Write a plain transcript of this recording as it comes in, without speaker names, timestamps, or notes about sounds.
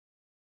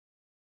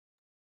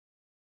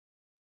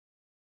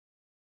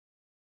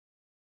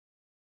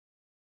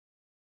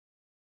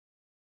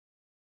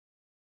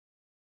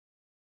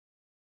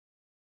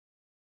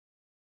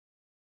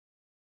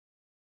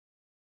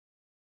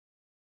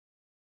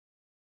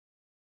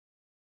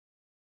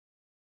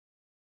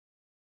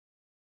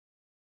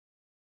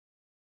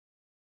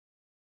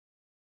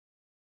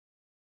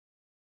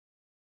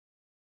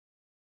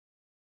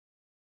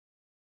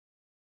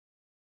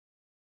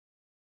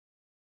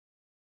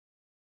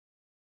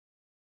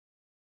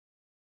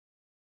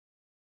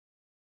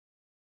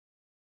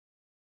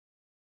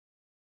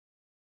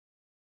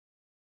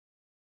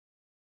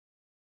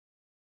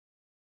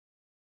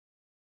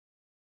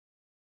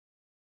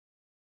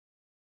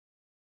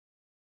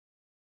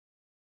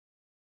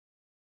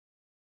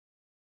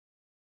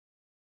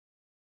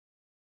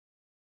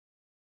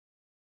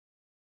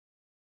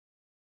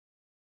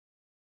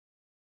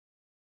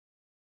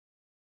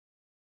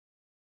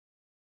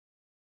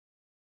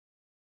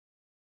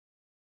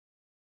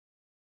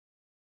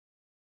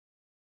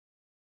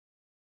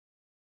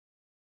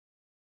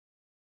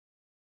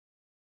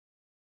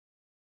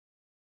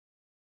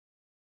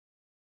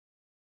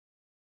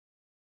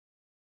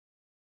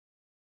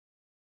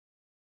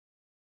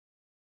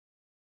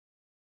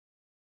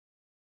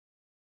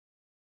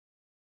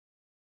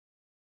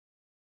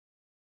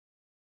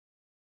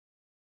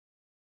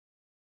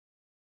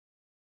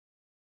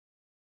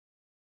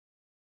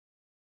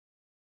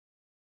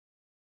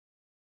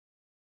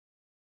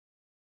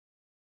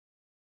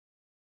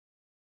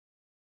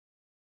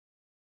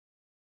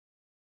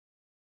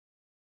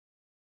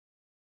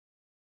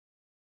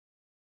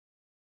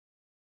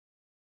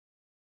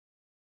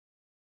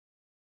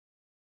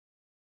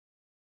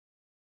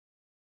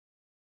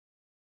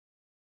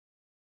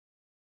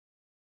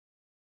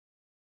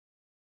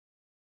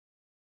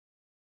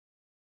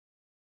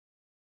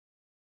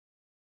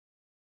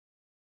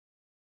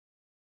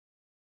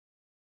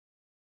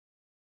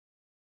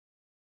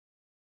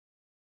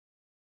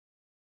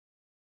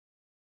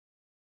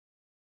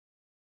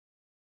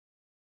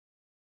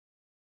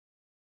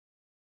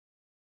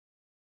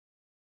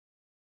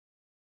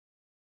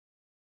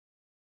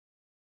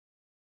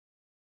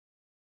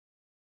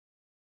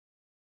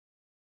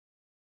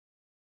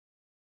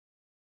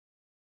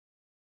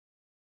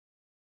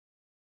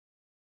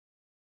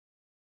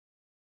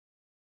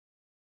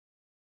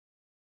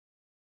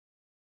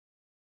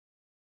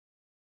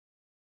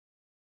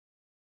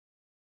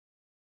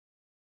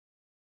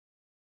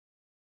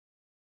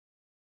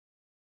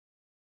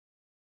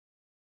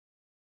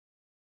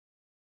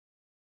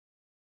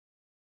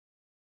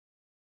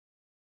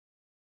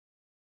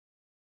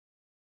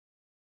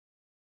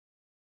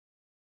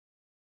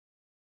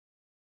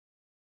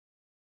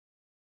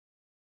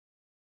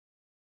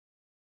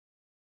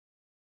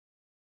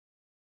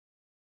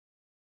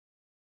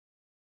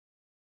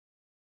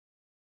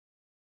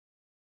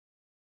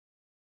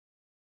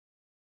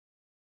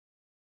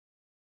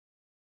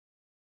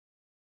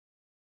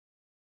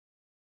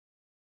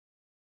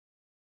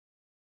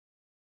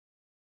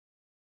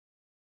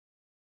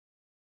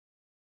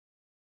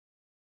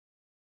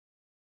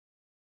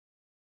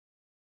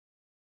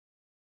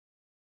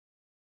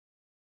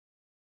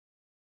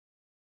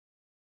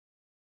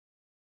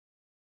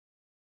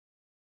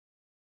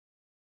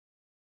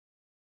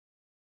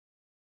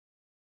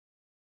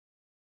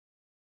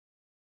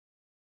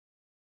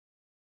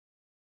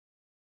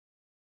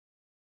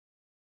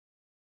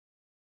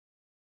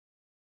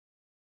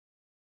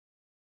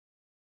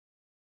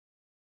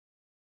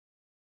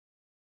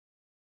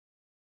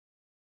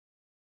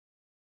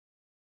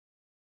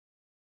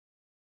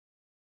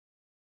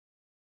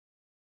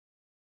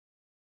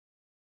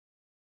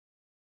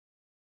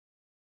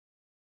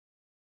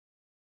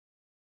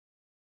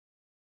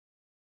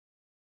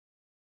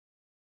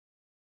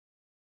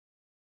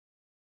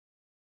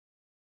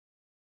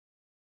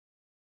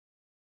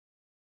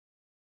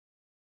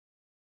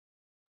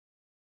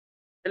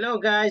Hello,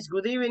 guys.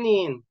 Good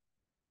evening.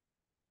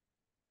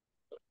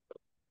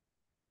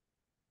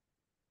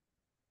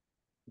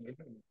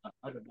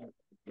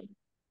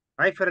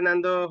 Hi,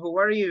 Fernando. How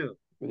are you?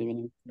 Good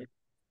evening.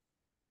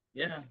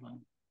 Yeah,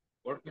 I'm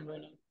working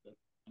right now.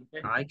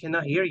 Okay. I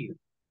cannot hear you.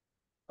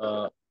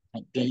 Uh,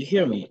 can you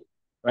hear me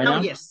right Now,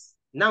 now? yes.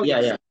 Now,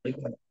 Yeah, yes. yeah.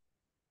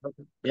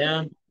 Okay.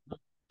 Yeah,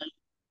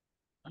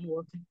 I'm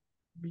working.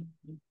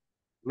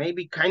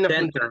 Maybe kind of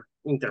Then,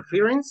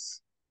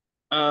 interference.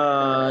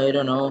 I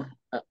don't know.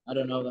 I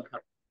don't know.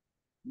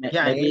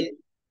 Yeah, Maybe,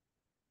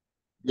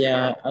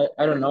 yeah,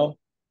 I don't know.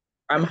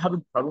 I'm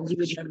having problems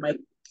with my mic.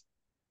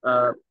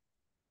 Uh,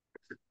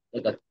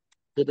 like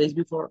 2 days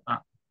before.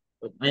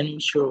 But I'm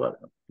not sure what.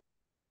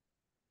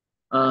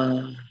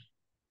 Uh,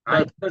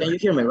 I but could. can you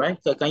hear me, right?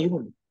 Can you hear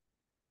me?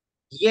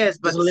 Yes,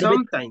 Just but a little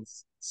bit.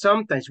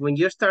 sometimes when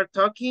you start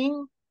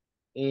talking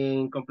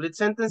in complete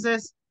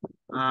sentences,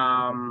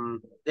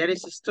 there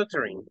is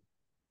stuttering.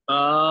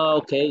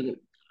 Okay.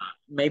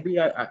 Maybe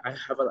I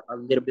have a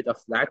little bit of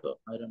lag. Or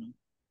I don't know.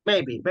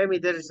 Maybe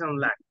there is some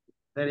lag.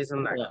 There is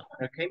some lag.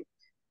 Yeah. Okay.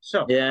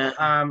 So, Yeah.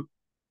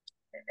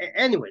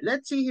 anyway,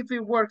 let's see if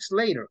it works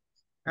later.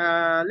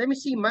 Let me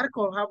see,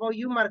 Marco. How about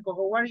you, Marco?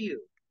 How are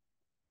you?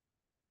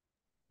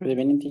 Good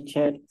evening,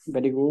 teacher.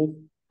 Very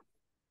good.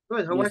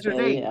 Good. How This was your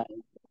day? day, uh,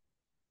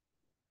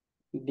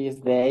 this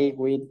day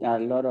with a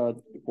lot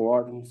of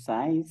work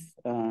science.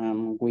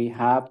 We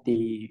have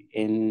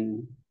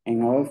in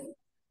of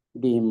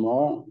the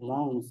more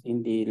months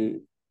in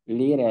the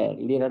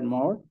little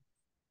more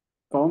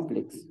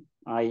complex.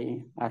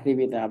 I read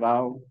it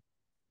about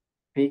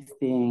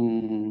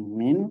 15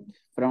 minutes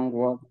from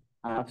work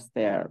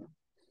after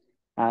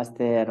a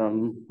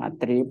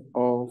trip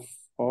of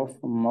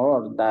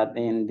more than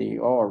in the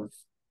hours.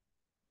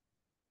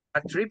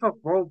 A trip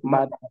of both.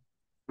 But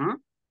Hmm?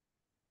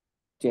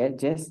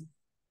 just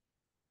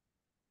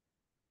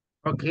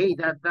Okay,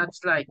 that's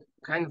like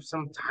kind of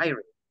some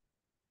tiring.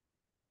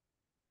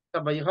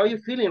 So, but how are you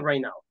feeling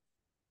right now?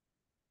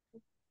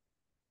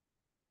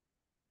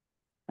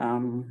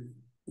 Um,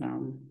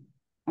 um,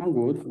 I'm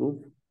good.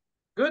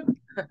 Good.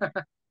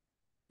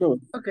 Good.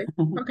 Okay.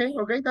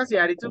 That's the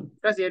attitude.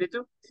 That's the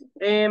attitude.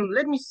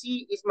 Let me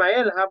see,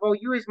 Ismael. How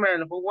about you,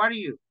 Ismael? How are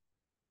you?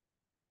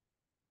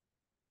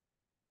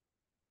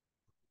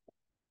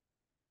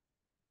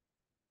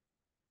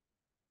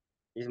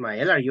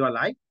 Ismael, are you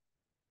alive?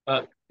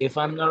 If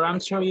I'm not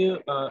answering you,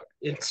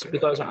 it's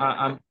because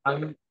I'm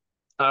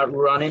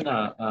running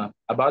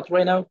about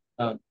right now.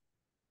 I'm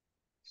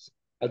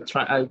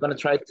gonna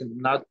try to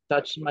not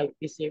touch my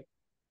PC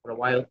for a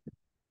while.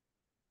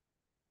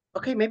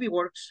 Okay, maybe it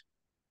works.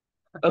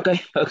 Okay,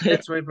 okay,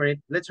 Let's wait for it.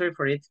 Let's wait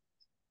for it.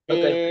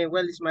 okay.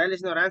 Well, Ismael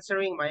is not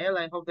answering. Ismael,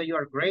 I hope that you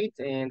are great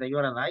and that you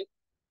are alive.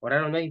 But I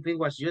don't know if it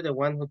was you, the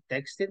one who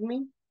texted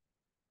me,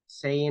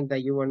 saying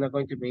that you were not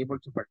going to be able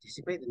to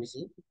participate. Let me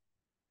see.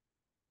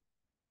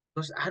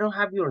 Because I don't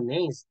have your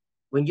names.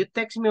 When you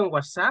text me on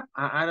WhatsApp,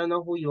 I don't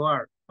know who you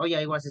are. Oh, yeah,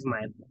 it was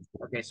Ismael.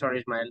 Okay, sorry,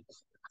 Ismael.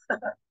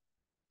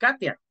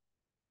 Katia,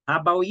 how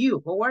about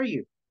you? How are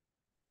you?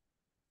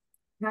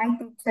 Hi,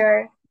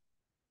 teacher.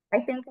 I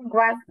think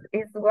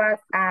it was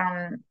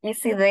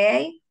easy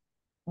day,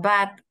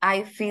 but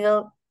I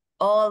feel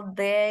all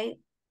day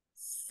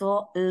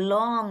so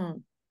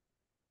long.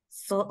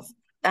 So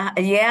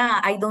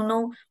yeah, I don't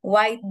know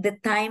why the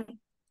time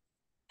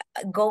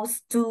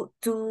goes too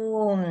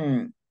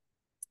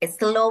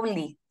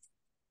slowly.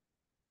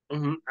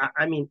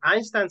 I mean,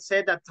 Einstein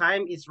said that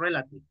time is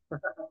relative.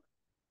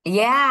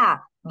 Yeah,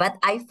 but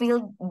I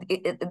feel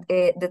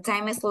the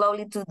time is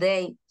slowly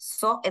today,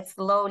 so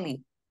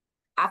slowly.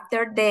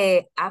 After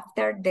the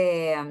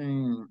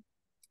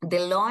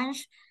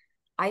launch,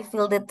 I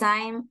feel the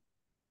time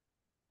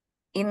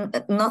in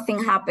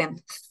nothing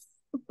happened.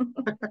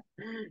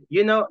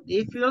 You know,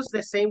 it feels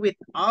the same with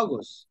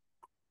August.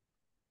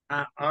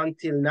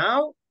 Until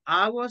now,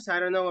 August, I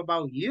don't know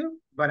about you,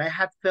 but I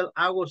had felt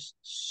August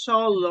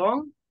so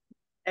long,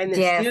 and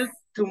Yes, still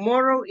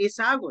tomorrow is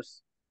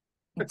August.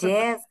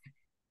 yes.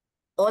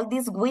 All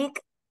this week,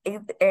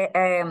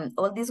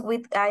 all this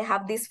week, I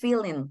have this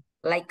feeling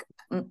like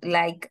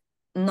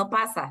no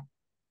pasa.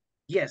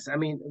 Yes, I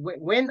mean,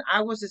 when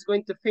August is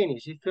going to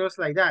finish, it feels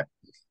like that.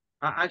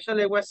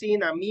 Actually, I was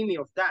seeing a meme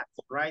of that,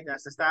 right?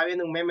 Hasta estaba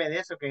viendo un meme de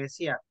eso que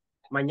decía,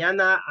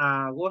 mañana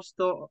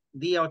agosto,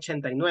 día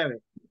 89.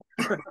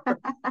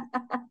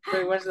 So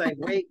it was like,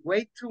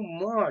 way too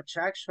much,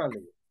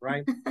 actually,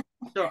 right?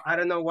 So I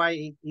don't know why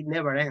it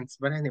never ends,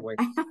 but anyway.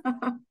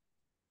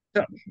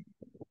 So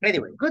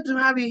anyway, good to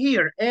have you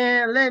here.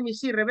 And let me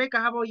see, Rebecca,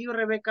 how about you,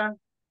 Rebecca?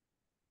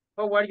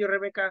 How are you,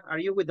 Rebecca? Are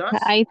you with us?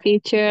 Hi,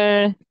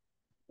 teacher.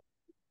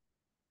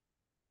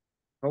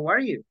 How are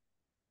you?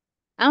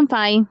 I'm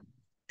fine.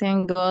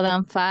 Thank God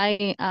I'm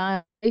fine.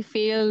 I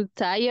feel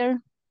tired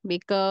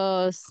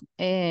because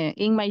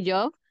in my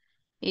job,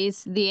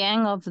 it's the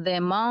end of the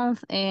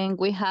month and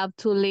we have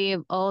to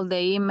leave all the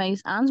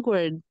emails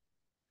answered.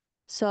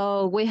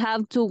 So we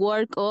have to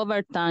work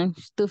overtime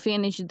to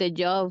finish the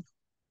job.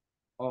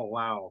 Oh,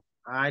 wow.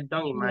 I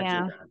don't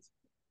imagine Yeah.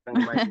 that.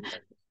 can imagine that.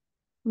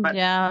 But-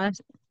 Yeah.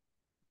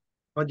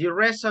 But you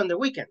rest on the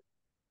weekend.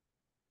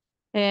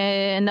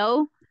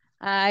 No,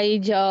 I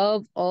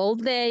job all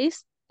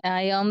days.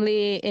 I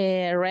only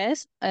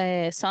rest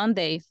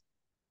Sundays.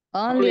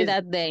 Only Only-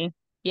 that day.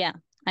 Yeah,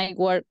 I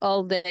work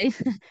all day.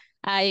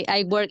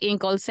 I work in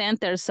call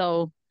center,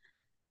 so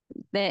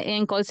the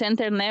in call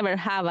center never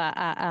have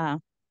a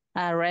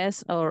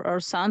rest or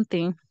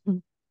something.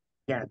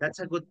 Yeah, that's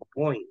a good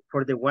point.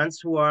 For the ones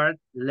who are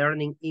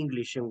learning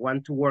English and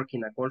want to work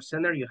in a call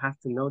center, you have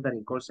to know that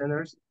in call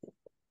centers,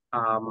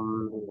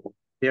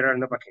 there are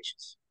no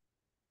vacations.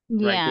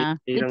 Right, Yeah,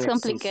 they don't it's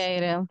exist.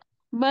 complicated.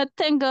 But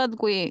thank God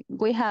we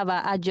have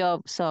a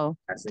job, so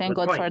That's a thank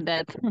good God for point.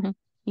 that.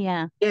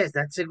 Yeah. Yes,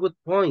 that's a good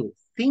point.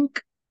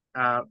 Think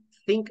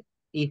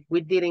if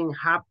we didn't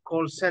have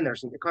call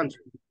centers in the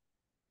country,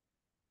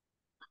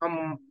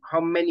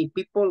 how many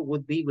people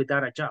would be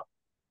without a job?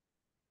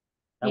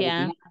 That would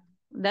Yeah, be,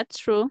 that's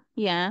true.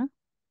 Yeah.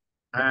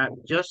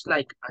 just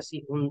like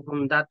así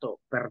un dato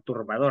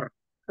perturbador.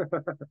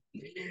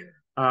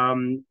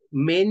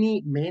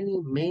 Many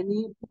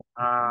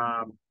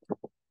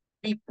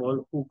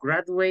people who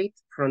graduate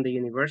from the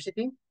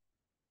university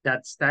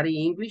that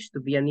study English to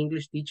be an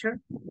English teacher,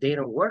 they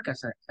don't work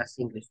as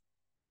English.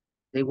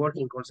 They work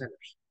in call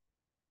centers.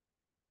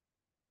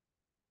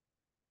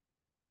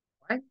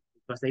 Why?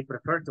 Because they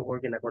prefer to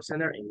work in a call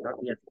center and not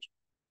be a teacher.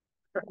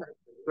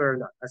 Pero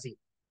no, así.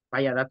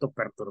 Vaya dato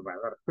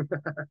perturbador.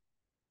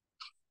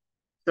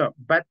 So,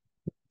 but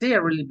they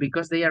are really,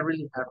 because they are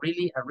really a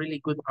really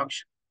good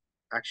option,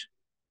 actually.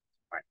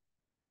 Right.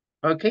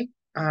 Okay.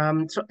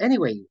 So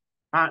anyway,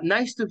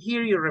 nice to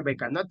hear you,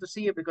 Rebecca. Not to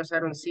see you because I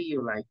don't see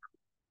you like,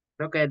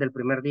 creo que desde el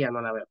primer día no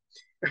la veo.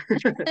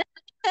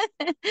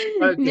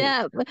 Okay.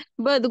 Yeah,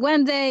 but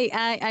one day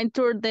I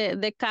turn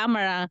the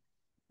camera,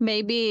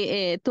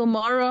 maybe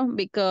tomorrow,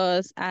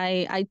 because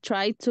I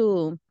try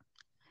to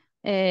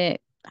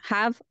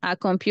have a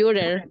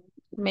computer,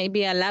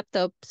 maybe a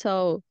laptop.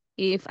 So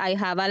if I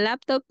have a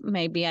laptop,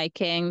 maybe I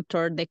can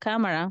turn the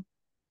camera.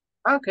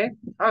 Okay.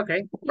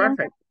 Okay. Yeah.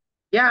 Perfect.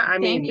 Yeah, I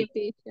Thank mean, you,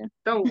 teacher.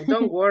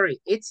 don't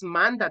worry. It's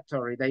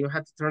mandatory that you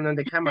have to turn on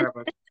the camera,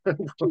 but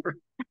don't worry.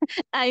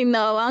 I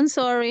know, I'm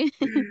sorry.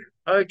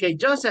 Okay,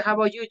 Joseph, how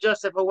about you,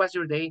 Joseph? How was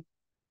your day?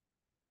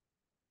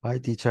 Hi,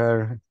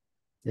 teacher.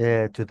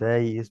 Yeah,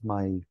 today is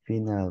my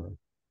final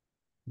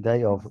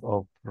day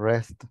of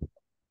rest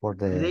for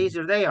Today is the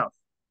your day off.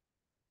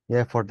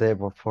 yeah for the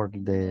when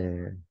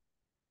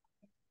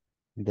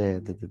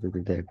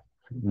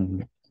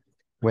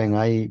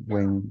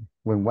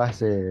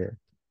was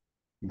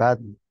bad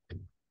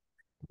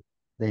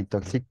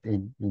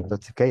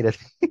intoxicated.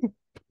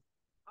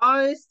 Oh,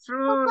 it's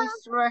true.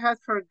 It's true. I had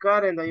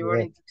forgotten that you were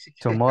Yeah.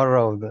 intoxicated.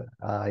 Tomorrow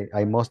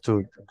I must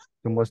to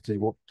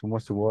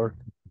work.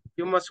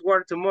 You must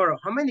work tomorrow.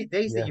 How many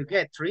days Yeah. did you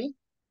get? 3?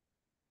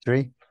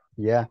 3.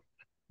 Yeah.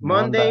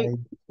 Monday,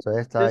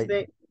 Tuesday,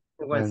 Tuesday,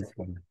 Wednesday.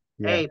 Wednesday.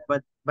 Yeah. Hey,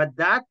 but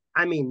that,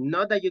 I mean,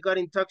 not that you got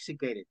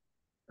intoxicated.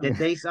 The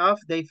days off,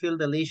 they feel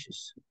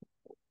delicious.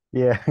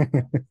 Yeah.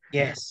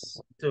 Yes,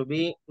 to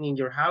be in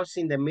your house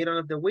in the middle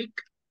of the week,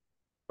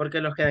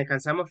 porque los que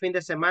descansamos fin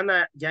de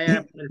semana, ya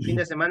el fin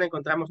de semana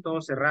encontramos todo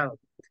cerrado.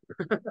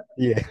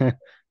 Yeah.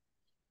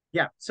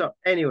 Yeah, so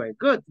anyway,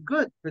 good.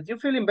 But you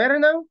feeling better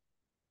now?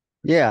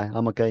 Yeah,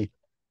 I'm okay.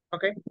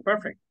 Okay,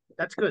 perfect.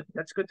 That's good.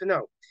 That's good to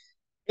know.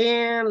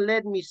 And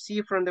let me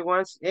see from the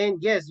ones, and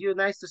yes, you,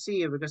 nice to see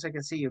you because I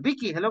can see you.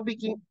 Vicky, hello,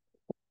 Vicky.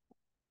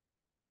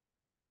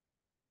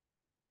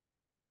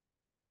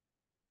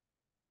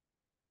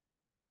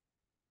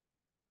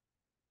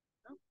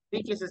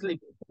 Vicky is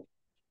sleeping.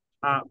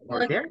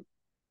 Or there?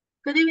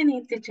 Good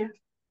evening, teacher.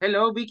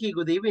 Hello, Vicky.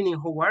 Good evening.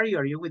 How are you?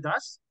 Are you with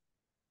us?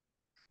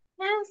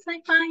 Yes,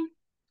 I'm fine.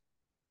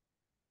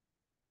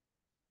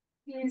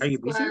 Are you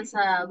It busy? was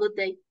a good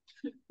day.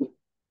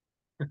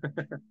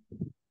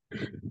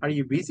 Are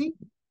you busy?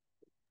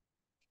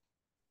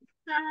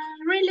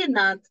 Really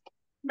not.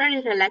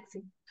 Very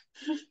relaxing.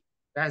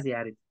 That's the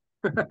attitude.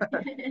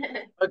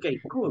 Okay,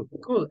 cool.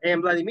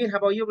 And Vladimir, how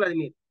about you,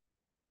 Vladimir?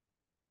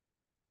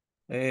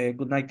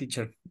 Good night,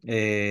 teacher.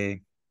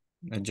 I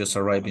just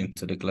arrived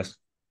into the class.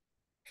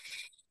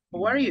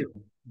 How are you?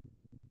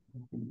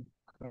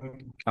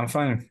 I'm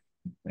fine.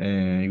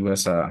 It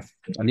was a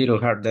little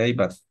hard day,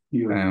 but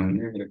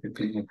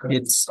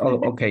it's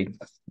all okay.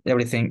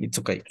 Everything it's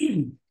okay.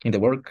 In the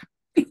work,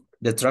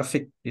 the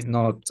traffic is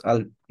not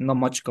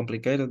much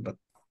complicated, but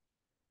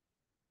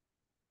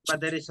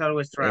there is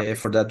always traffic.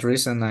 for that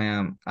reason, I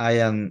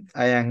am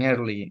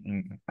early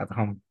at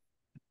home.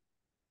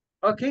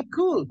 Okay,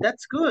 cool.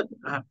 That's good.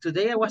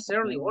 Today I was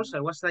early also.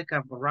 I was like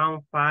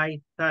around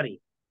 5:30.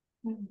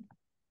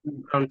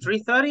 From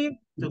 3:30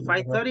 to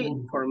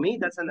 5:30, for me,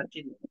 that's an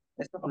achievement.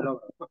 Esto es un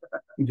logro.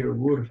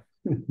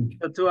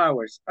 So 2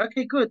 hours.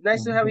 Okay, good.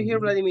 Nice to have you here,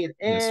 Vladimir.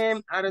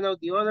 And I don't know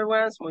the other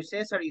ones.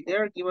 Moises, are you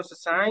there? Give us a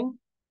sign.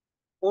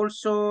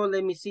 Also,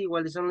 let me see.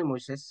 Well, it's only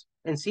Moises.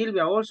 And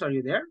Silvia also, are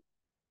you there?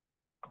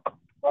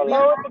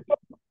 Hello,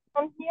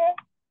 I'm here.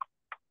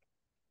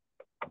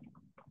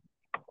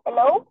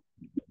 Hello?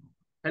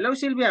 Hello,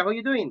 Sylvia. How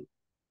you doing?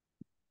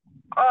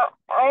 I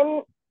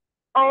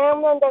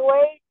am on the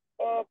way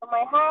to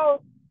my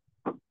house.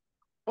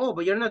 Oh,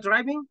 but you're not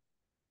driving?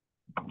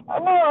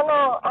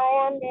 No,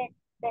 I am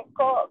the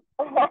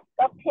co-pilot.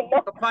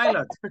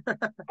 Co-pilot.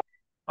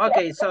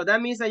 Okay, so that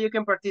means that you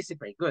can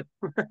participate. Good.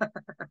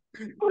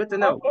 Good to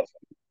know. Okay.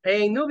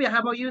 Hey, Nubia,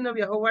 how about you,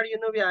 Nubia? How are you,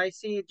 Nubia? I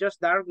see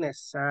just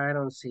darkness. I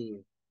don't see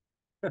you.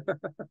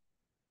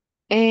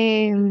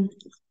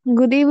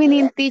 Good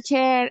evening,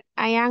 teacher.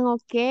 I am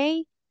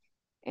okay.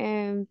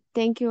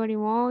 Thank you very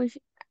much.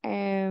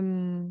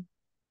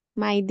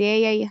 My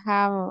day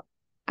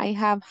I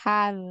have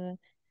had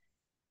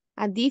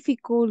a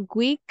difficult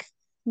week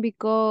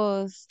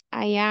because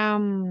I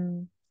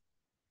am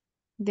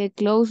the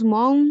close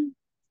mom.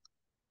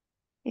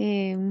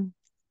 I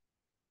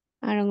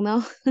don't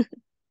know.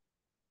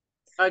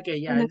 Okay,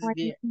 yeah, And it's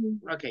the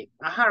okay,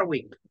 a hard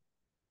week.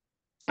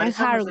 But a it's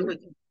almost hard the week.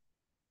 weekend.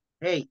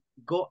 Hey,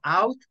 go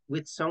out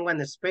with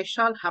someone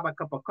special, have a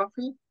cup of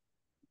coffee,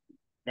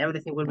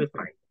 everything will be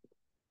fine.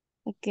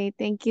 Okay,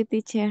 thank you,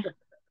 teacher.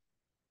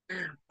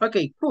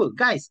 Okay, cool.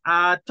 Guys,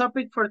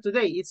 topic for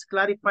today is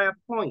clarify a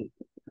point.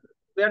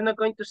 We are not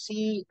going to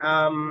see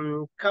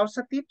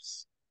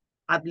causatives,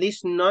 at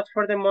least not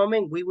for the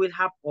moment. We will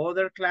have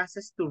other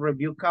classes to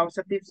review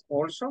causatives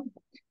also,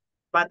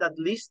 but at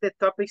least the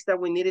topics that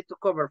we needed to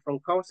cover from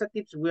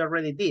causatives, we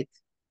already did.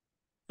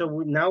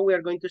 So now we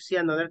are going to see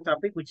another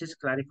topic, which is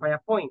clarify a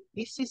point.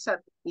 This is an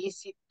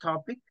easy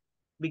topic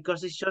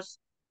because it's just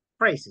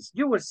phrases.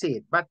 You will see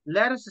it, but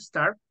let us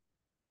start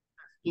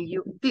asking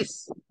you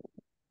this.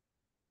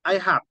 I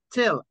have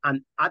tell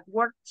an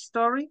awkward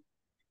story,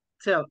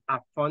 tell a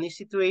funny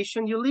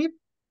situation you live,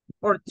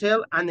 or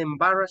tell an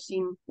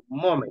embarrassing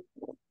moment.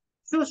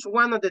 Choose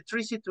one of the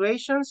three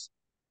situations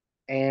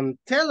and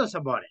tell us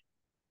about it.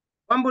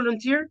 One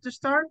volunteer to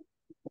start?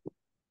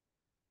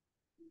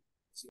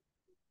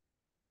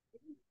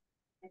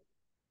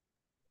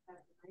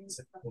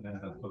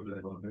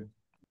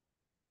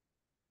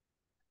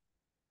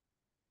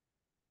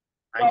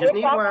 I just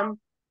need one.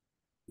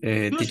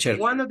 Choose Teacher,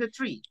 one of the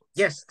three.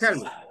 Yes, tell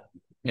me.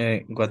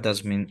 what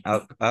does mean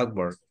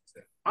awkward?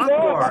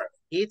 Awkward.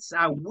 It's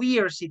a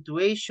weird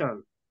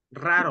situation.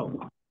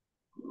 Raro.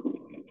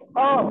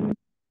 Oh,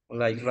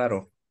 Like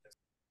raro.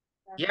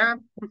 Yeah,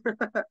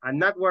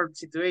 an awkward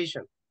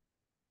situation.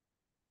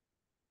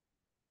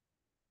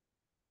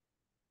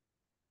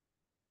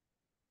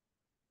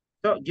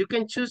 So you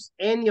can choose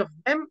any of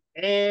them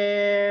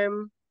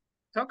and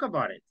talk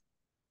about it.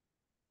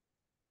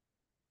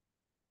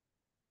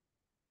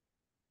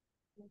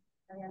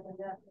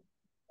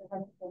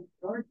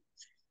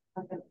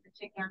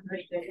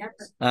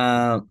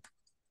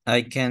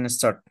 I can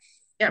start.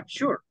 Yeah,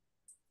 sure.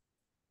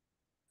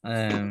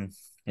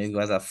 It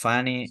was a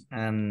funny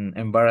and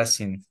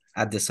embarrassing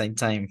at the same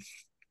time.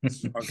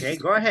 Okay,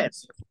 go ahead.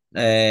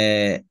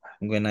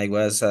 When I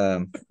was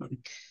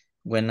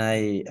when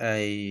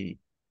I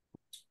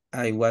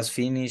was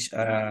finished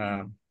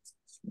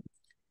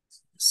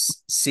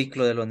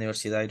ciclo de la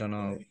universidad. I don't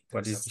know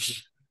what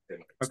is.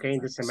 Okay,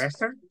 in the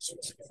semester.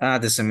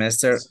 The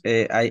semester.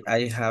 I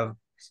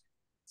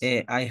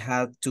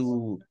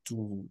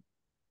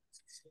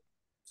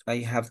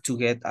have to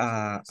get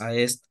a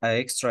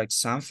extra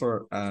exam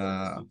for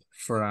a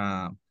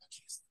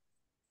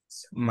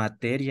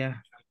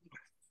materia.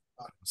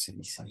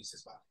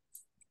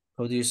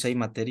 How do you say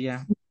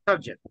materia?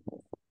 Subject.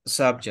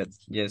 Subject,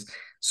 yes.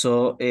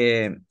 So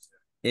I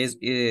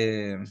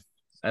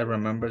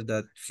remember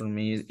that for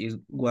me it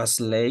was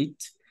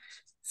late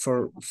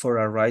for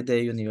a ride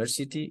at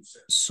university.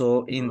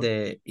 So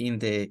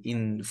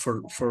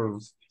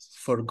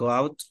for go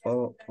out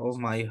of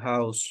my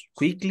house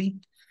quickly,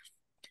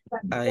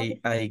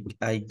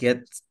 I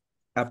get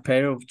a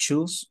pair of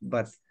shoes,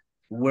 but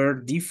were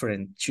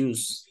different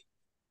shoes,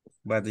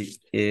 but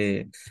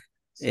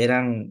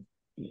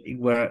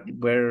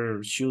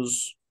were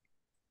shoes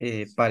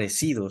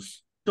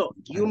parecidos. So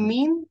you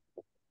mean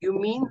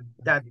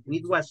that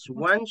it was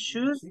one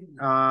shoe?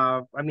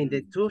 I mean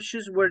the two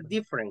shoes were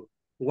different,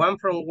 one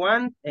from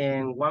one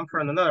and one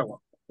from another one.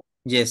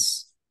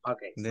 Yes.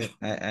 Okay.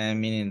 I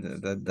mean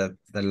that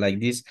like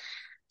this.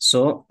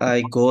 So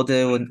I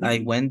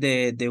went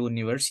the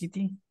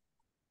university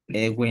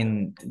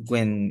when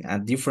a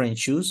different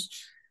shoes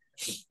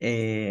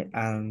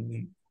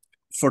and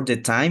for the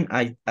time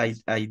I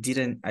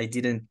didn't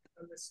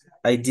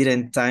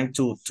time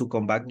to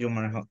come back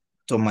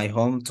to my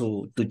home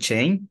to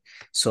change.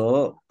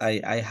 So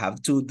I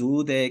have to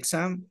do the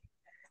exam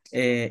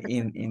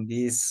in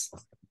this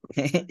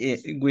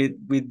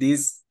with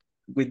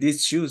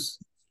these shoes.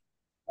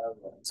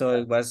 So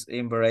it was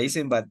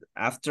embarrassing, but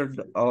after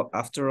all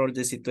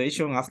the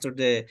situation, after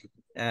the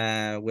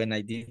when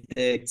I did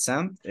the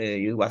exam,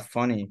 it was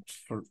funny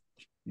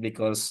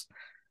because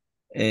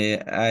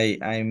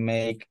I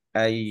make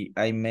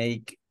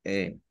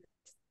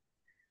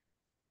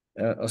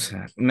o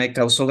sea, me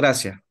causó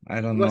gracia.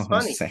 I don't It know was how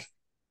to funny. say.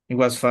 It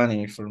was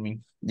funny for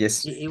me.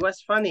 Yes. It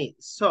was funny.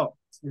 So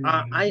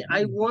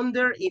I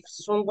wonder if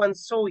someone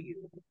saw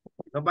you.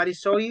 Nobody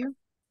saw you?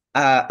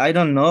 I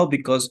don't know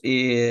because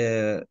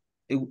it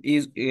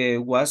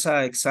was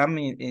an exam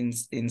in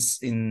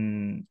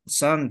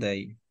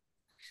Sunday.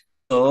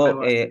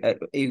 So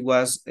it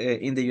was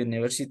in the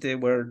university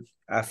were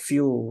a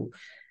few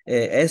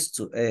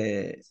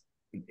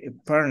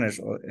partners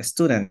or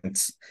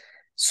students.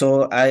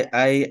 So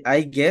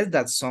I guess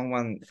that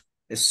someone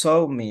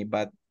saw me,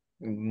 but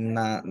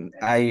not,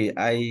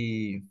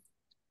 I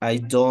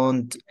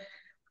don't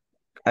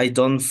I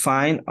don't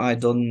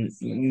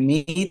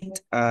meet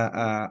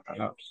a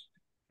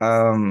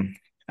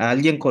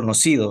alguien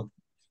conocido.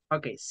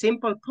 Okay,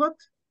 simple put,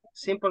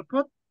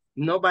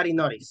 nobody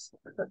noticed.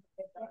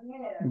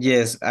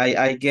 Yes,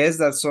 I guess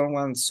that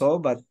someone saw,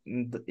 but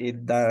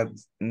that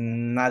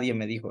nadie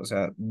me dijo. O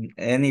sea,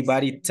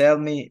 anybody tell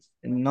me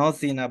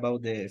nothing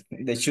about the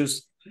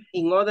shoes.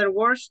 In other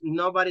words,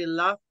 nobody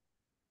laughed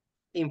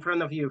in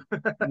front of you.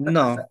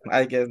 No,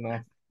 I guess no.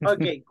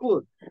 Okay,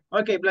 cool.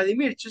 Okay,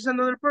 Vladimir, choose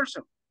another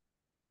person.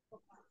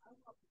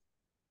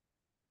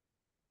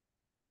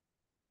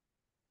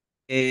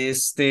 I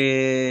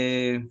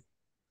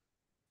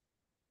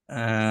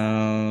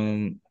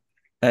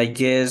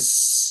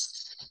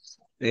guess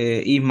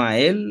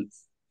Ismael.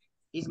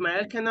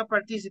 Ismael cannot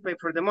participate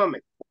for the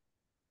moment.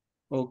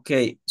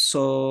 Okay,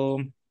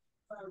 so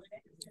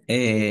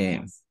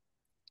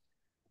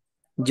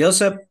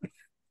Joseph.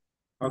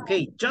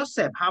 Okay,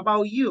 Joseph, how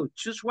about you?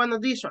 Choose one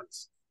of these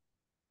ones.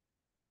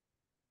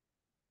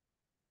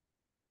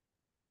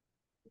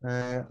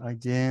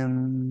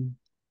 Again,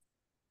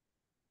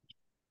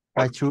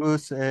 I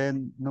choose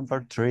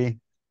number 3.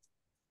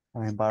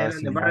 An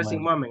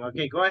Embarrassing moment.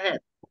 Okay, go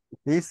ahead.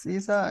 It's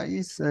a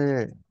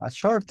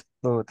short,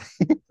 but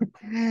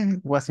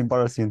was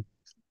embarrassing.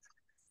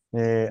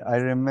 I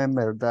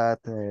remember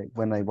that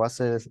when I was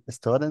a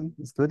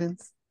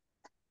student,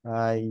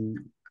 I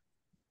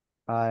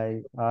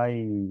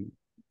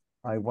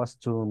was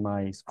to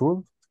my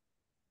school.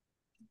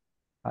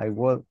 I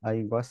was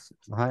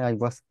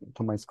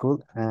to my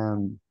school,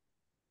 and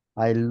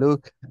I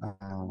look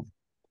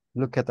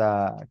at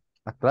a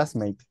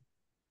classmate,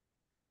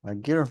 a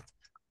girl.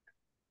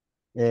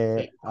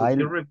 Could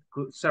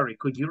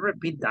you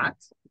repeat that?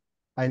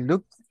 I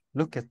look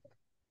at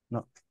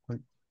no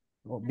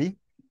B.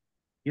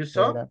 You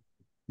saw?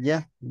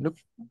 Yeah, look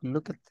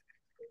at.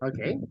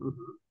 Okay.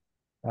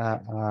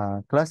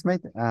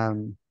 Classmate,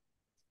 and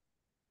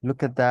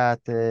look at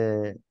that.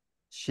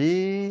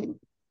 She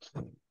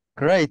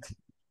great.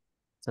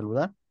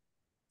 Saludar.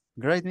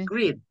 Great me.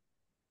 Great.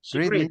 She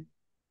Greet great.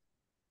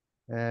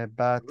 me.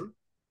 But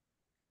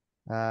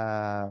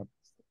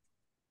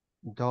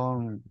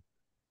don't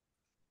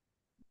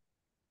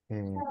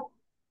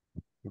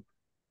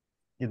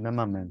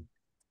man.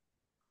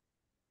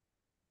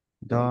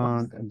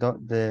 Don't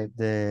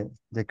the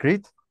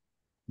greet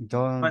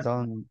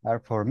don't are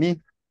for me.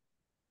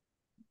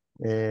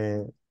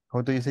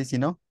 How do you say si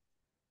no?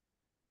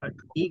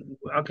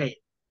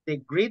 Okay, the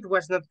greet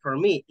was not for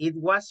me. It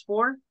was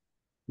for?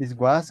 It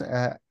was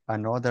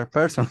another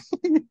person.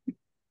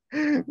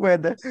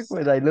 When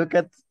I look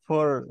at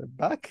for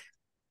back,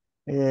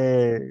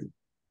 there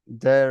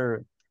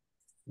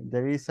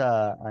is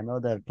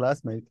another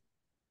classmate.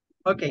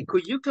 Okay,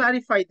 could you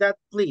clarify that,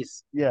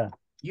 please? Yeah.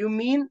 You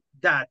mean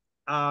that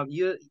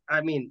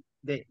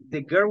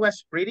the girl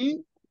was pretty?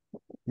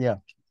 Yeah.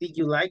 Did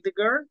you like the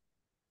girl?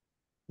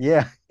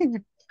 Yeah.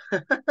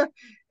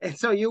 And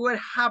so you were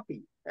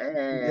happy.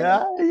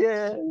 Yeah.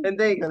 And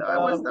then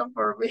that was not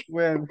for me.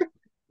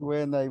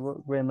 When I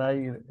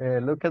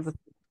look at the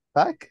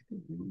back,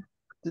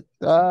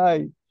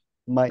 don't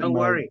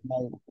worry.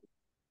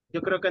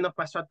 Yo creo que nos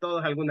pasó a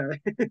todos alguna vez.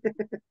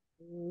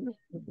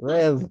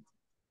 Well.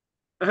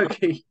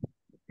 Okay.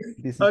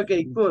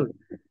 Okay, cool.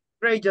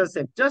 Great,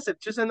 Joseph. Joseph,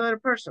 choose another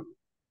person.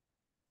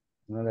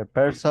 Another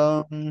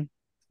person.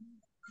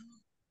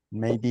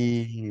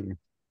 Maybe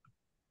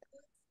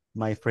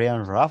my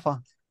friend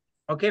Rafa.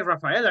 Okay,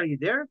 Rafael, are you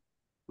there?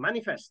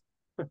 Manifest.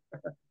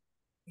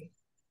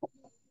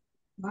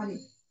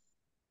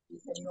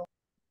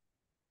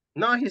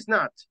 No, he's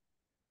not.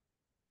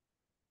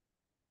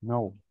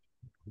 No.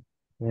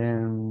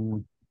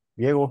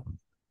 Diego.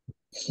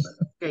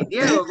 Okay,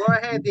 Diego, go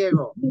ahead,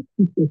 Diego.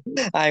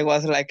 I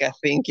was like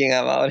thinking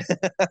about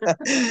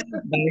the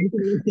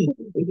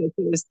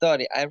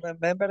story. I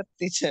remember,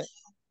 teacher,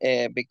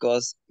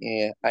 because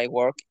I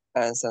work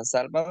in San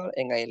Salvador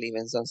and I live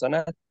in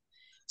Sonsonate.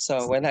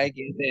 So when I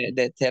get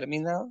the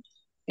terminal,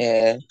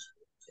 I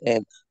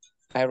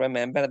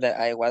remember that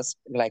I was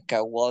like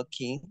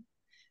walking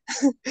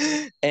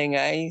and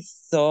I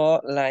saw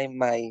like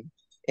my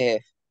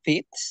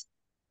feet.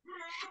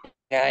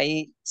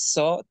 I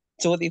saw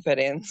two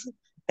different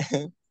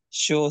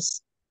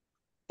shoes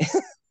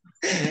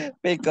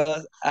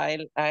because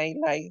I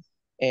like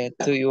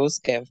to use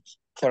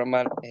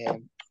formal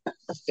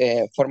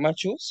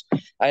shoes.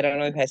 I don't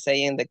know if I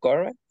say in the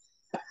correct.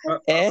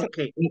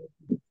 Okay.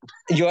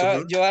 You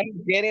are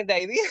getting the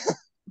idea.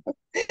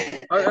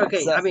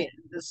 Okay, so, I mean,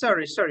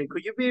 sorry.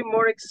 Could you be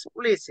more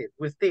explicit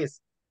with this?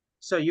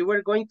 So you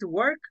were going to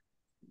work?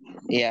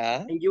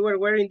 Yeah. And you were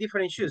wearing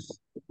different shoes.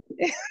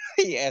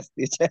 Yes,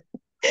 teacher.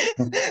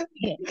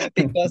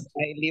 Because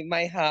I leave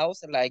my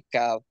house like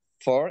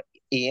 4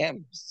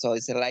 a.m. So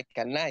it's like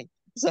a night.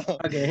 So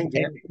Okay,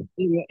 yeah.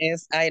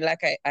 it's, I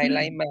like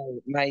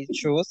my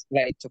shoes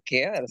like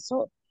together.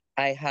 So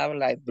I have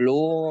like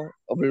blue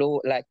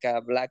like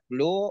black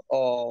blue,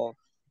 or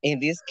in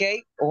this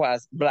case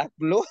was black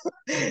blue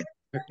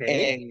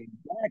Okay. and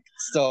black.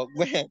 So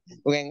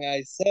when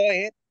I saw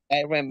it,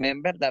 I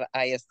remember that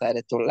I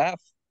started to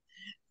laugh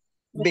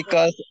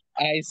because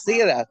I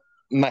see that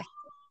my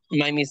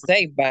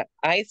mistake, but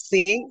I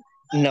think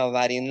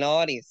nobody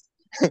noticed.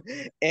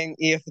 And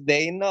if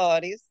they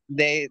noticed,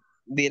 they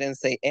didn't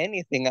say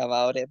anything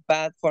about it.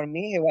 But for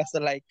me, it was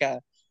like a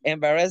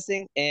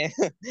embarrassing and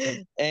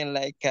and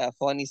like a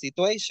funny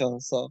situation.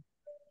 So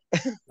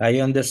I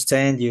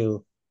understand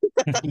you.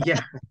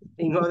 Yeah.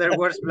 In other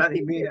words,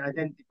 Vladimir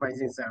identifies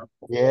himself.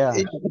 Yeah,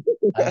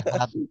 I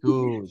have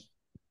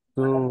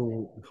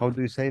how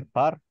do you say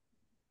par?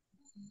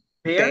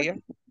 Pair?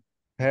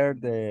 Pair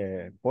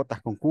de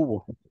botas con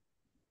cubo.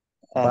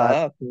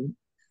 But,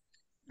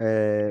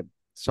 okay.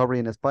 sorry,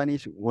 in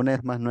Spanish, una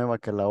es más nueva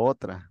que la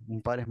otra.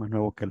 Un par es más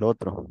nuevo que el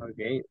otro.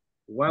 Okay.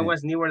 One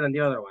was newer than the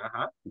other one.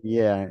 Uh-huh.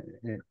 Yeah.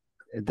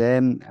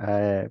 Then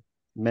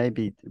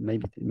maybe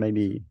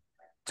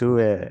two.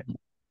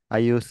 I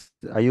used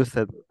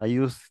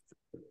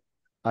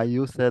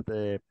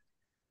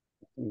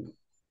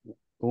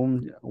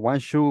one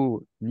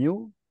shoe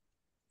new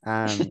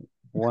and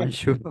one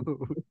shoe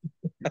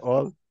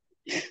old.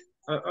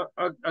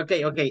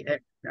 Okay.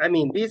 I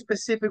mean, be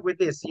specific with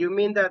this. You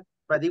mean that,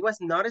 but it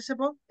was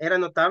noticeable? Era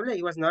notable?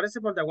 It was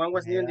noticeable that one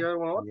was new and the other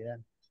one old?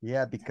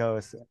 Yeah,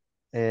 because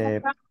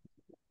one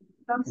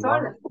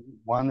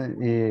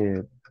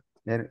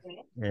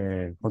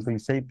what do you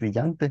say,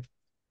 brillante.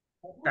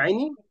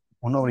 Tiny?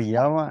 Uno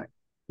brillaba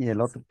y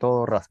el otro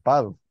todo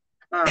raspado.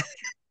 Ah.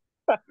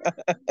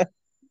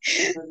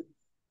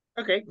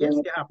 Okay, yes,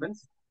 it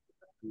happens.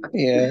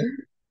 Yeah.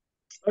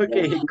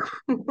 Okay,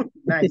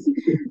 nice.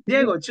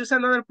 Diego, choose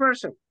another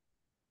person.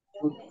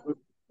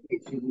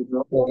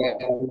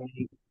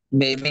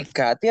 Maybe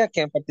Katia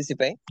can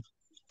participate.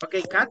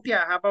 Okay,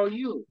 Katia, how about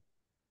you?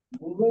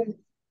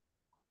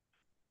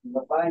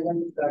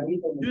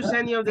 Choose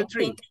any of the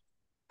three.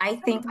 I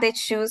think the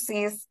shoes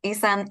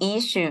is an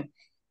issue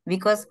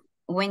because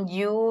when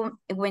you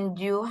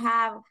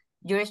have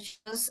your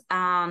shoes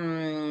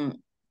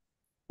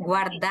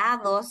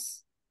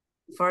guardados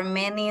for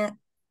many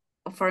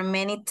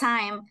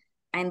time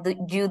and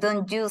you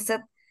don't use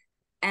it,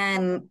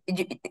 and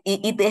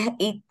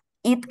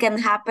it can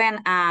happen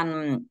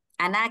an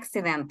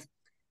accident.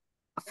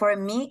 For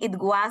me, it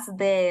was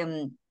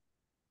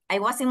I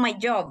was in my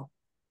job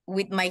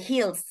with my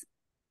heels,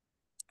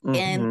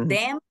 and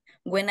then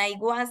when I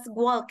was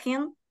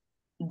walking,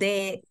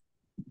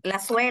 la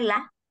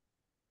suela.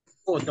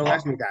 Oh, don't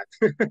ask me that.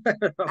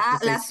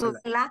 La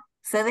suela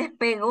se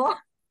despegó.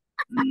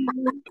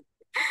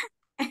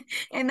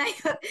 And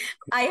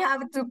I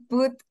have to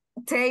put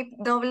tape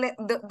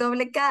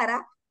doble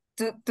cara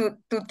to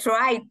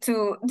try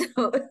to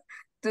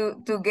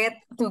get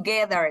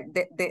together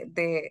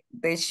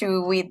the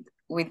shoe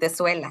with the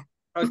suela.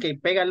 Okay,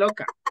 pega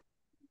loca.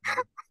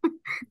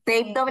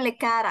 Tape doble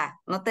cara.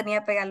 No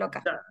tenía pega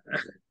loca.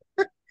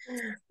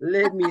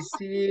 Let me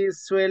see.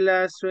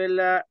 Suela.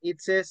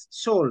 It says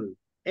sole.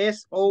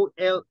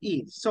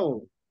 S-O-L-E.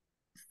 Sole.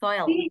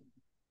 Soil.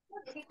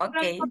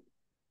 Okay.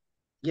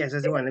 Yes,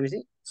 that's the one. Let me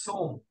see.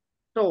 Sole.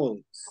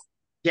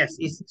 Yes,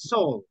 it's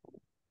sole.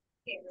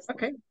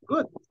 Okay,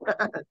 good.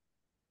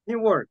 New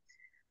word.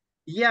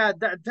 Yeah,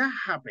 that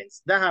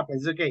happens. That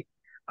happens. Okay.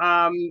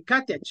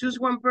 Katia, choose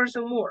one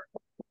person more.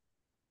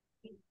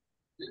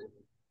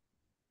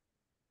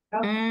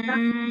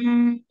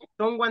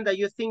 Someone that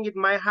you think it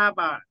might have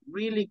a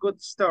really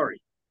good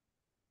story.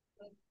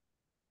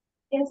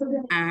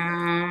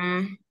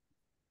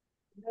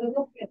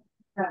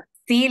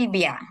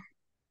 Silvia.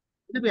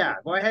 Silvia,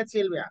 go ahead,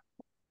 Silvia.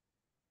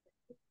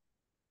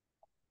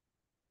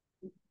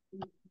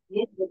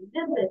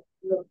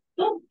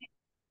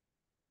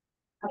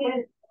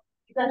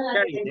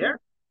 Are you there?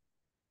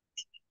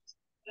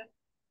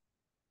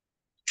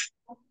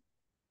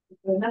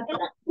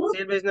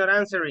 Silvia is not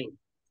answering.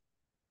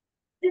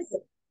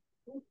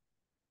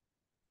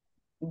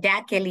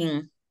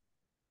 Jacqueline.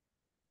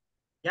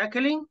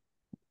 Jacqueline?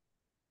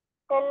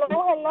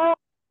 Hello.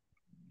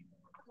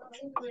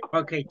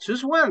 Okay,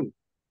 choose one.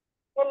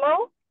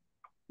 Hello.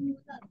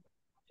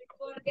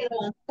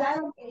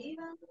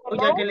 Oh,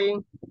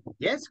 Jacqueline.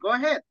 Yes, go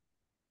ahead.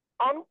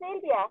 I'm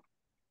Sylvia.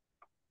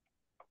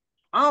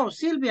 Oh,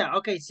 Sylvia.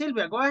 Okay,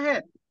 Sylvia, go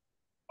ahead.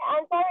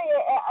 I'm sorry.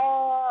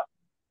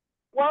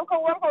 One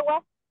coworker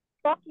was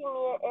talking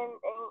me and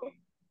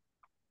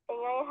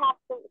I have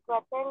to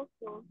attend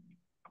to.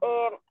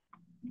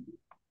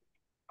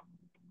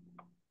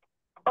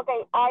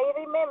 Okay, I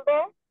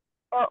remember.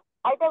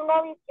 I don't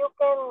know if you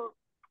can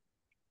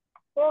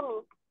hear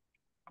me.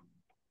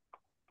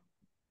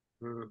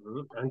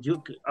 And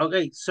you,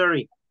 okay,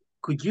 sorry.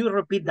 Could you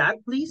repeat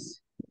that,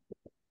 please?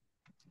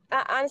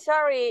 I'm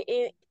sorry.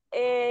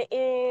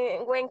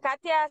 When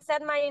Katia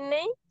said my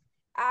name,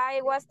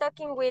 I was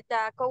talking with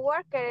a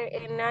coworker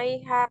and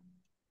I have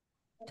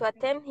to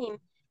attend him.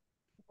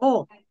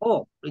 Oh,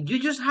 you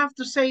just have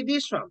to say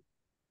this one.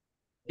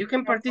 You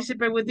can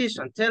participate with this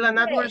one. Tell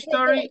another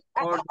story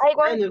or I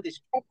want any of this.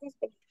 to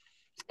participate.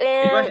 Go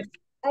ahead.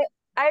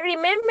 I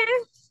remember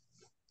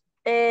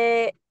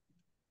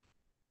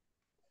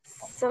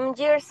some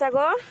years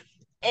ago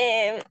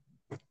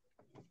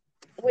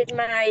with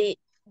my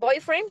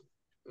boyfriend,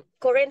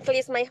 currently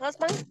is my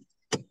husband.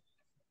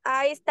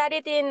 I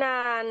studied in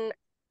an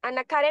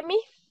academy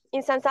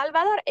in San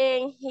Salvador,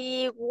 and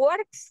he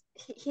worked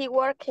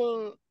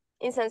in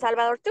San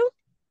Salvador too.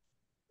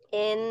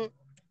 And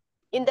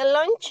in the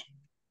lunch,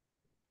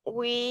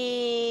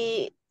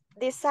 we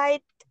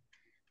decide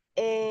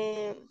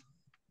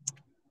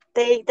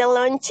take the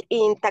lunch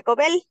in Taco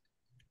Bell.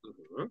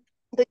 Mhm.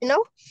 Do you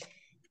know?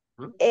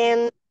 Mhm.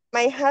 And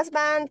my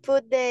husband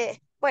put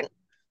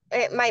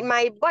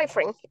my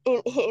boyfriend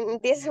in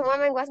this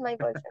moment was my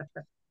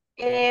boyfriend.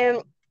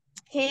 And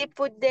he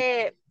put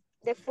the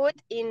food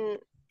in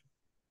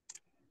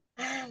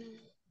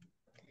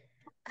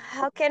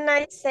how can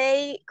I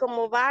say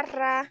como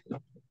barra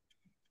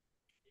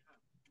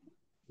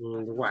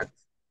What?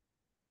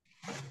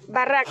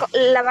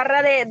 la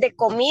barra de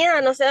comida,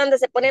 no sé dónde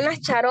se ponen las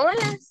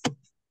charolas.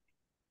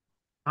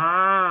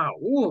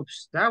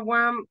 Oops, that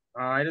one,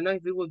 I don't know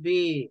if it would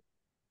be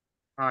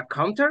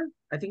counter.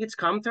 I think it's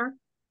counter.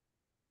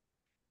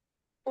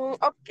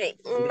 Okay,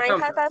 The my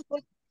counter.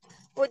 husband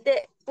put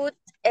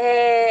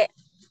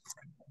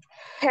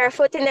her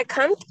foot in the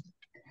counter,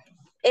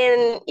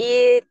 and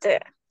it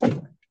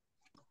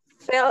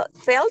felt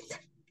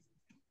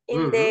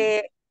in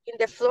the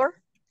floor,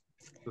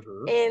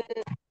 and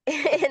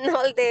and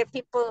all the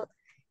people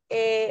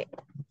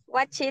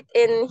watch it,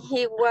 and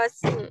he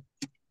was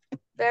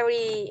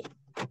very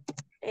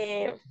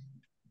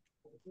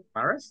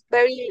embarrassed.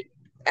 Very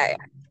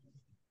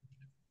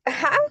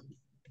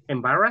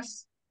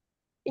Embarrassed.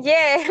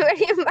 Yeah,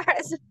 very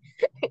embarrassed.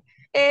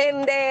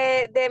 And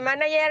the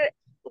manager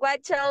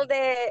watched all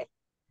the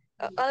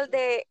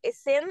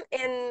scene,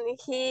 and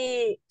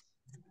he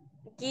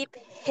give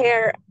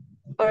her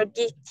or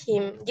give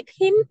him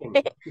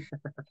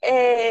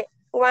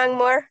one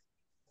more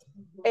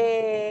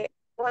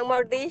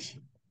dish.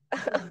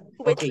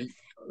 Okay,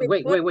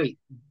 wait.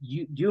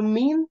 You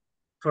mean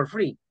for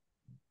free?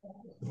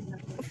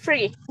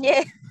 Free,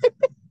 yeah.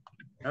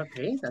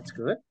 Okay, that's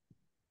good.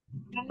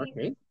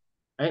 Okay,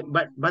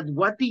 but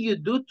what do you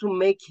do to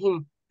make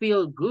him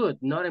feel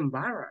good, not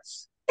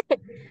embarrassed?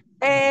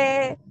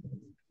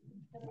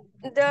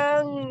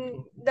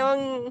 Don't.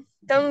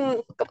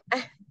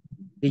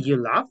 Did you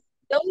laugh?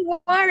 Don't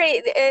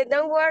worry,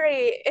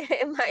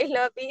 my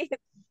love.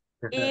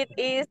 It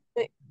is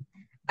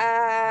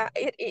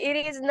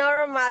it is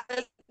normal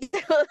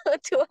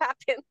to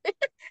happen.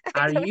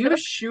 Are you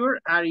sure?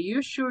 Are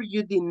you sure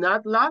you did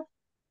not laugh?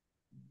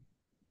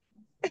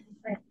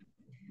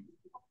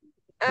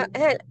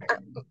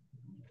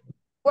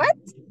 What?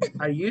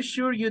 Are you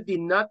sure you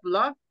did not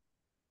laugh?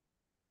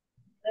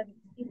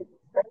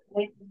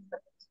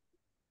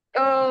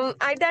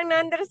 I don't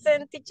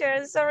understand,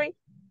 teacher. Sorry.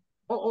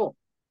 Oh.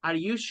 Are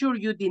you sure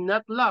you did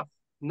not laugh?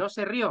 No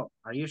se rió.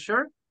 Are you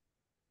sure?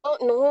 Oh,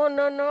 no.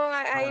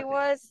 I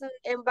was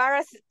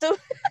embarrassed too.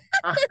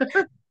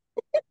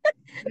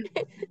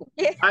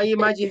 Yeah. I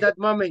imagine that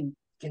moment.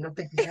 Que no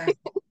te fijaste.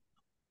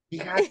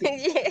 Fíjate.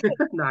 Yeah.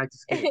 No, I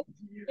just kidding.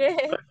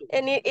 Yeah.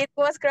 And it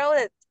was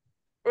crowded.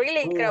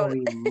 Really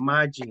crowded.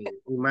 Imagine.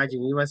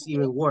 It was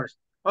even worse.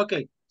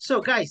 Okay,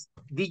 so guys,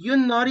 did you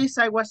notice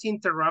I was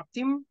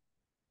interrupting?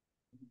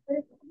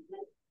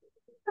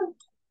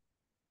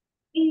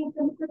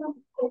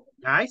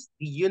 Guys,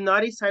 did you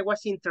notice I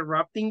was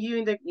interrupting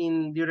you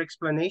in your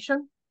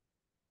explanation?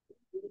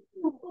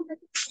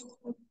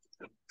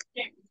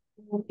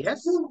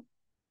 Yes?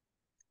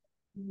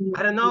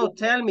 I don't know,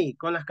 tell me.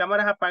 Con las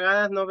cámaras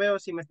apagadas no veo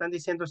si me están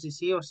diciendo si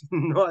sí o si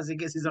no, así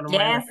que si se lo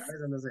mueven la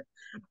cabeza, no sé.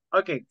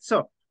 Okay,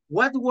 so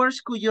what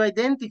words could you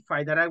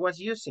identify that I was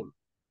using?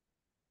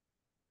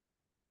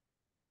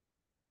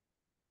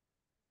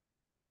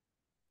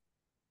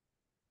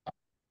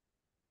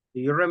 Do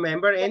you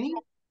remember any?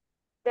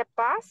 The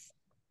past.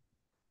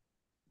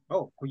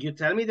 Oh, could you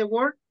tell me the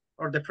word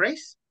or the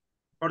phrase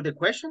or the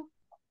question?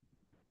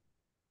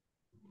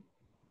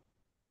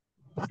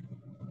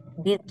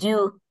 Did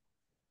you?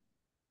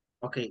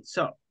 Okay,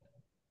 so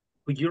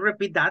could you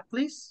repeat that,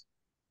 please?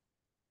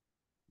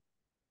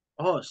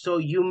 Oh, so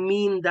you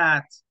mean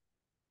that,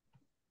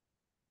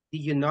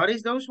 did you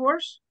notice those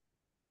words?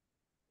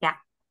 Yeah.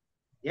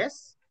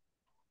 Yes?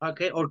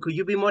 Okay, or could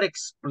you be more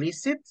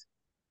explicit?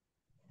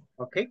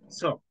 Okay,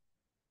 so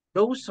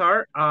those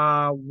are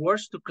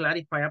words to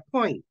clarify a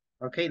point.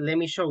 Okay, let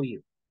me show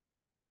you.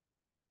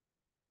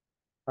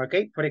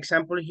 Okay, for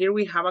example, here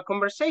we have a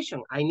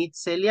conversation. I need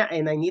Celia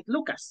and I need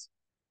Lucas.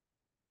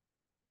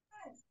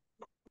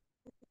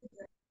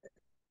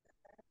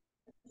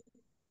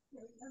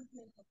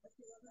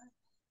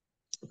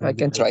 I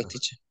can try,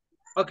 teacher.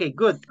 Okay,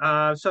 good.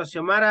 So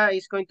Xiomara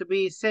is going to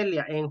be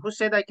Celia. And who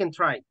said I can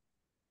try?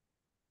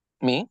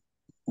 Me?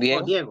 Oh,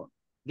 Diego? Diego.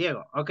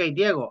 Diego. Okay,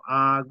 Diego.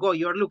 Go.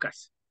 You're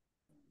Lucas.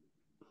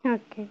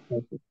 Okay.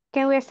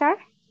 Can we start?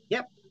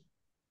 Yep.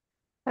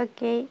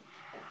 Okay.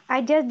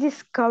 I just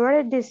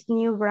discovered this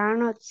new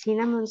brand of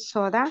cinnamon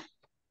soda.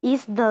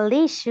 It's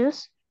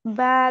delicious,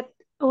 but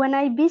when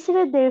I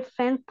visited their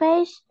fan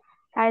page,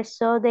 I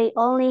saw they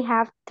only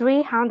have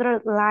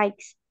 300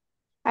 likes.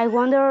 I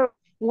wonder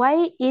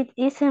why it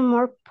isn't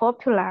more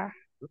popular.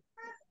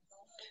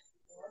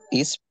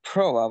 It's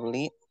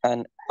probably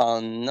an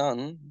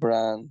unknown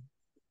brand.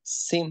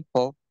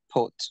 Simple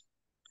put,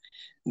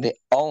 the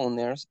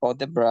owners of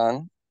the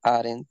brand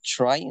aren't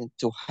trying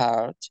too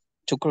hard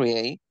to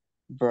create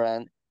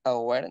brand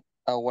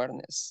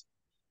awareness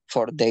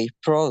for their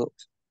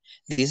product.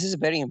 This is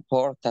very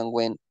important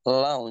when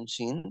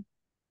launching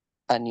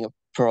a new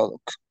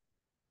product.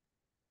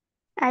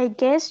 I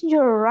guess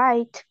you're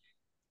right.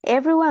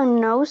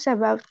 Everyone knows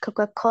about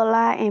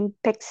Coca-Cola and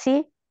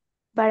Pepsi,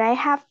 but I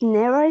have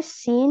never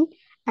seen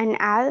an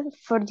ad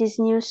for this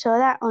new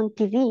soda on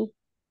TV.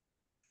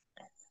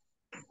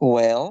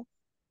 Well,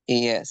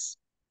 yes,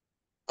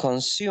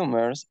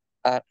 consumers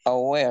are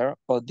aware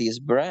of these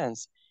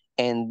brands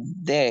and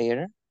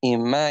their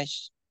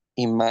image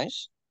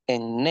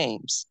and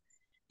names.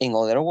 In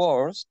other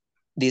words,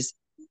 this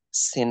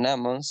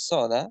cinnamon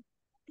soda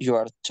you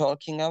are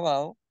talking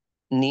about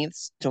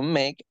needs to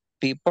make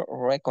people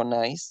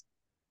recognize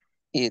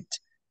it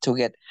to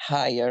get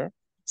higher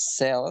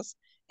sales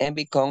and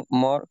become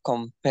more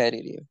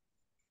competitive.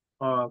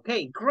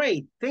 Okay,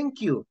 great.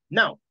 Thank you.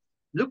 Now,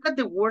 look at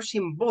the words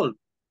involved.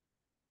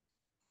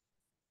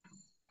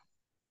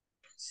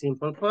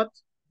 Simple put,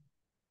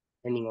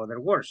 and in other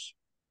words.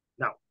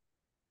 Now,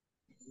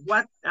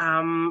 what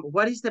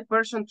is the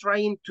person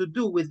trying to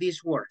do with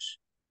these words?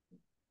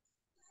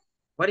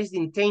 What is the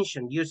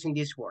intention using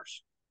these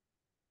words?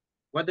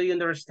 What do you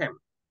understand?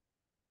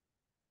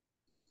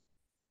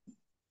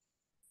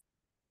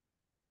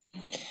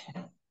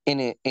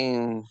 Can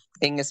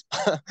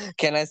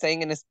I say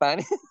in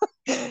Spanish?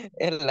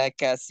 It's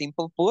like a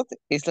simple put.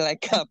 It's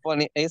like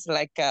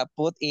a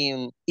put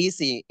in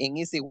easy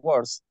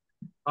words.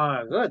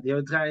 Good.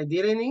 You did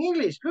it in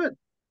English. Good.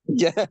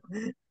 Yeah.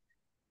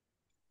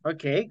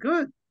 Okay,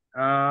 good.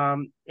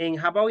 And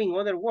how about in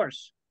other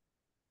words?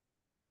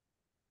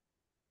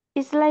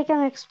 It's like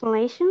an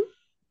explanation.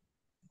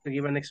 To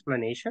give an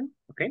explanation.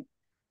 Okay.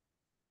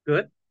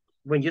 Good.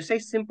 When you say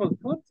simple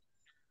put,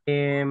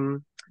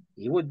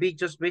 it would be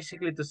just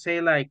basically to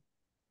say like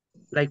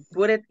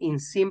put it in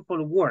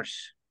simple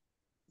words,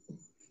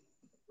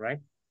 right?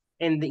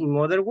 And in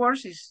other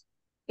words is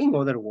in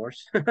other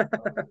words.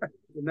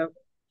 You know,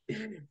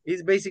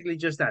 it's basically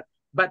just that.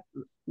 But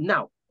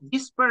now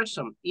this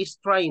person is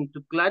trying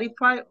to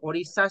clarify or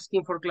is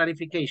asking for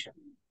clarification.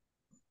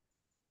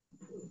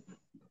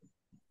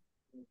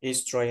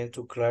 He's trying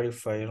to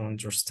clarify and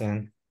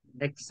understand.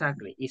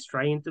 Exactly. He's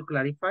trying to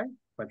clarify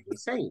what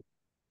he's saying.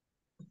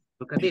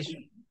 Look at this.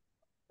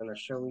 I'm gonna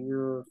show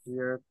you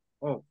here.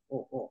 Oh.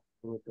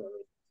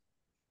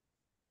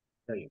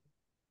 There you go.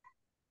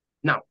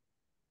 Now,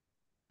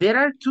 there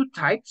are two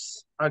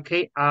types,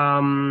 okay,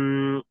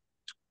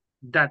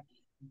 that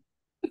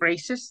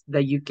phrases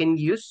that you can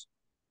use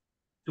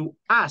to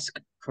ask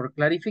for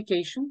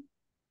clarification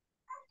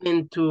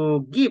and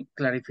to give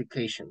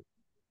clarification.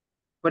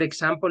 For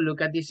example,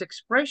 look at these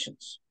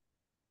expressions.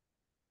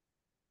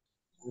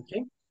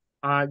 Okay,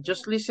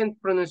 just listen to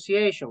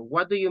pronunciation.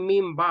 What do you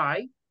mean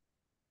by,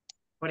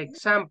 for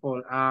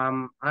example,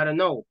 I don't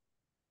know,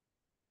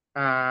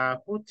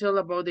 who tell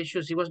about the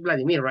shoes? It was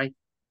Vladimir, right?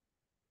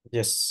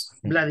 Yes.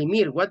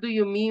 Vladimir, what do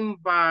you mean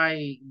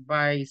by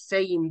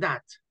saying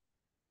that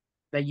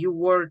you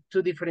wore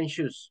two different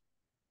shoes?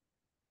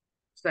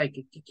 It's like,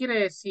 ¿qué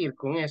quiere decir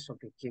con eso?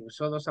 Que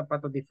usó dos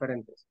zapatos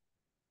diferentes.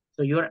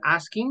 So you're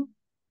asking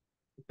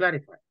to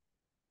clarify.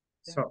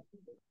 So,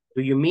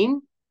 do you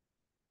mean?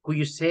 Could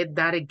you say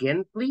that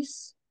again,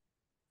 please?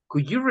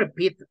 Could you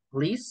repeat,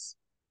 please?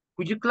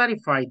 Could you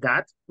clarify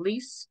that,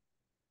 please?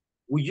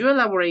 Would you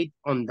elaborate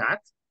on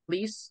that,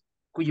 please?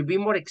 Could you be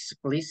more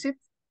explicit?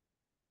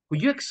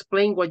 Could you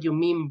explain what you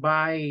mean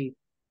by,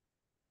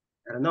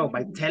 I don't know,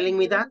 by telling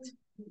me that?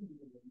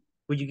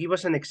 Could you give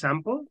us an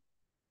example?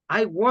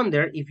 I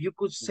wonder if you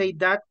could say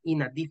that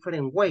in a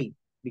different way,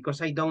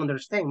 because I don't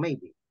understand,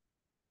 maybe.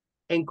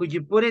 And could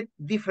you put it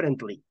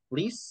differently,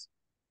 please?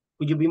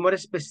 Could you be more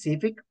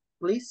specific,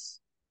 please?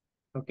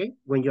 Okay,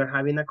 when you're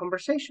having a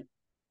conversation,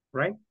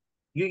 right?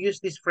 You use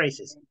these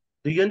phrases.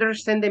 Do you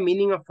understand the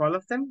meaning of all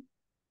of them?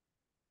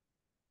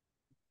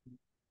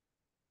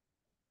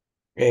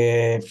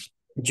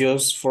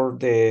 Just for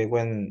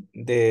when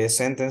the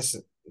sentence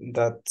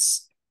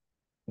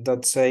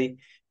that say,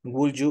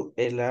 would you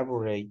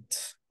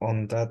elaborate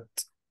on that?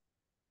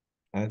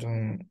 I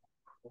don't.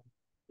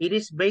 It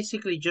is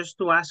basically just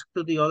to ask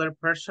to the other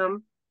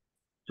person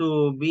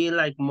to be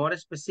like more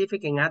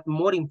specific and add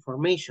more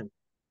information.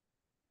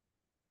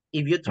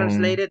 If you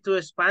translate it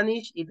to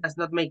Spanish, it does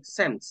not make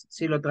sense.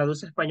 Si lo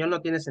traduce a español no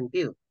tiene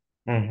sentido.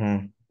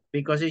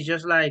 Because it's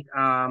just like,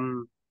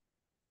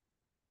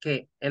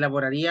 ¿qué?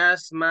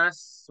 ¿Elaborarías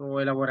más o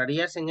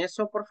elaborarías en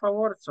eso, por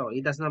favor? So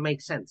it does not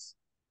make sense.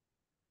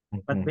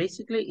 But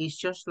basically, it's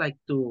just like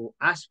to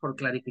ask for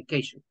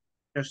clarification.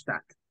 Just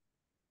that.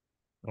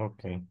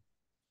 Okay.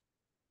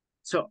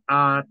 So,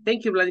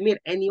 thank you, Vladimir.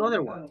 Any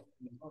other one?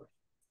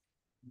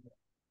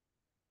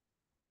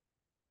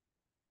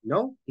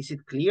 No? Is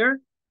it clear?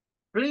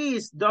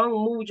 Please don't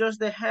move just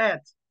the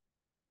head.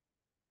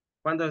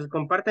 Cuando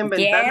comparten Yes,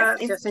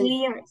 ventanas it's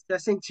clear. se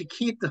hacen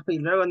chiquitos y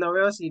luego no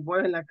veo si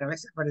mueven la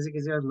cabeza, parece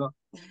que sí o no.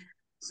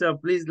 So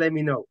please let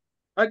me know.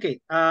 Okay,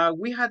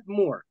 we had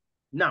more.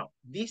 Now,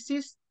 this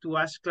is to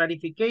ask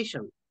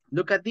clarification.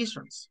 Look at these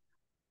ones.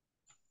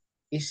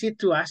 Is it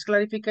to ask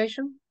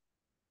clarification?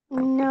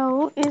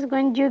 No, it's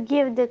when you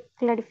give the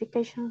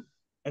clarification.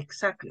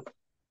 Exactly.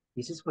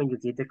 This is when you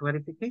give the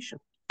clarification.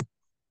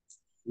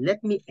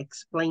 Let me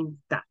explain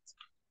that.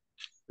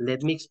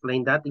 Let me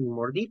explain that in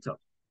more detail.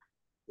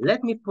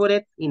 Let me put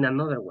it in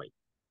another way.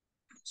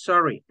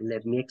 Sorry,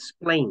 let me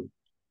explain.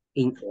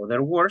 In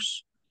other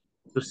words,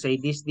 to say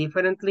this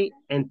differently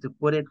and to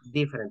put it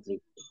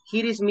differently.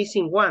 Here is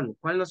missing one.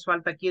 ¿Cuál nos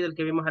falta aquí del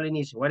que vimos al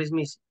inicio? What is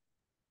missing?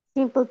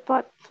 Simple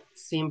pot.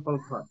 Simple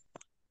pot.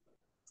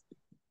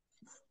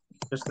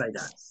 Just like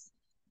that.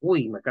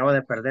 Uy, me acabo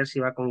de perder si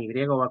va con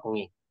Y o va con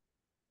I.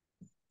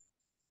 I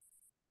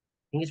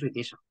think it's with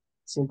this one.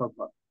 Simple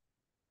pot.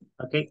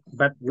 Okay,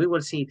 but we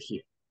will see it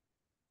here.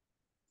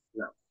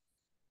 Now,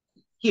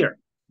 here,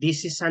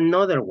 this is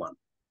another one.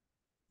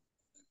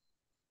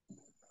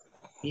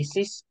 This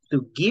is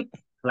to give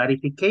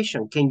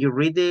clarification. Can you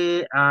read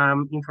the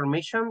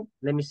information?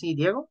 Let me see,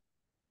 Diego.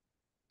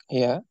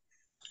 Yeah.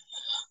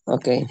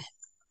 Okay.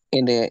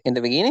 In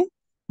the beginning,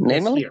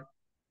 Yes, namely,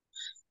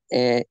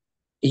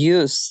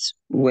 used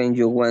when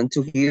you want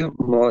to give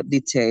more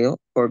detail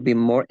or be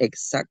more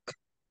exact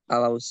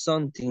about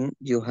something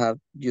you have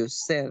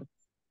just said.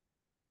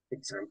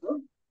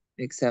 Example?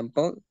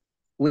 Example,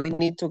 we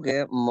need to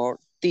get more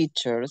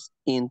teachers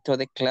into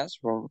the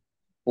classroom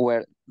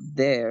where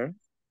they're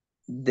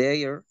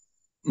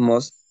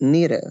most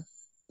needed,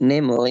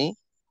 namely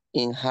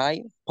in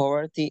high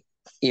poverty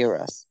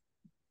areas.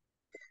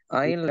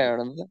 I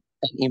learned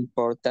an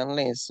important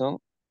lesson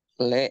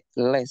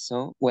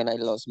when I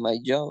lost my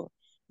job,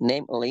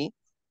 namely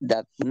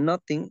that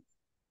nothing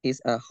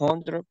is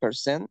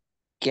 100%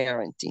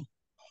 guarantee.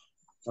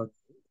 Okay.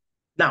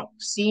 Now,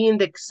 seeing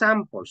the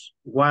examples,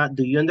 what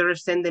do you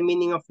understand the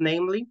meaning of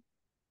namely?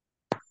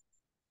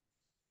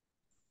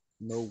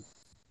 No.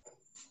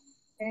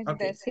 Es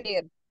Okay.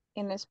 decir,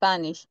 in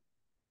Spanish.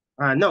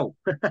 No.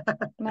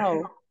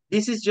 No.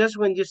 This is just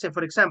when you say,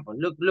 for example,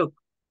 look,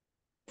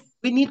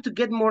 we need to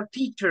get more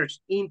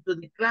teachers into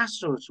the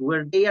classrooms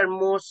where they are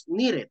most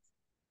needed,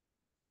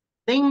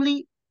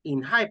 namely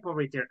in high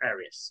poverty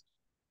areas,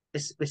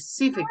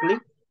 specifically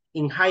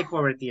in high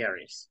poverty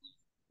areas.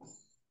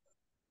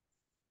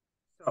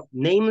 So,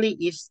 namely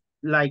is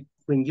like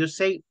when you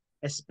say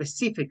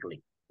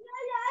specifically.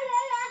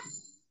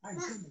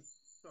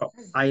 So,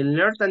 I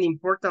learned an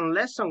important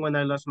lesson when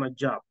I lost my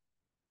job,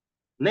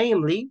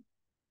 namely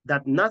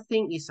that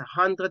nothing is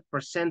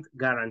 100%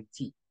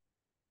 guaranteed.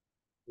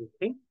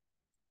 Okay,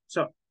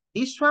 so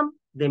this one,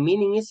 the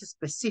meaning is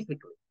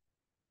specifically.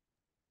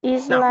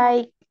 It's Now,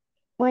 like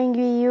when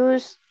you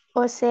use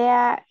o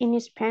sea in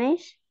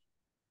Spanish.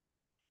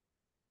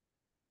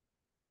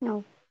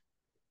 No.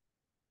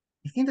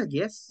 I think that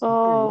yes, it can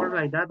Oh. work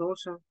like that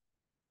also.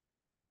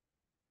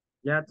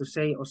 Yeah, to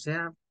say o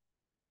sea.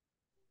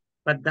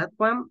 But that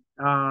one,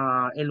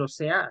 el o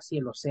sea, sí,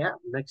 el o sea,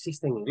 no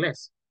existe en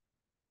inglés.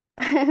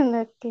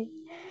 Okay.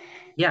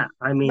 Yeah,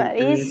 I mean,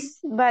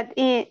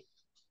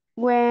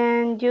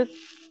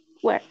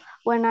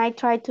 when I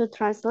try to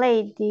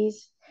translate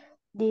this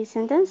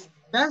sentence,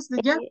 that's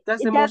the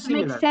more that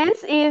similar. makes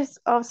sense is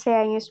o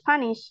sea in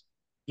Spanish.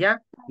 Yeah,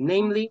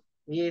 namely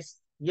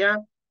is, yeah,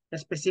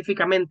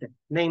 específicamente,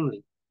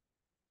 namely,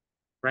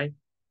 right?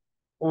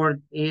 Or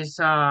is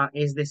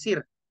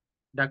decir,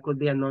 that could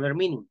be another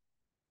meaning,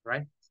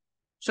 right?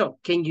 So,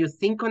 can you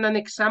think on an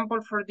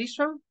example for this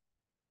one?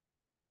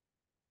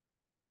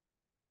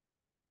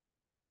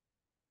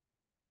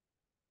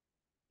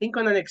 Think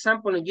on an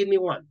example and give me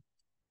one.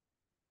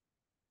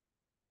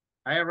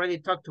 I already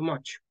talked too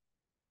much.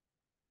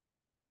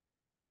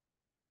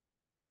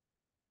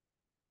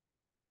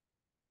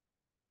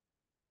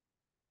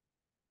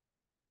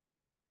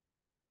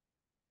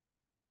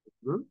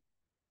 Hmm?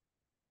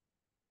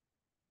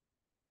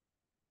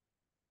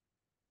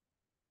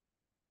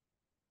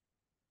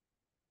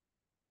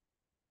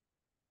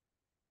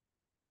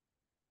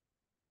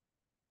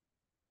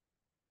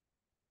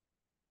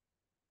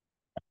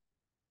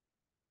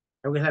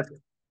 I will help you.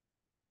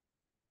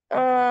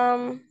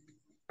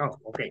 Oh,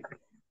 okay.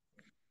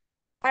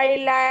 I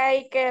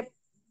like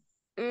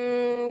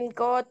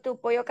go to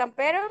Pollo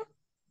Campero,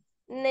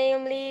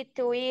 namely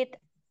to eat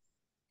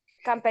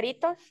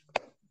camperitos.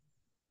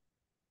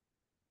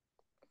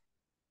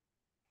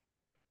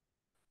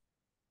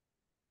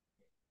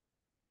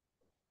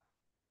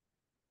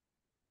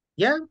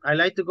 Yeah, I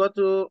like to go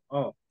to,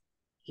 oh,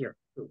 here.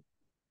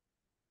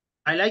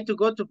 I like to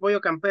go to Pollo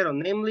Campero,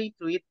 namely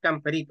to eat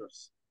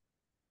camperitos.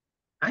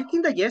 I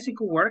think that yes, it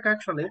could work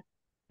actually,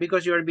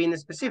 because you are being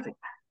specific.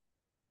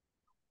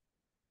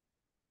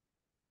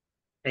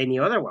 Any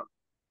other one?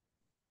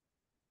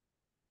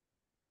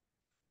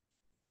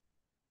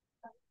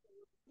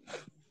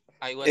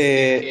 I was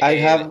thinking I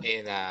have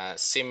in a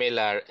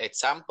similar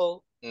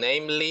example,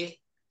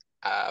 namely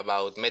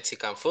about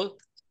Mexican food.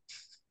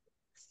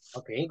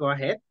 Okay, go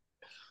ahead.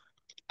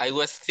 I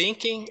was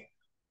thinking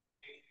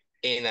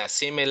in a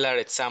similar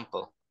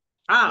example,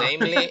 Ah,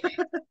 namely,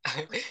 good.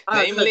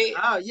 namely,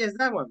 Yes,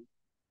 that one.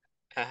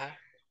 uh-huh,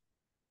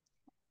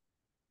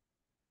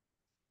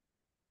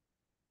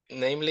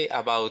 namely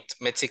about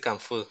Mexican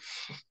food.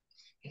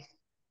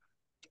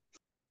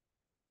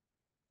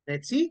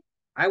 Let's see.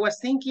 I was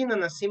thinking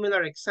on a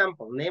similar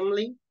example,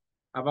 namely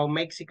about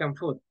Mexican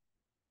food.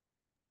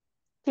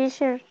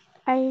 Teacher,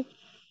 I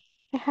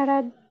had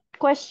a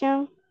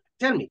question.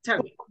 Tell me.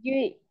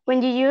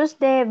 When you use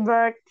the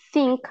verb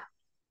think,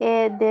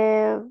 I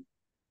don't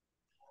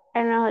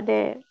know,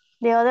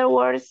 the other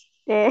words,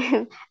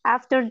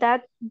 after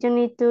that, you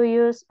need to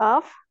use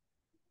of,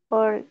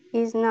 or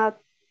is not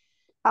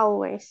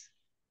always?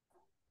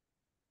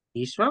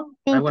 This one?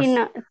 Thinking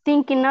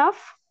of?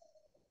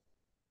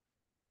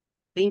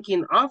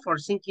 Thinking of or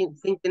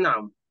thinking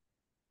on?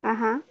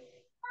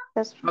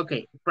 That's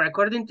okay.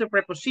 According to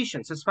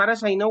prepositions, as far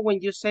as I know, when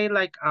you say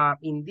like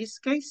in this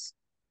case,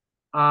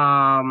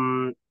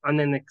 on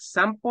an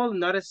example,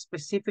 not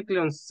specifically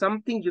on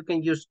something, you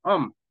can use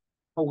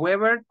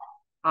However,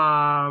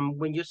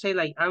 when you say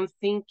like I'm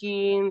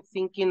thinking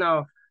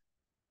of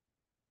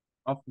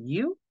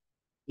you,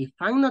 if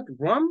I'm not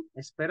wrong,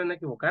 espero no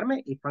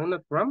equivocarme, if I'm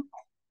not wrong,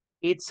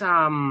 it's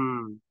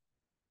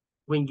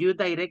when you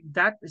direct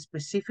that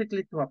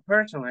specifically to a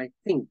person, I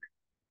think.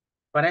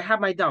 But I have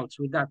my doubts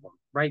with that one,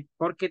 right?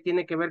 Porque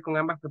tiene que ver con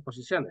ambas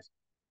preposiciones.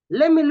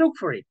 Let me look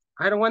for it.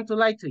 I don't want to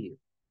lie to you.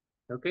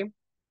 Okay.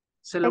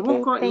 Se lo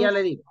busco y ya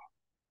le digo.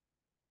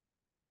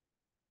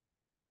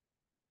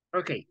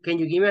 Okay. Can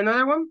you give me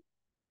another one?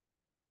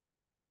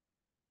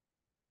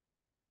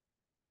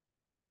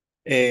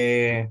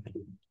 I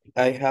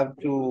have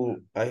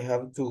to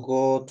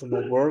go to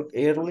my work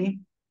early,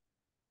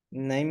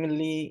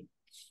 namely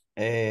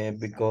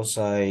because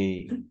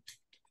I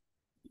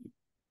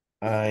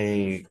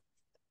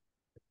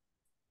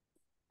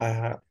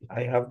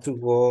have to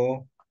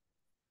go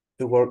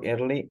to work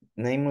early,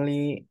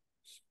 namely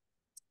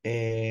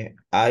yo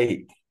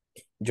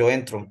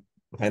entro,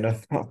 I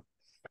don't know.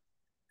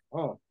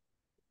 Oh.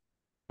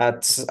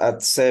 At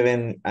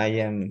 7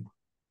 a.m.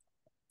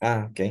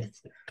 Okay.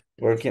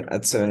 Working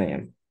at 7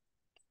 a.m.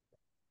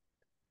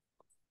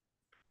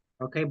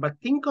 Okay, but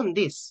think on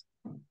this.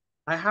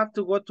 I have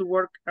to go to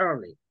work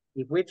early.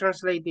 If we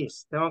translate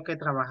this, tengo que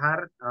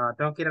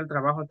ir al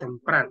trabajo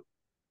temprano.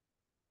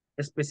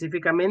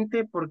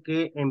 Específicamente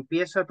porque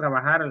empiezo a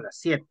trabajar a las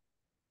 7.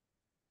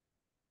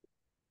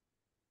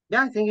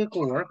 Yeah, I think it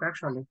could work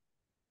actually.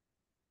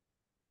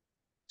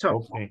 So,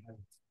 okay.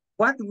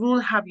 What rule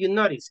have you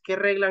noticed? ¿Qué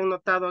regla han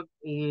notado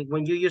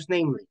when you use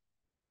namely?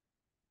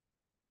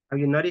 Have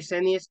you noticed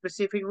any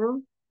specific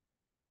rule?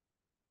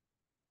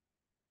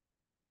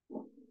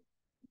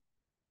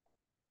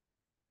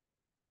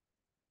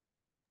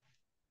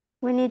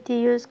 We need to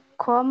use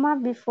comma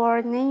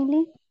before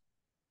namely.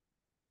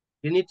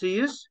 You need to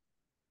use?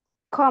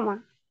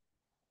 Comma.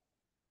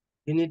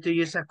 You need to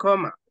use a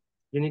comma.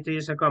 You need to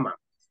use a comma.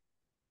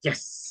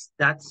 Yes,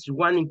 that's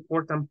one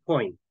important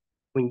point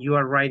when you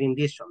are writing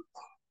this one.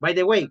 By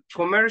the way,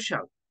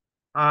 commercial.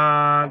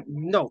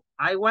 No,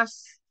 I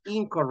was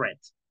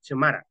incorrect.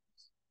 Xiomara,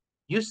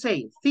 you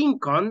say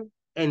think on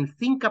and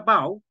think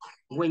about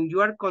when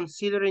you are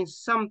considering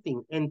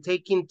something and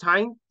taking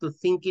time to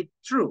think it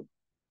through.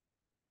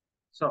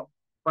 So,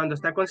 cuando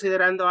está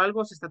considerando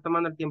algo, se está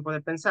tomando el tiempo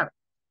de pensar.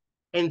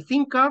 And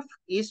think of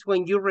is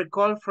when you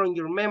recall from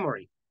your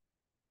memory.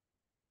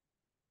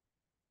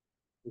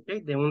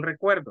 Okay, de un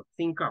recuerdo,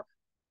 think of.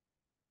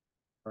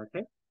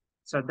 Okay,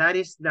 so that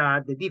is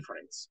the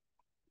difference.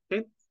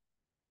 Okay,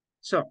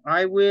 so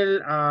I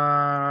will,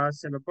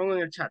 se lo pongo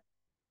en el chat.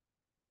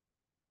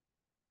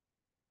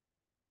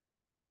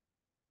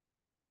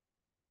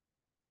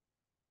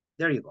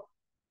 There you go.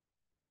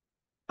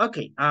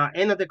 Okay,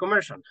 end of the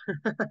commercial.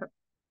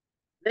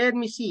 Let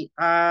me see,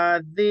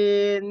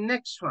 the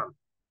next one,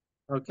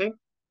 okay?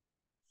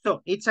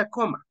 So it's a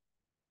comma.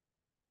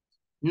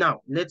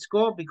 Now, let's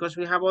go because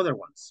we have other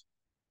ones.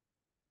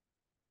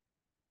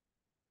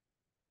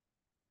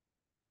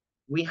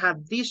 We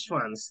have these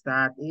ones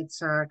that it's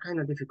kind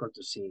of difficult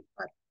to see,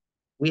 but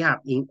we have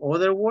in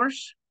other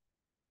words,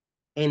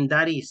 and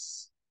that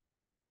is,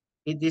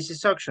 this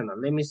is optional.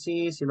 Let me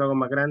see si lo hago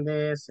más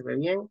grande, se ve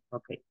bien.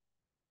 Okay.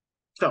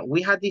 So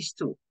we have these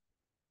two.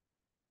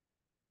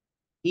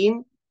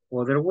 In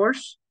other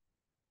words,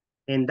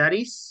 and that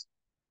is,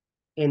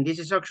 and this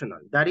is optional.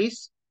 That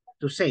is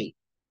to say.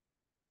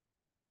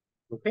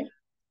 Okay.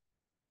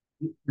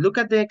 Look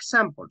at the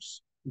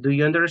examples. Do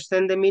you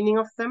understand the meaning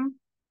of them?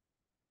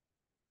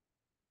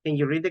 Can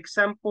you read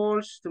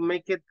examples to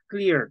make it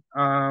clear?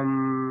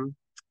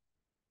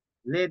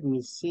 Let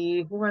me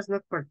see who has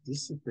not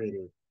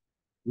participated.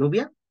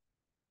 Nubia?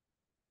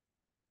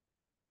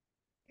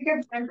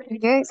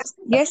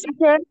 Yes,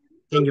 teacher.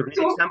 Can you read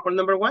example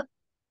number 1?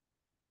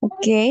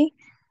 Okay.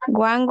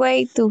 One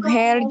way to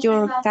help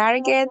your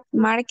target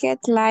market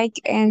like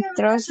and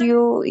trust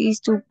you is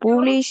to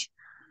publish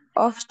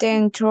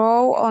often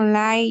through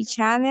online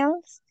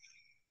channels.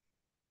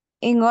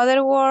 In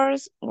other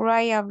words,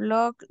 write a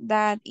blog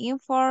that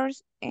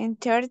informs,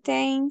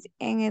 entertains,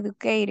 and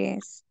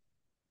educates.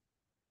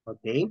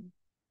 Okay.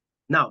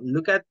 Now,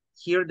 look at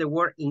here the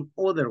word in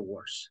other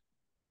words.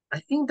 I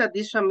think that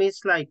this one is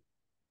like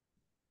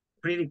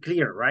pretty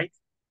clear, right?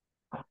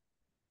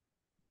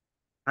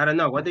 I don't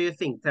know. What do you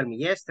think? Tell me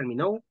yes, tell me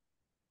no.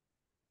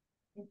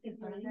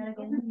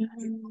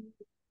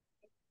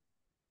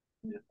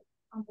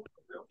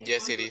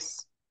 Yes, it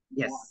is.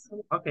 Yes.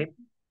 Okay.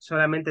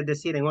 Solamente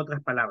decir en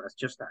otras palabras,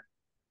 just that.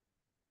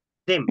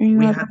 Then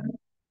we have...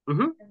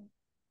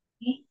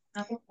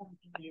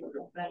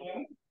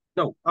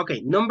 No.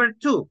 Okay. Number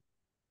 2.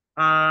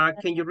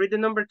 Can you read the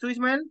number 2,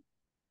 Ismael?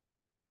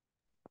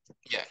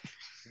 Yeah.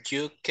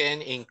 You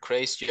can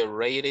increase your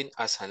rating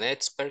as an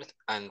expert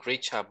and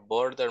reach a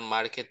broader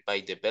market by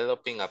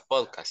developing a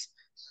podcast.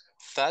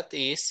 That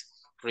is,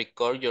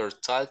 record your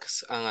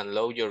talks and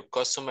allow your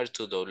customer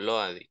to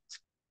download it.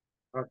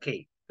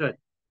 Okay, good.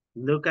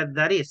 Look at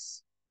that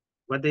is.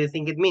 What do you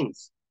think it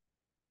means?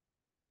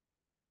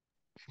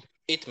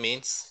 It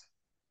means,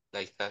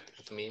 like that,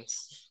 it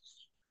means.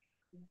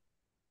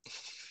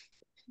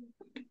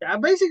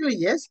 Basically,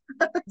 yes.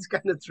 It's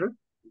kind of true.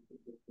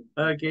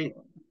 Okay.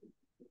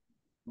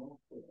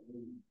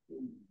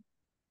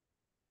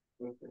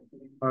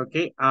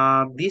 Okay,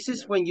 this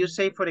is when you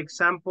say, for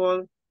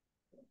example,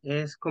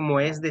 es como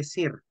es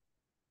decir.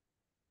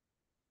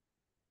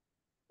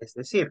 Es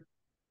decir,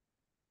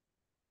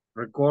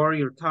 record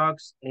your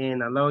talks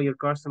and allow your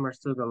customers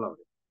to download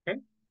it, okay?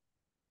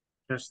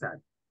 Just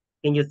that.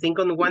 Can you think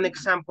on one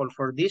example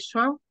for this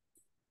one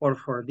or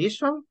for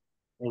this one?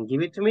 And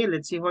give it to me,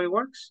 let's see how it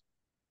works.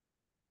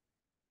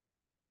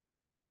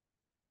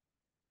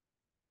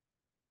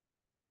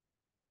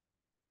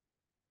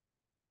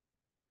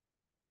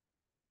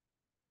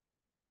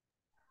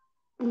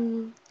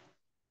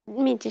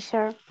 Me,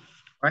 teacher.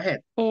 Go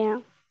ahead. Yeah.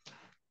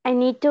 I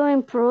need to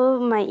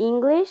improve my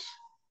English.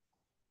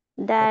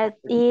 That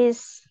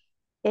is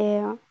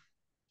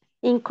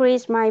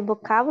increase my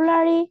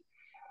vocabulary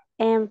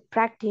and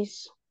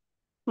practice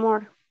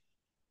more.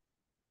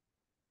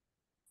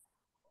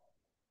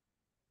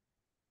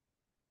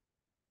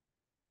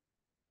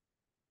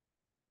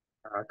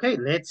 Okay,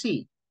 let's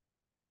see.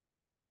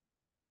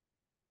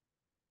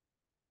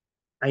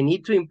 I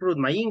need to improve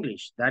my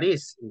English. That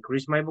is,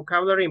 increase my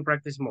vocabulary and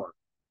practice more.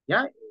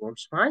 Yeah, it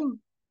works fine,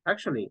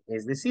 actually.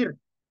 Es decir,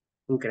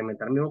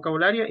 incrementar mi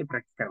vocabulario y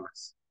practicar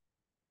más.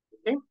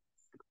 Okay.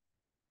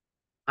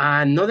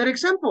 Another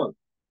example.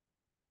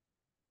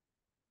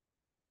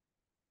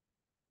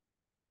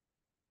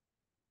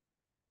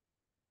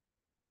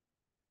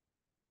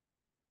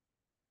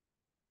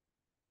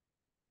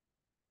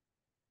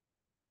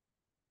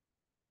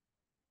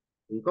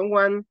 Think on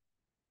one.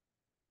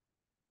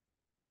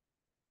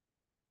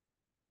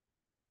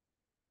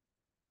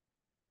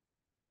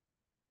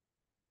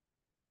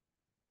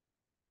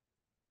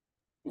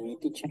 Me,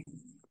 teacher.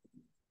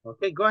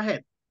 Okay, go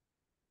ahead.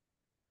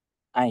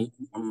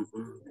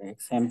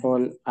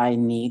 Example, I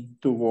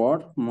need to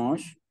work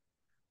much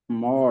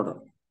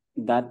more.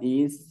 That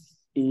is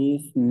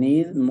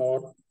need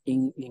more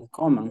in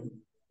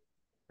common.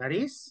 That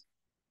is?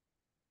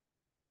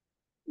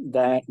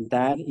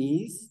 That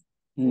is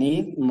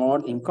need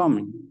more in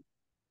common.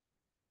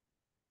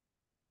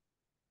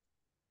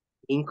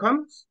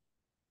 Incomes?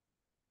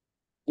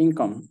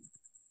 Income.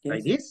 Yes.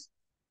 Like this?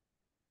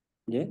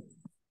 Yes.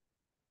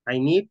 I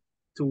need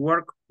to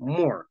work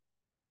more.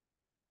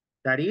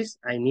 That is,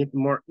 I need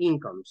more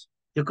incomes.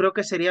 Yo creo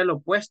que sería lo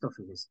opuesto,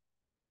 fíjese.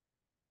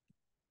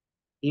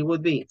 It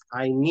would be,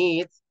 I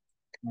need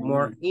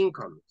more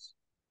incomes.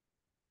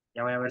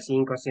 Ya voy a ver si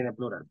incomes tiene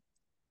plural.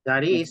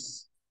 That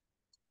is,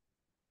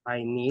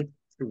 I need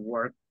to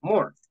work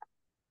more.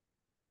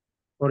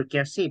 ¿Por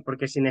qué así?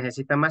 Porque si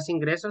necesita más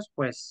ingresos,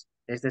 pues,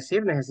 es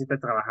decir, necesita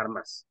trabajar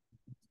más.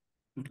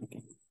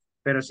 Okay.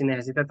 Pero si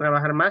necesita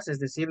trabajar más, es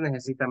decir,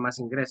 necesita más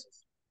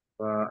ingresos.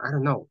 I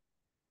don't know.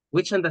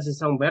 Which one does it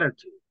sound better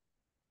to you?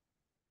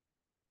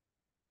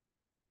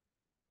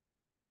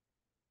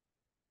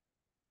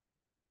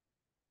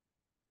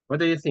 What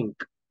do you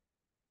think?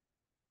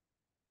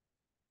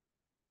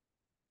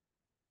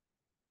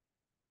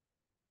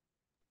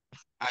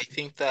 I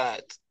think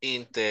that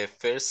in the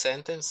first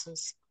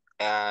sentences,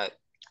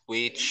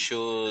 we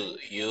should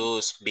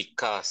use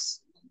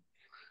because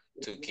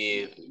to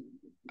give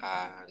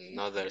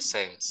another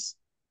sense.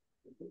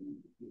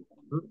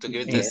 To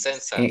give the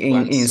sense that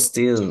wants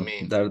to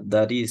mean.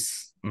 That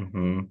is.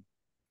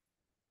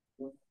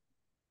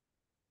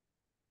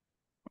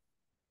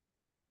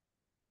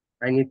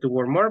 I need to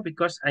work more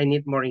because I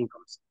need more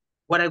incomes.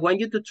 What I want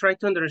you to try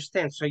to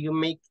understand, so you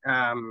make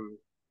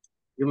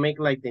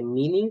like the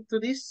meaning to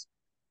this,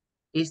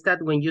 is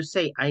that when you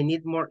say I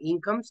need more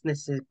incomes,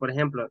 por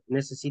ejemplo,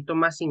 necesito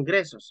más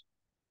ingresos,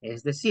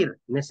 es decir,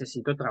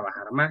 necesito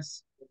trabajar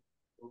más.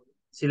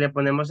 Si le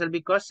ponemos el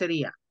because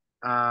sería,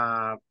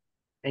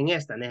 en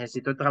esta,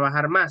 necesito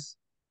trabajar más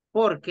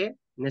porque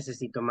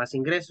necesito más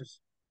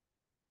ingresos.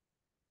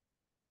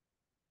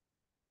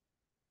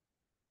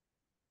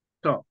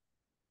 So,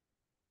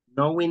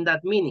 knowing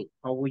that meaning,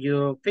 how will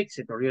you fix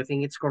it? Or do you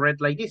think it's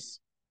correct like this?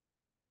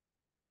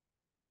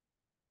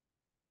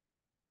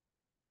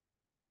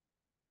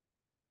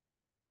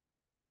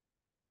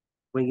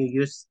 When you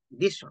use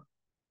this one,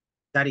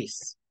 that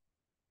is.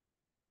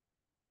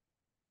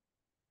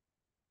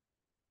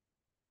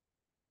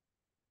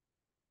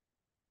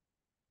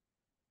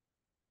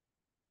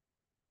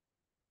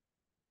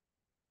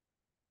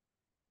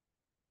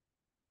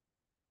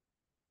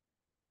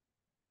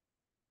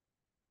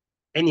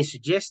 Any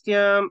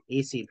suggestion?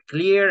 Is it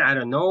clear? I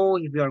don't know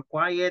if you are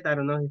quiet. I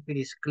don't know if it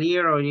is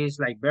clear or it's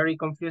like very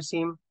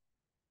confusing.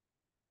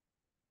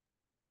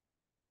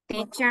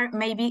 Teacher,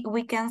 maybe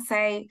we can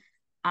say,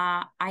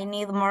 I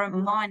need more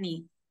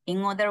money.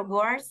 In other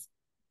words,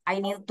 I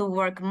need to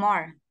work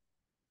more.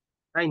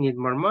 I need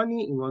more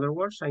money. In other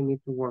words, I need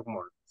to work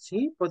more.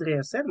 Sí,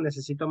 podría ser.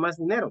 Necesito más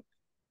dinero.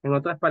 En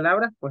otras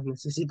palabras, pues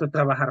necesito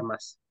trabajar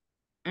más.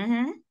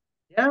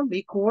 Yeah,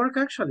 it could work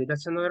actually.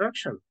 That's another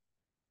option.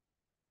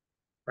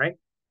 Right?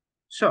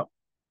 So,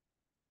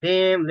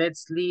 then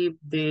let's leave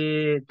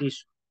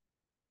this.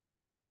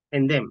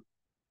 And then,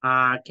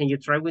 can you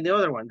try with the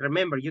other one?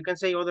 Remember, you can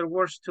say other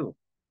words too.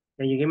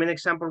 Can you give me an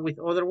example with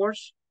other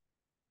words?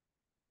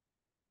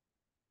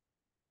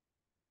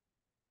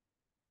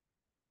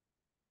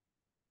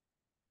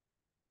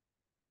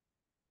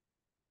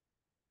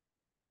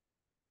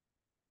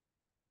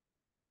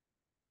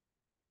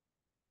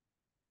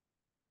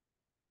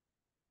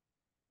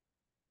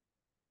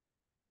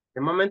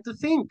 The moment to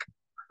think.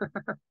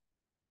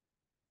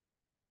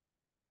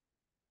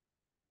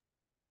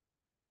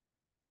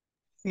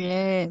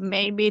 Yeah,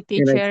 maybe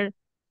teacher,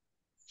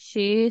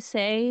 she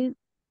said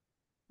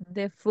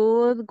the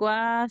food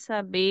was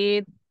a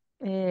bit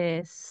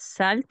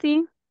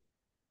salty,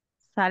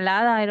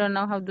 salada, I don't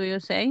know how do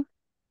you say.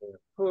 The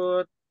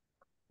food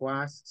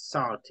was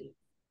salty.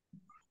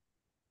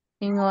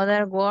 In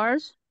other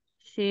words,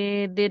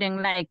 she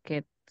didn't like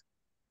it.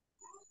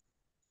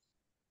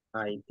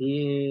 I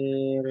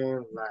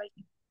didn't like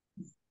it.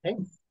 Okay.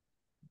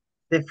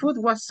 The food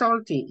was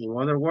salty. In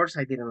other words,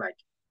 I didn't like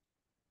it.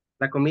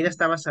 La comida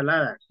estaba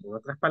salada. En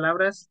otras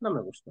palabras, no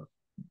me gustó.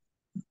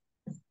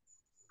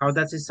 How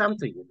does it sound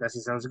to you? Does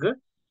it sound good?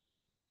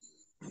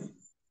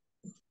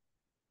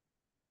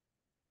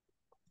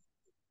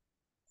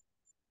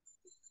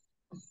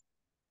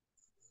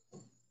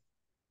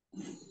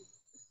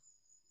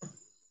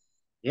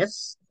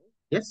 Yes?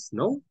 Yes?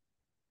 No?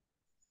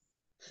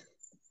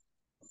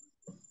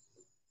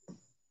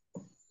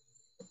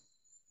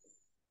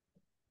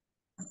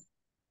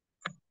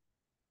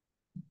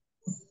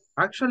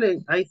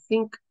 Actually, I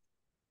think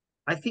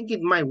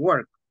it might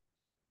work.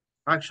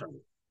 Actually,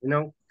 you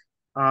know,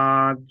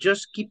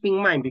 just keep in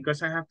mind,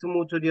 because I have to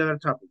move to the other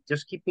topic.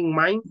 Just keep in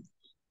mind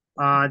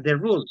the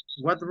rule.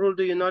 What rule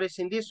do you notice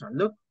in this one?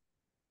 Look,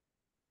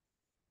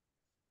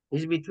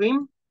 it's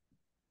between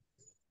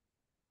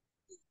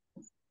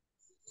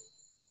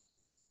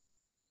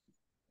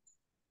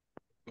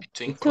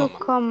Between Two comma.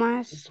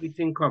 commas. it's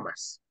between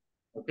commas.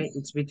 Okay,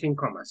 it's between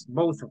commas,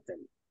 both of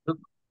them. Look,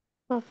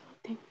 Both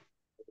of them.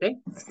 okay,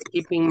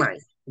 keep in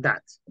mind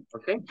that.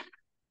 Okay,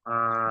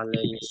 let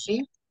me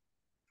see.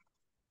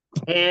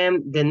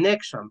 And the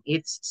next one,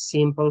 it's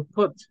simple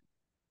put.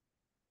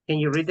 Can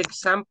you read the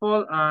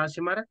example,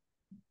 Xiomara?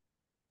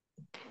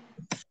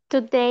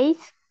 Today's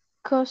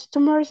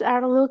customers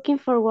are looking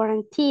for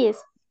warranties.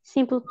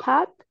 Simple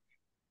put,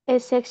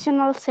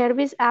 exceptional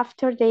service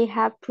after they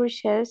have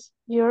purchased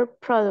your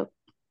product.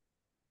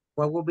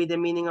 What would be the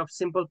meaning of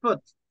simple put?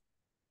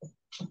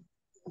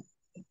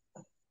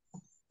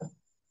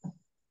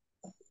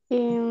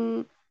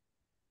 In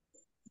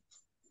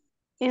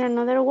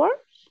another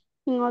words,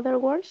 in other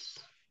words,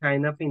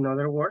 Kind of in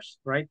other words,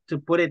 right? To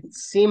put it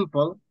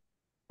simple.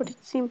 put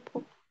it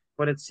simple.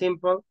 Put it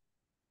simple.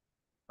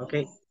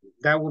 Okay,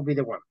 that would be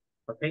the one.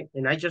 Okay,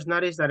 and I just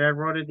noticed that I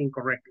wrote it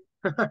incorrectly.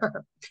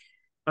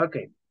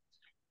 Okay,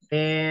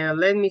 and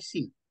let me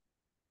see.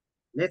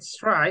 Let's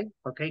try.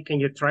 Okay, can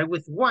you try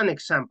with one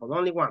example,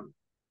 only one?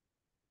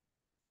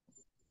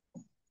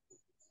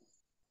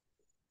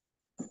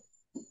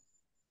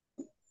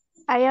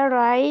 I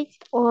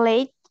arrived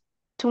late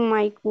to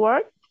my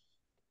work.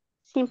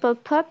 Simple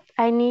put,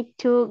 I need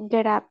to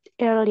get up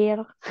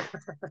earlier.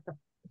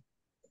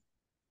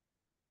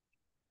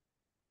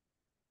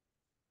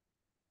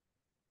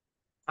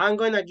 I'm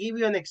going to give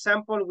you an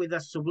example with a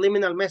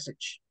subliminal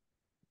message.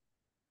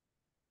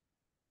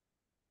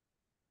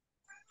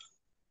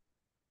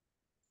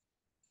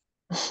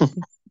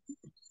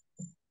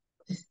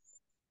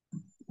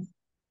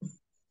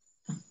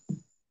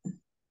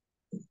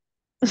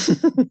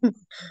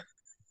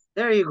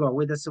 There you go,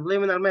 with the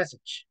subliminal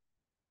message.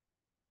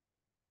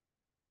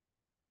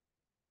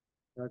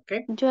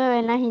 Okay.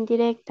 Llueven las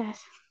indirectas.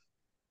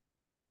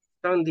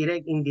 Son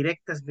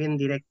indirectas, bien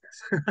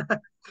directas.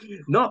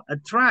 No,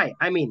 try.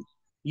 I mean,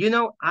 you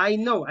know, I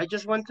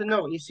just want to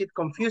know, is it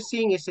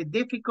confusing? Is it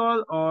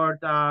difficult? Or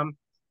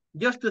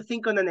just to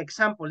think on an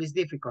example is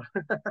difficult.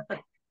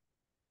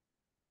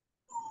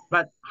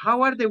 But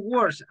how are the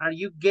words? Are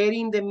you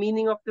getting the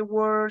meaning of the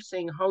words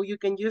and how you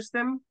can use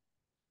them?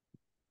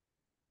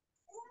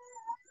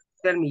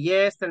 Tell me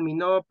yes, tell me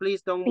no,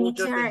 please don't move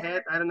just the Teacher,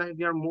 head. I don't know if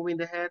you're moving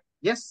the head.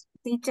 Yes?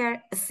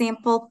 teacher,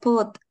 simple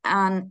put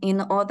and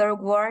in other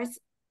words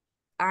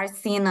are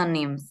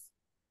synonyms.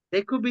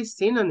 They could be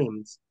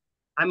synonyms.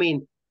 I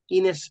mean,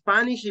 in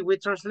Spanish, if we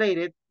translate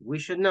it, we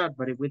should not,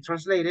 but if we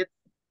translate it,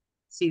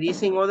 si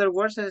dice en other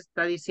words, se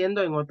está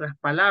diciendo en otras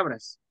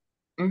palabras.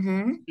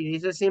 Si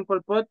dice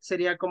simple put,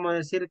 sería como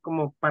decir,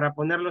 como para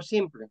ponerlo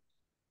simple.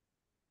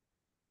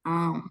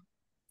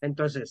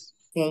 Entonces.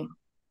 Okay.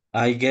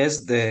 I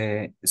guess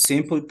the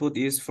simple put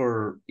is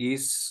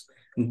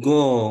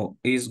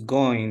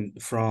going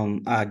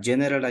from a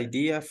general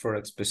idea for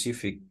a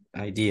specific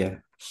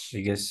idea,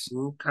 I guess.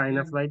 Kind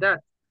of like that.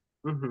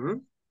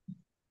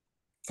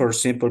 For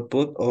simple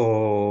put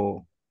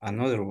or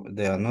another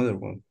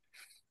one.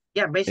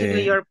 Yeah,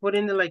 basically you're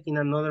putting it like in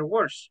another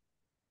words.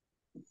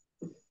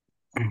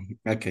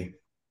 Okay.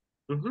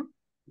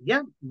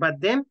 Yeah, but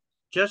then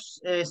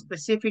just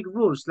specific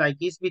rules, like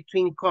it's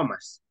between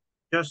commas,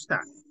 just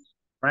that,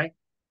 right?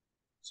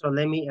 So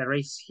let me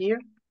erase here.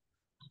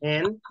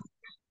 And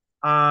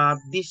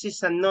this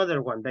is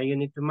another one that you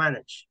need to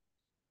manage.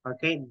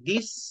 Okay,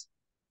 this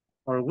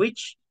or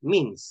which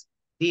means.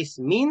 This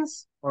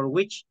means or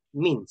which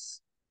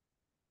means.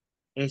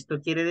 Esto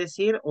quiere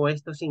decir o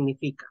esto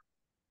significa.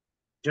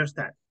 Just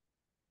that.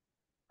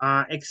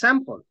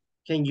 Example,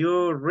 can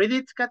you read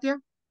it, Katia?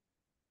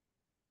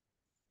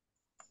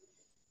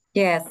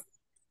 Yes.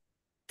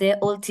 The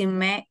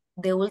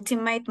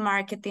ultimate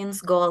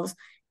marketing's goals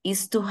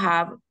is to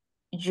have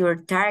your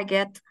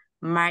target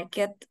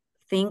market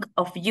think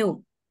of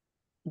you.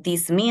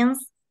 This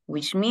means,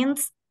 which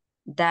means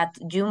that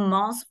you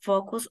must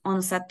focus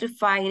on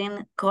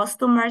satisfying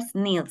customers'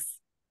 needs.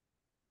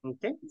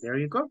 Okay, there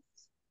you go.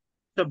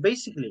 So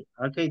basically,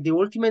 okay, the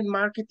ultimate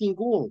marketing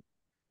goal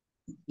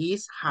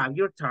is have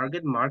your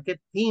target market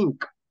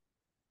think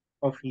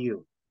of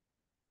you.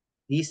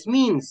 This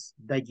means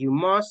that you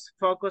must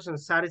focus on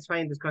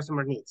satisfying the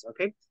customer needs,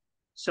 okay?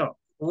 So,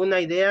 una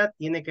idea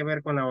tiene que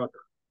ver con la otra,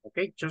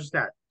 okay? Just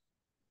that.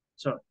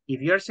 So,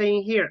 if you're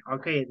saying here,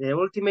 okay, the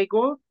ultimate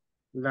goal,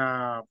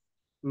 la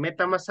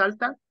meta más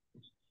alta,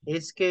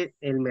 es que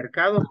el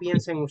mercado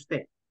piense en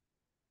usted.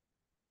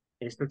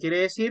 Esto quiere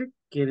decir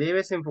que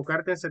debes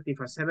enfocarte en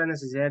satisfacer las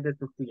necesidades de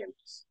tus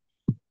clientes.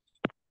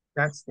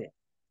 That's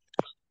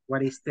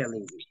what it's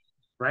telling you,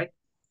 right?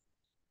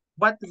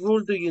 What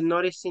rule do you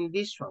notice in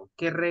this one?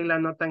 ¿Qué regla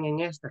notan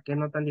en esta? ¿Qué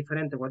notan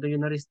diferente? What do you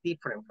notice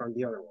different from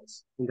the other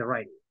ones in the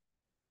writing?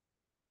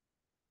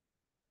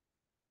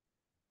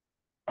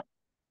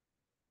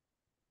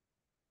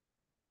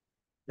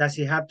 Does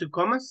it have two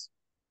commas?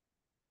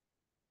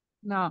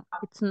 No,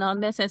 it's not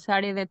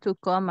necessary the two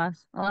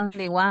commas,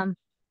 only one.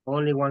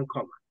 Only one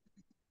comma.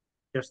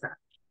 Just that.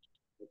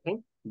 Okay?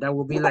 That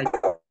would be like,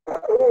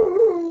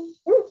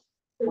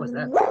 what's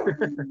that?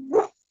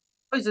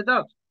 Oh, it's a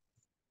dog.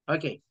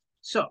 Okay,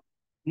 so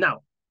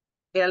now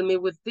help me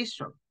with this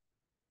one.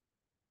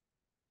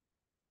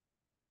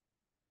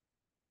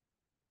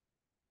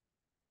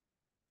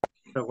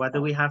 So what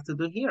do we have to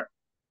do here?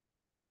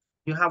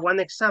 You have one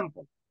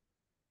example.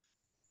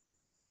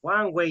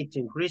 One way to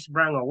increase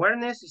brand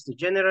awareness is to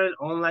generate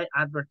online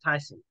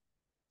advertising.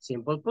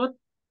 Simple put,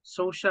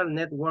 social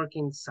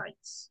networking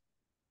sites.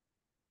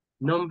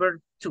 Number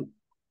 2,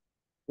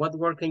 what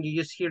word can you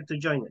use here to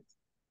join it?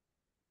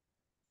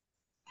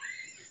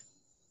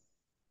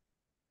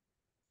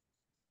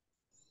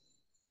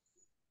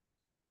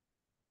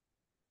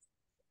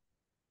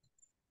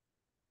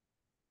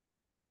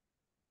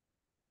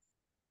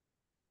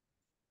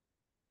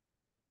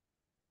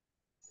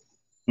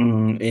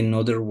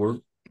 Another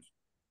word.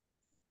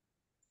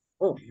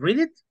 Oh, read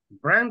it.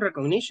 Brand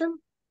recognition.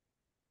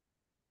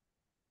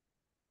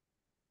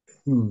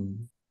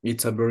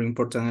 It's a very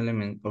important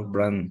element of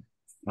brand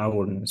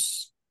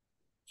awareness.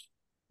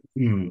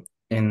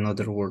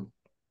 Another word.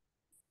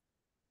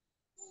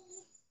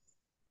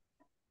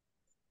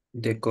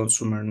 The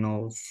consumer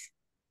knows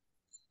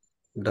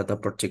that a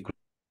particular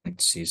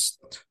exists.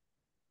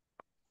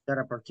 That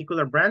a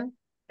particular brand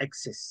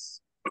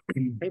exists.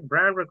 Okay,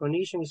 brand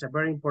recognition is a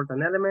very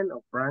important element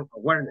of brand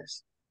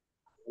awareness.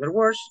 In other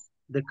words,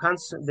 the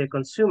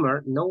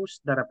consumer knows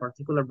that a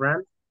particular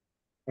brand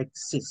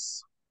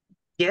exists.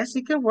 Yes,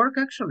 it can work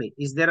actually.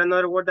 Is there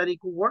another word that it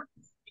could work?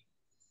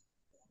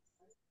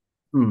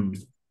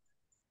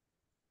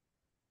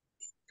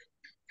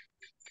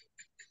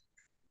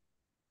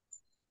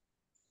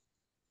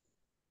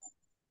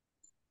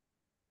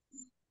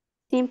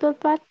 Simple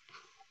put.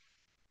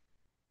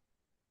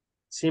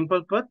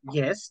 Simple put,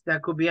 yes,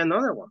 that could be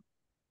another one.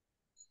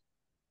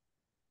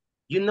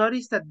 You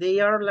notice that they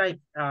are like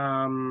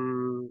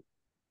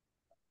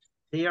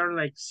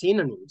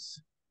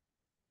synonyms,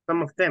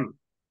 some of them,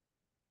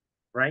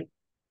 right?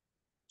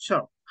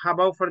 So how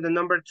about for the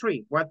number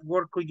 3? What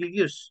word could you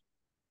use?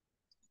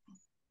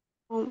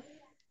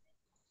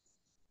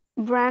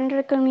 Brand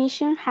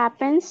recognition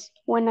happens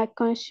when a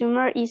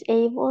consumer is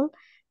able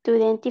to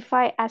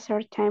identify a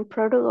certain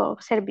product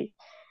or service,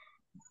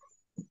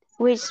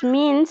 which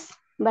means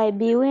by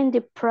viewing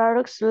the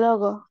product's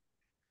logo.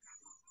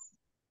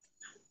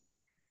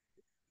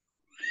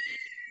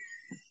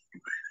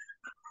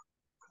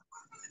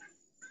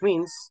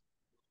 Means,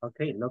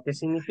 okay, lo que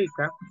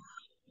significa,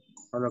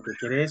 o lo que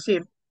quiere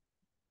decir,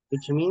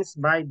 which means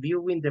by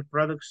viewing the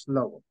product's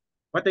logo.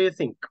 What do you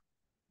think?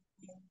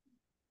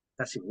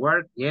 Does it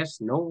work?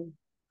 Yes, no?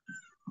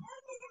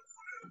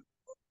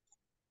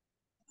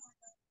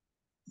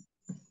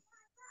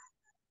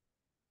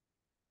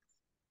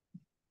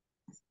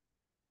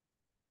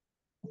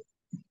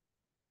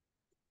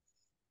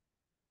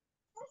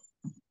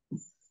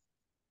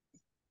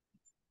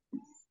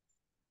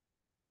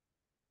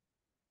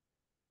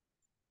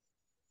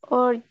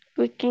 Or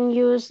we can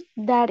use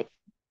that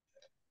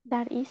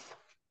is.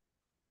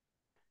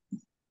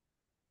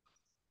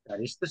 That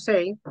is to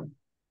say,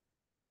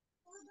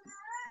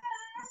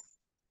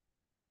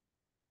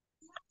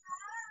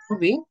 could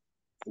be,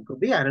 it could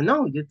be, I don't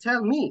know, you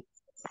tell me.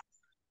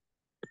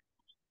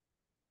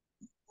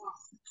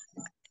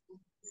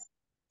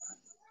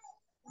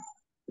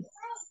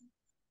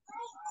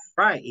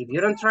 Right, if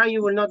you don't try,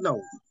 you will not know.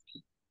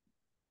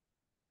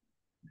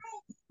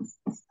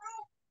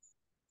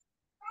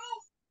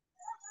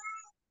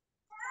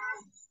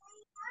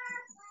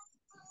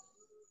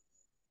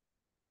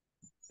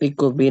 It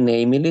could be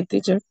namely,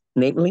 teacher,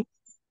 namely.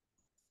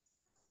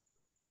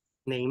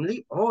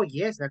 Namely, oh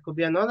yes, that could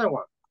be another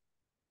one.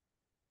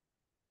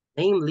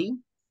 Namely,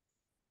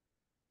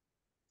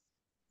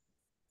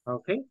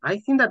 okay, I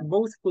think that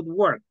both could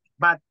work,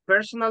 but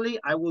personally,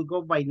 I will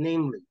go by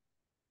namely,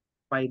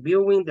 by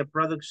viewing the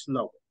product's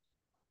logo,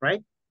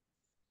 right?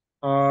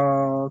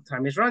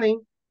 Time is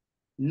running.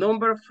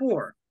 Number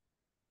 4,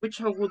 which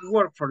one would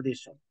work for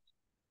this one?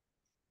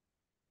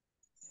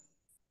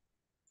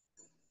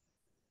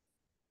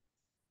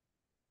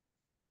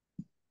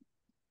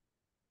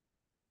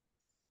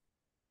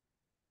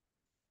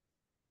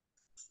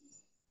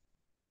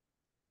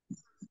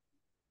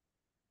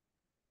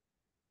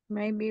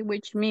 Maybe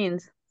which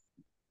means.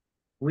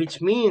 Which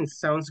means,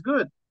 sounds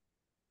good.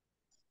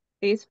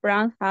 These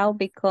brands have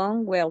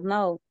become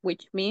well-known,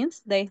 which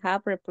means they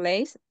have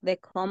replaced the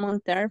common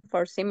term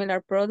for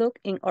similar product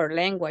in our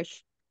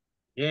language.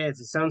 Yes,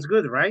 it sounds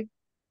good, right?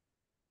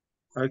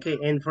 Okay,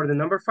 and for the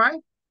number 5?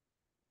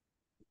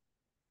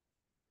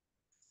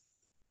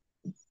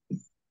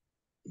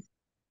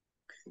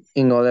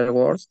 In other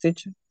words,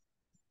 teacher,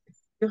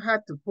 You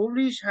had to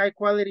publish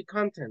high-quality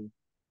content.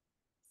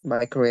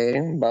 by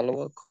creating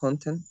valuable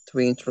content to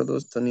be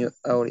introduced to new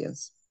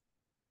audience.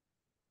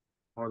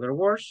 Other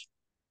words,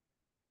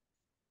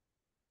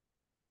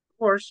 of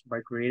course, by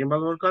creating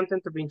valuable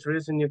content to be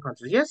introduced in new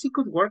countries. Yes, it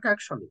could work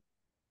actually.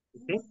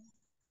 Okay,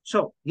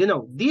 so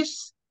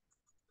this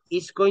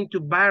is going to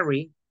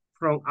vary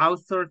from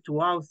author to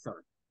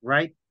author,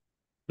 right?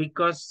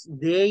 Because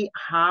they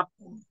have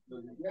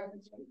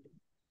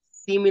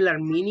similar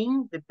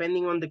meaning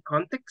depending on the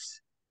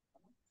context.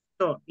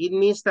 So it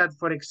means that,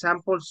 for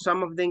example,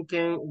 some of them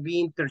can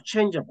be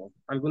interchangeable.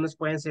 Algunos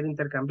pueden ser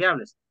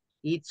intercambiables.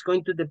 It's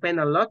going to depend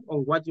a lot on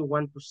what you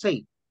want to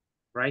say,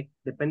 right?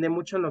 Depende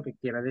mucho en lo que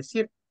quiera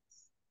decir.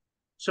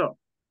 So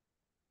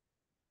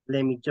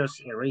let me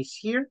just erase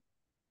here.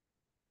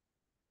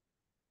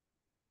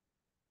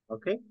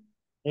 Okay.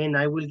 And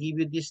I will give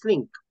you this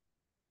link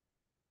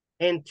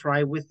and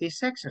try with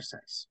this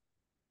exercise.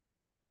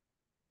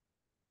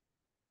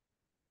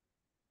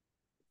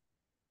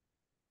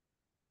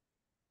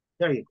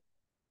 There you go.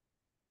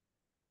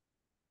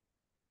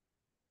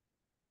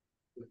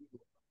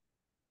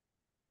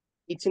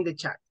 It's in the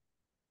chat.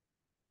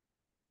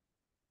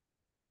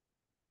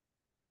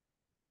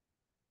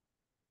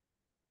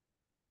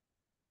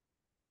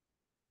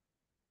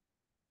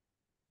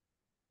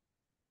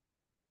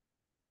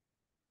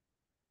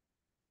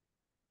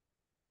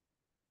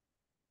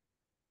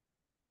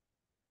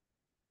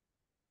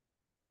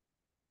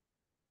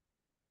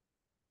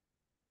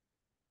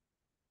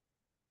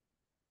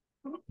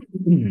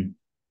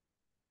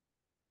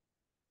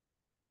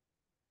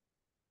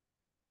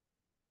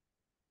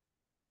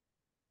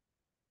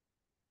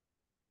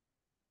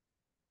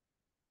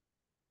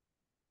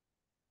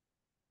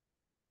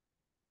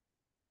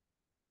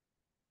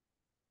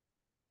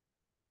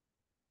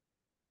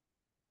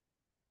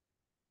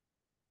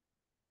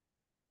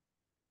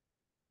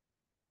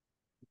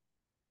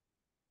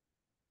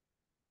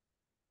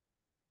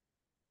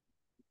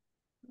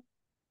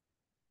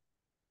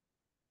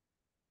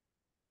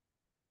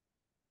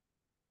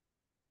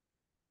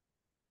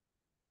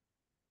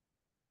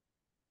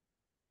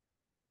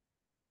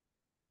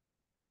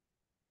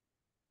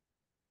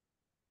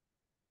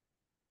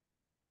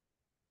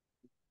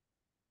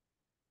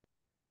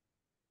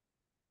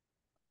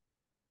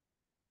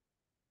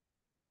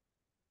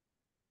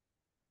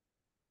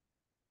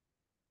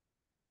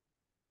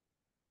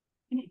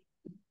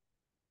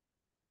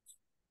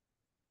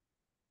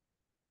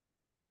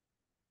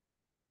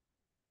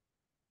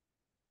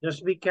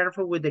 Just be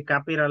careful with the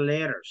capital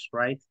letters,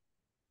 right?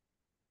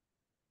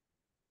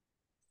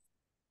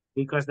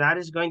 Because that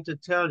is going to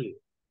tell you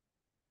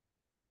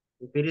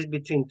if it is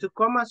between 2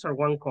 commas or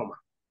 1 comma.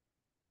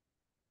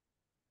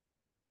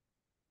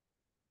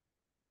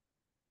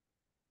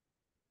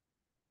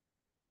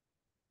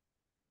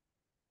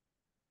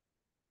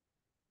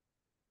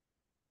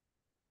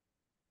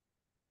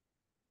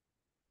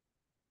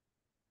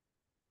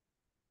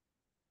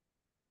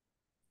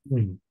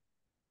 Mm.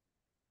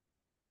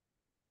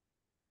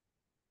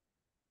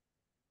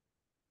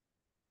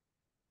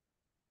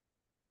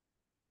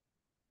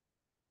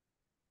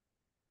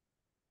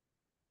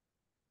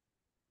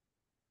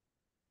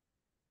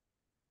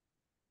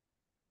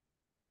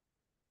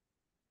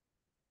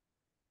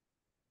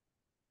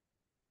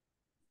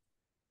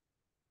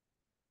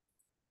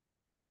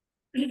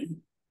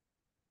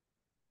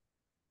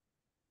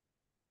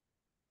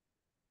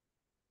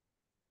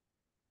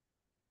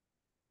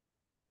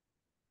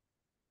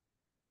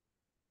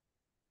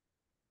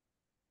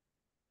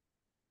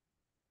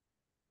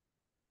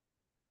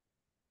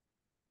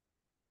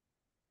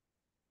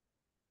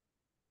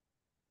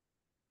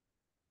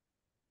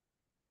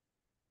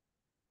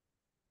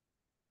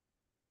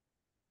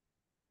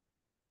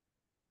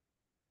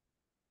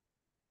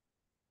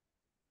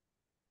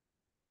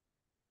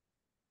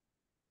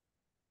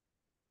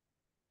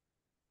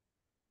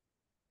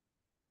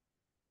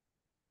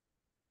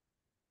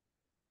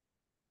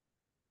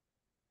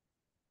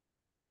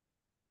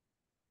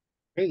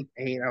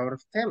 Eight out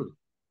of 10.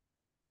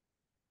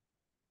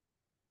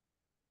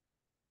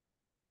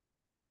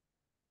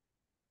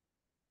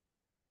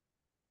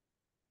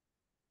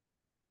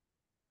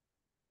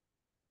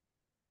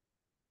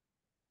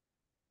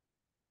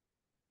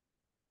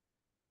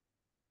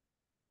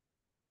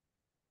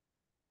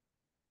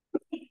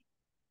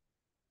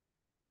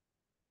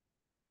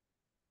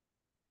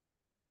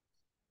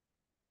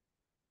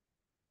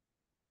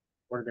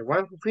 For the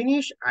one who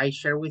finished, I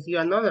share with you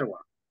another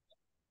one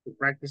to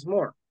practice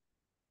more.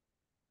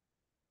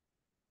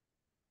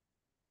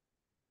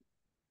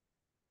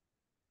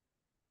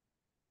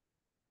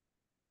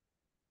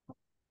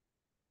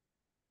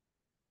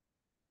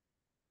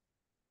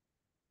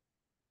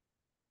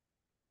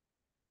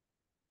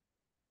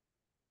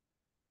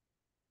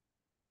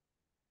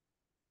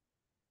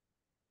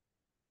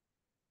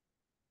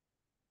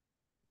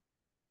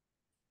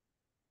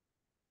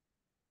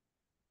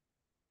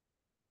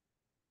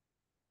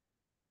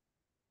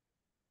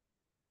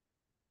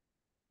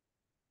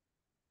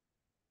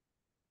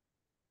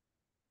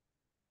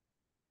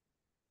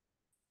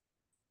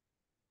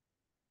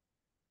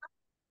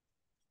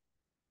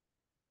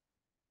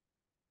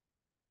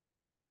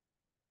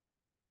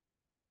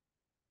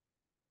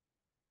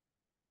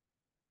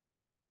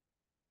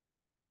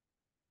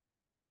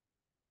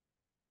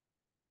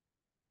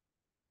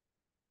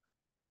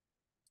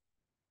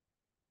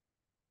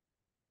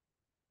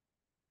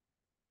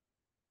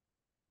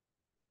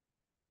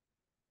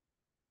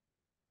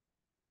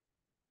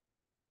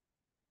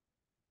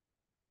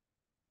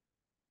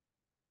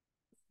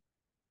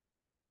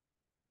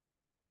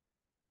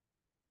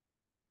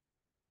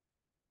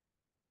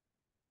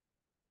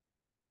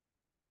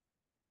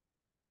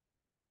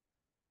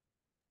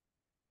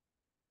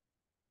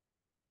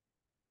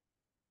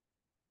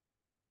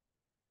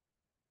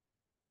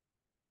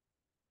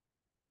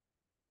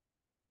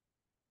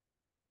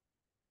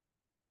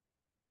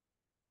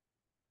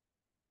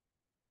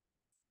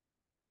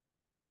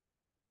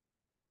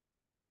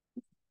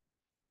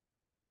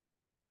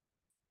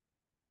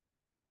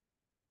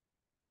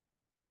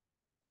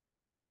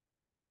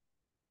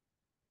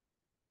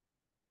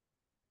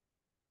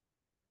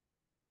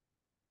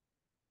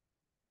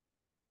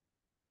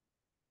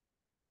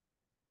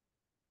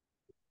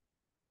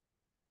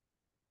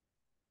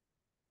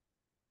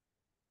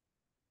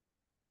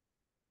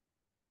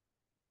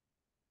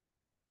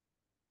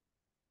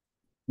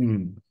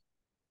 Mm.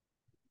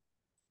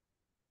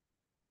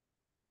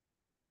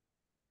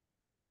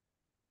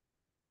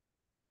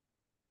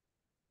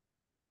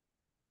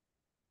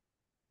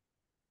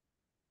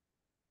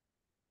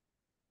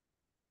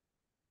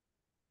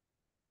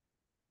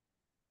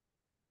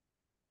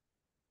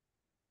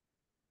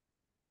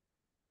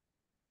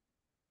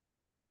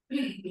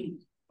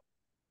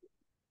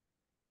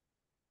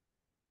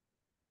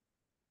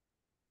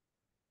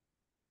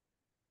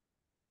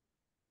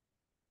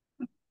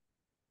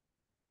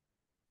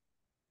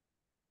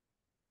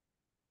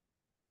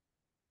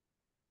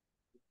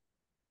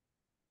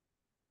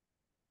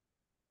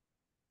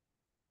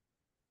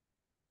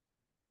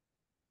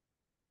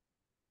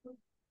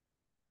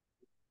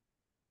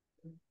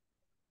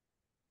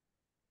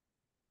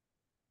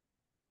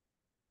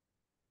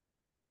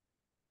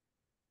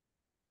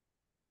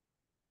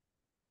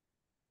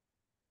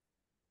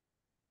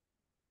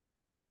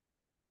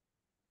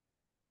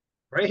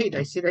 Great,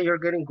 I see that you're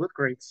getting good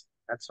grades.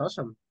 That's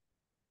awesome.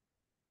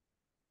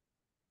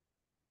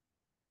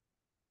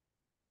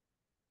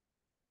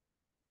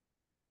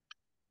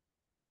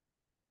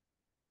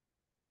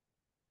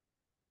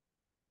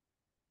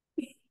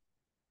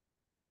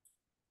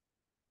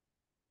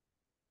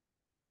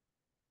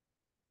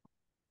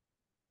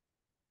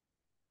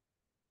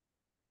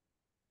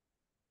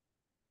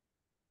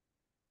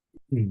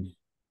 I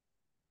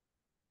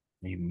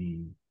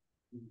mean,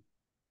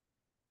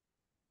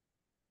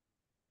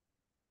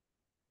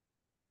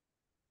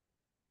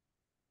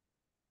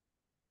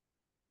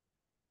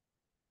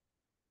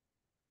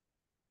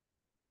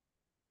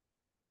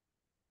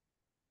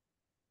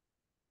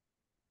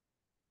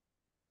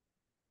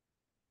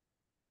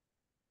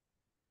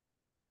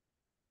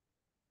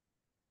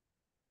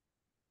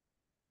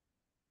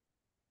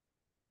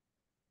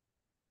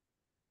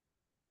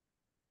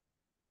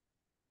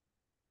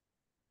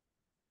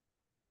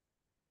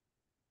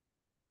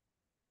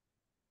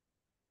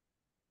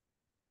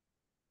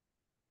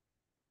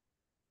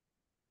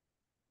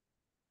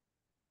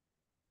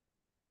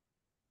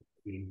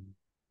 mm,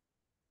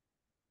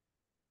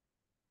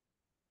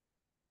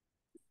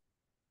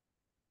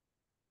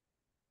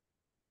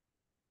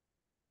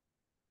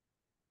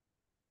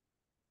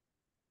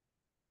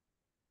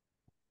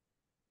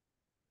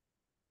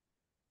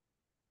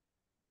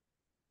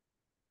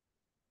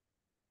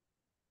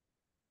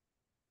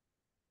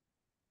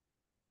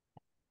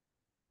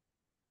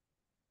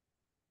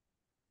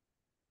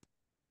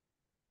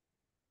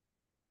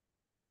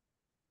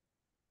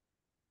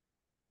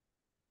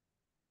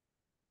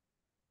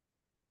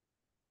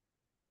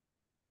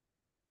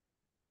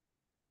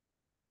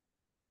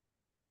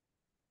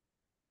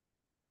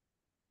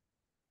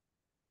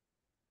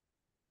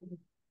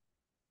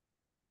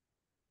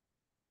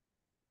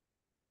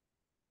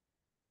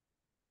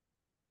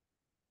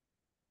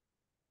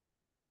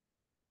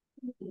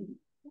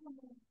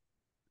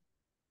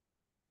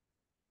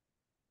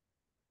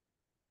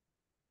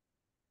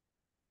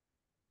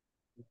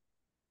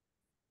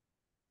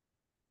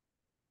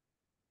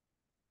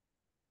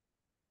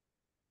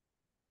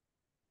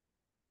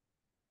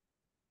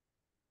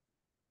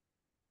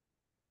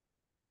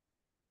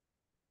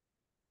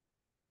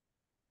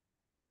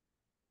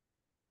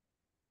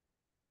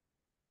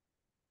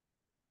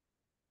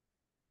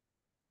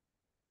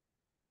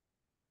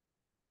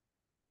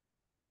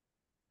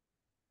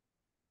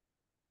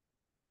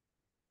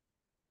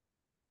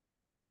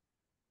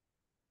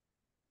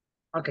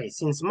 Okay,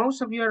 since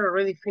most of you are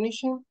already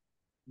finishing,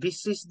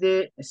 this is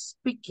the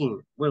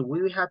speaking. Well,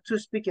 we will have two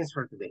speakings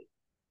for today.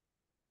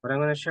 But I'm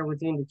going to share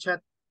with you in the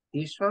chat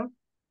this one.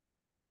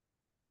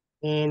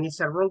 And it's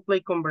a role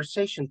play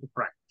conversation to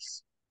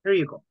practice. Here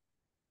you go.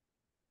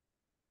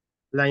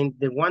 Like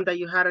the one that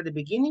you had at the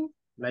beginning,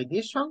 like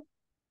this one.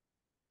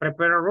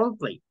 Prepare a role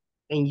play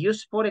and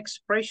use 4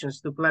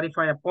 expressions to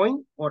clarify a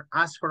point or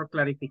ask for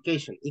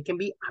clarification. It can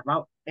be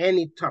about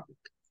any topic.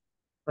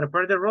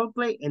 Prepare the role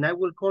play and I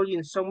will call you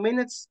in some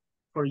minutes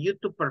for you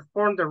to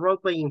perform the role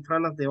play in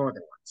front of the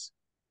other ones.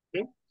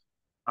 Okay?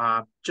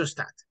 Just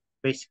that,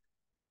 basically.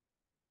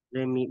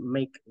 Let me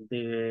make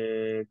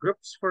the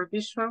groups for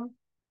this one.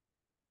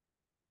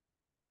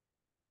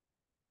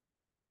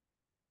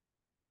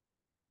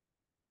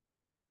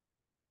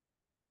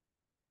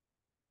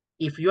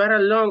 If you are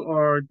alone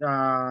or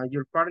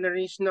your partner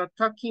is not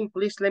talking,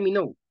 please let me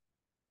know.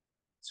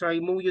 So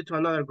I move you to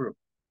another group.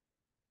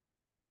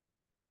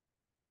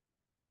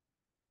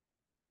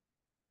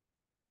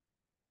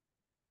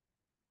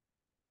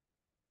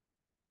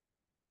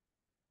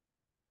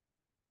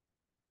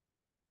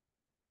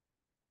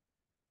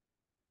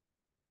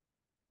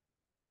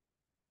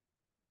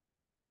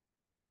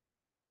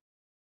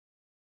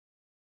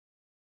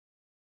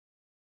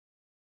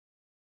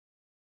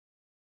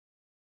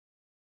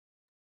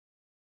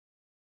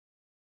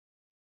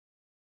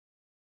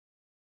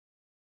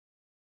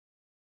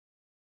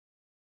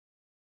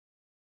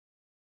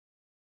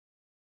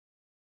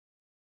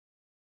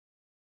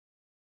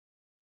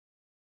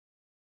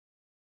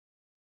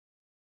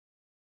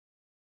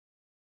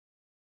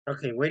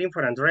 Okay, waiting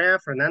for Andrea,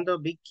 Fernando,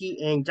 Vicky,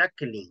 and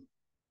Jacqueline.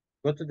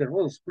 Go to the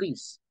rules,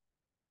 please.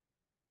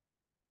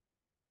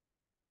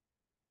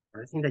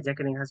 I think that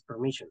Jacqueline has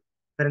permission.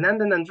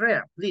 Fernando and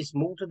Andrea, please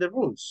move to the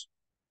rooms.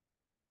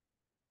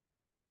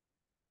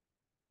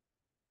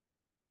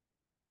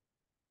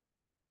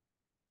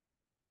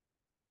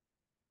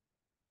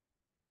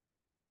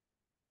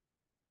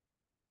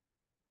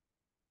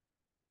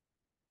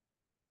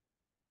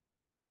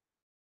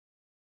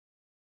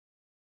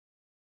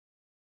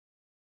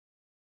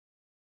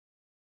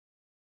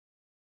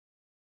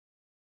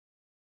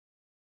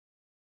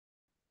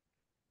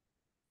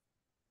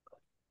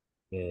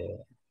 okay.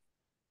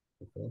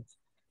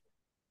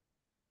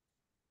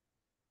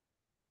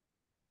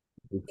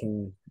 We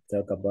can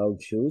talk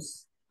about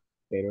shoes,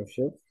 pair of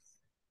shoes.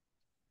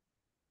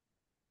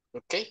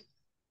 Okay,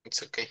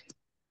 it's okay.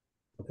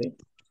 Okay,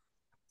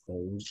 so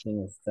we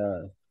can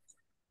start.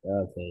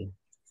 Okay,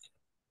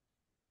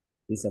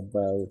 it's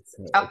about.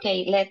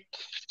 Okay, let's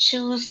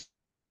choose.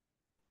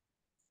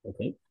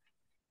 Okay.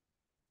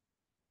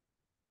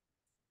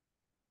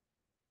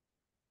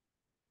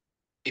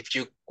 If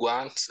you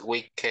want,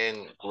 we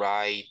can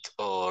write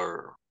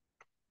or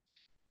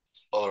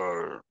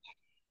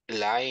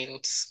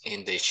lines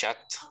in the chat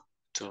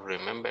to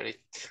remember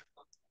it.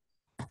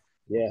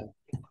 Yeah.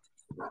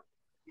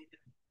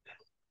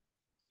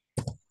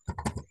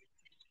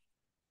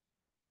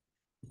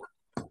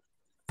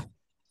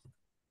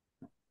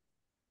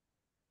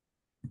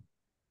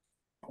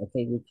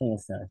 Okay, we can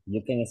start.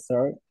 You can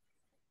start.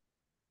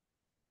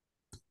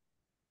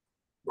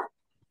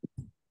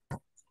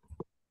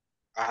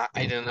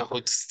 I don't know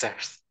who to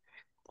start.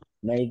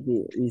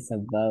 Maybe it's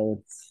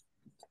about,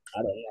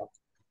 I don't know.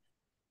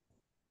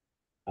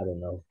 I don't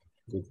know.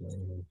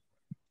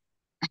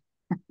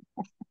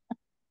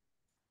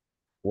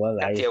 Well,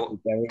 I Katia, speak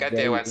every day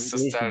Katia wants to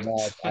English, start.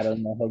 but I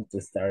don't know how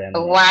to start.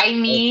 Why Okay.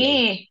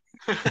 me?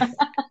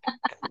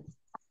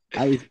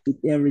 I speak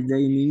every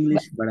day in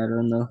English, but I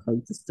don't know how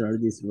to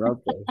start this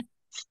router.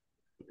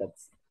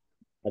 That's,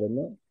 I don't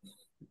know.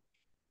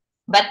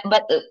 But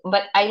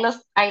I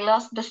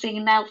lost the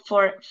signal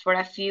for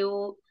a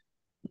few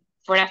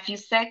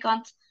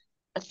seconds.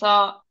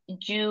 So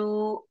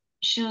you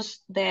choose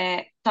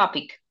the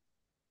topic.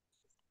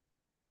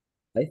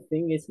 I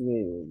think it's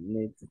we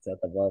need to talk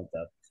about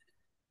that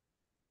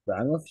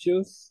brand of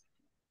shoes,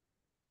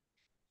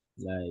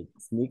 like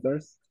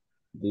sneakers.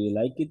 Do you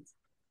like it?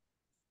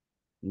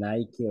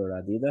 Nike or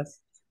Adidas?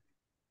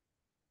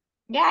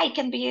 Yeah, it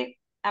can be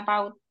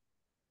about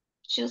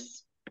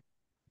shoes.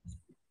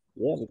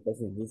 Yeah,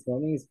 because this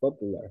one is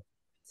popular.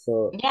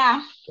 So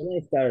Yeah.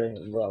 when I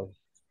started, well,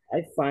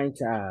 I find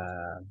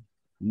a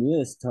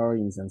new store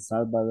in San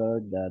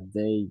Salvador that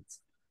they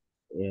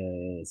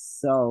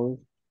sell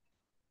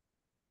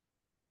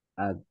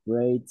a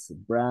great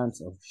brand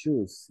of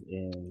shoes,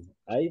 and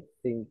I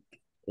think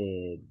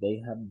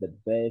they have the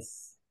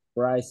best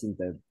price in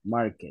the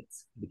market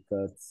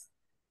because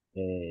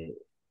uh,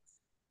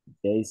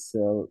 they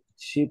sell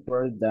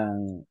cheaper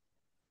than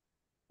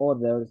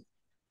other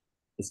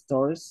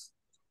stores.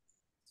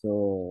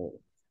 So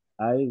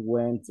I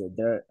went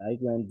there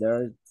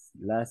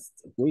last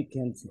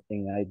weekend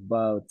and I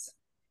bought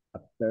a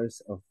pair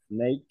of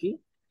Nike,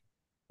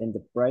 and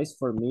the price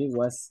for me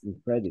was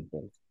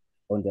incredible.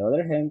 On the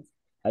other hand,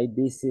 I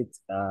visit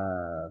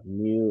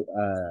new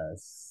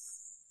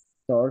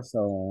stores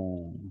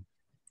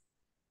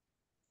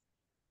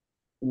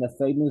in a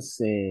famous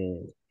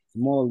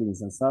mall in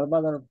San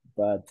Salvador,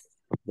 but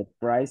the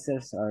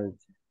prices are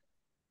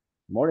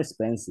more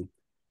expensive.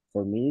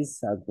 For me,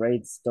 it's a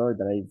great store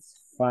that I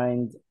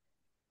find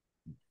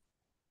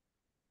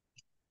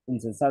in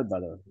San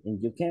Salvador,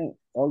 and you can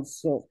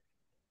also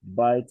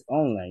buy it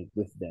online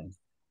with them.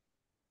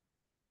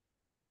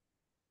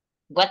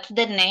 What's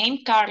the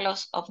name,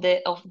 Carlos, of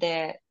the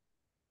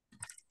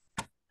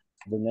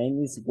The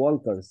name is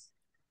Walkers.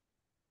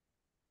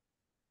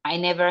 I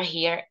never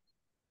hear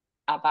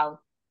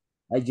about.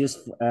 I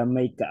just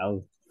make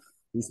out.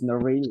 It's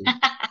not really.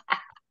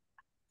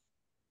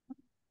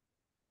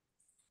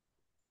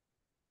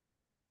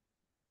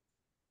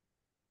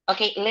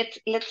 Okay,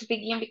 let's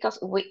begin because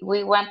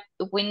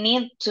we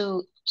need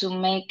to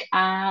make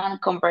a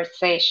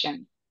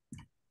conversation.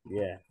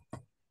 Yeah.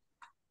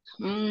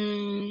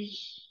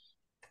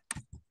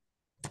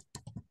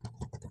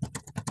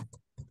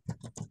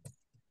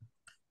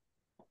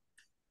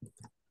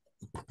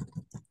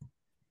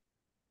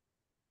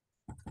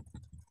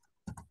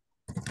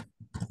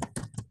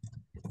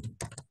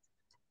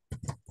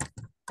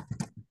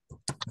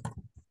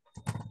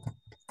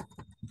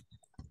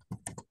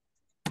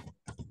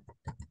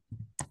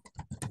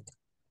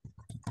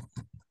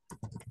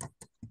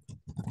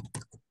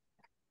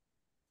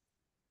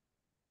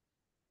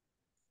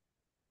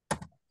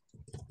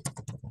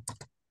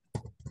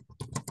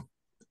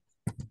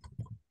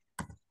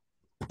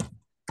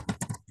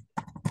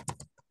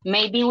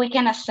 Maybe we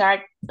can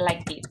start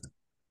like this.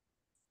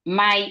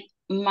 My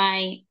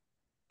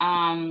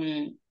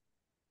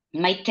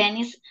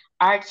tennis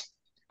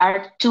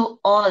are too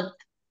old.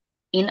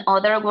 In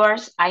other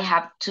words, I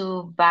have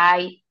to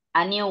buy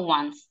a new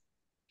ones.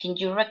 Can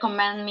you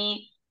recommend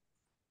me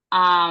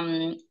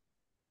a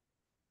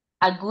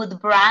good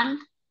brand?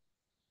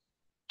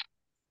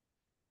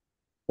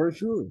 For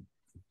sure.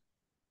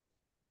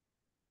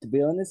 To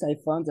be honest, I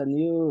found a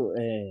new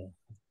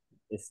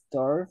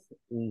store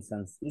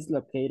is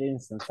located in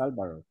San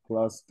Salvador,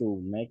 close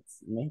to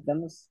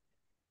Mexicanos.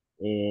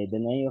 The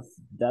name of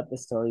that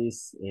store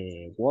is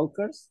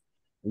Walkers,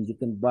 and you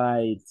can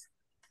buy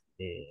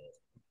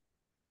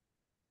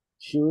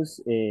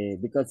shoes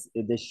because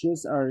the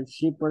shoes are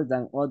cheaper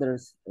than other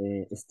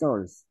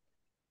stores.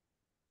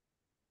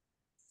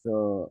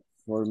 So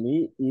for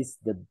me, it's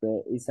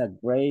a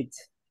great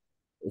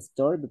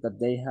store because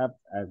they have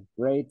a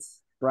great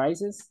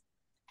prices.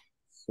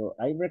 So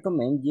I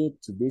recommend you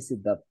to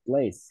visit that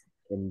place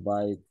and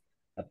buy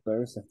a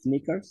pair of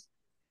sneakers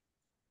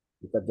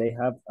because they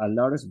have a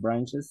lot of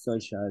branches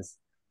such as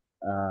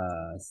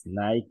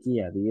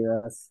Nike,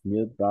 Adidas,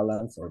 New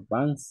Balance, or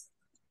Vans,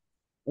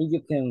 and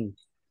you can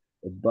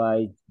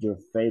buy your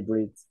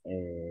favorite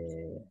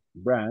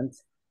brand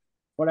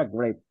for a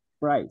great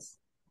price.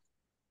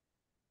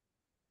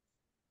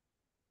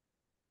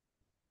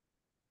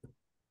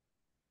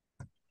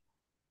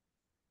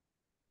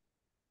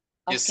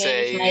 You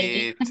say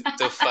it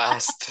too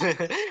fast.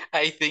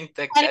 I think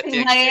that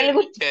Katia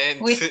Ismael can't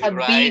with a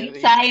write big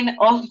it. sign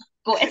of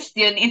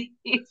question in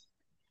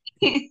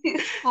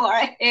his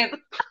forehead.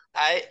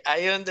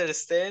 I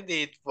understand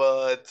it,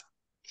 but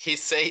He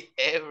say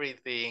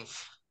everything.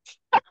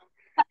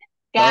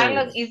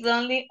 Carlos,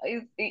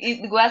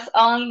 it was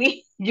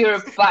only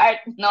your part,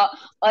 not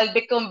all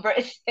the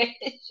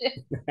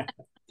conversation.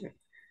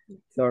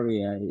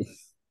 Sorry,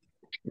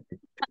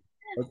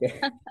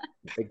 okay.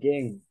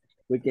 Again,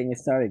 we can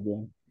start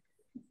again.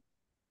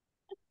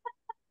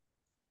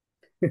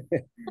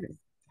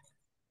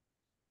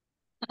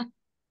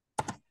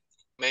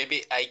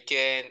 Maybe I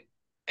can,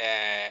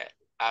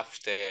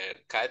 after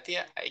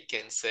Katia, I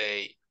can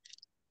say,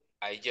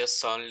 I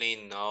just only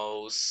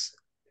knows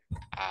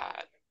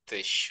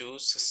the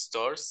shoes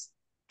stores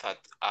that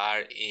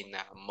are in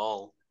a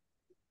mall.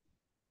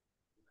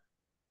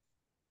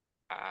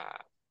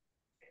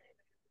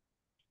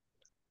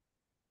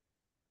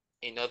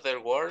 In other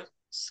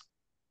words,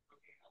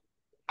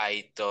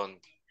 I don't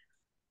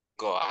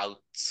go out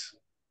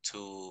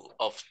too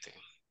often.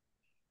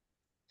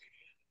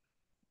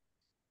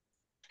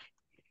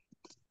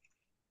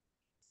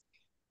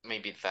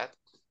 Maybe that.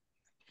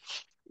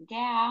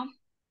 Yeah,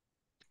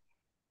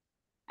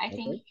 I Okay.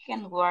 think it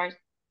can work.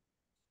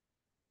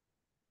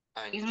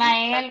 And you,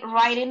 Ismael Kat-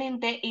 writing in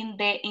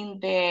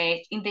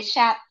the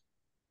chat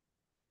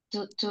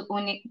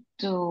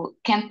to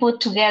can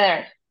put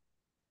together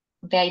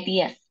the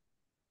ideas.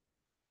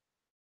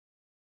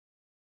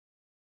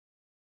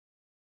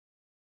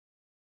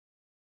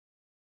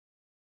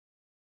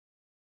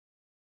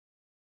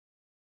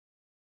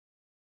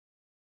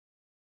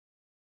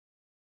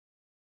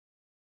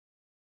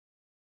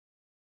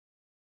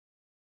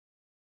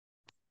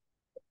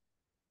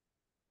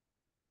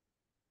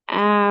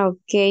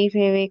 Okay,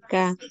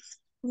 Rebecca.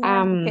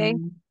 Yeah, okay.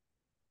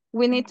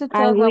 We need to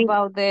I talk will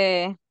about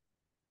the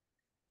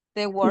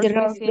words the we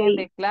role see in play.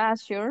 the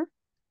class, sure.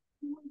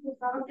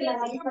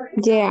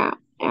 Yeah.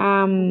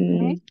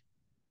 Okay.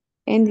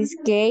 In this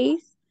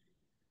case,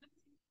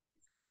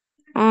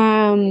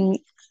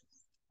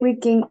 we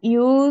can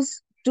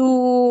use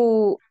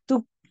to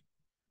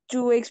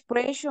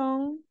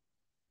expression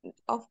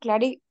of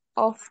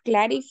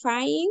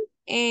clarifying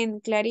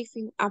and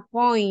clarifying a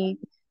point,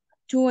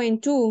 2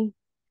 and 2.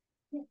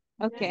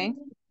 Okay.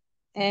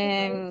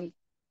 And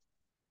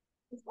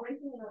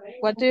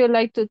what do you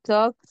like to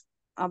talk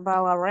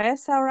about, a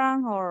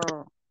restaurant,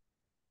 or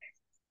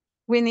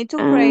we need to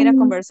create a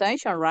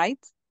conversation, right?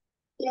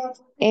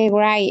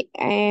 Right.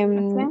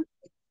 Okay.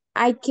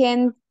 I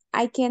can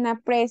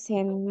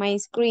present my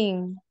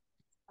screen.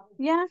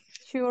 Yeah,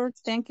 sure.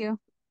 Thank you.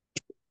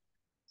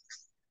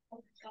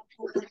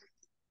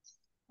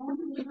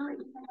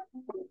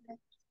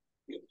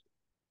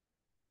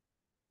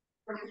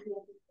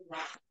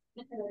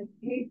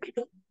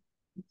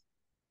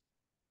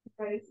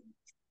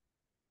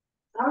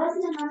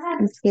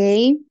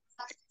 Okay.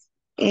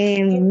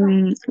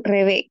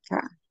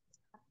 Rebecca.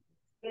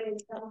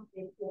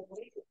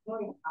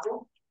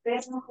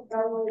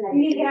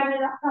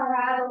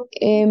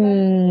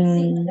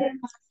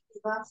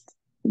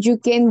 You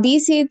can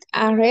visit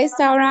a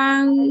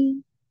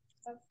restaurant,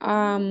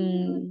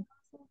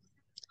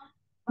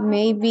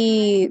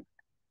 maybe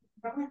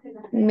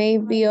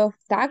of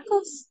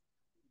tacos.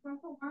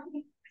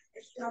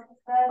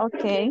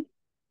 Okay.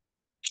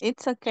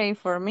 It's okay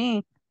for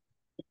me.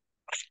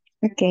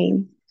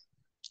 Okay.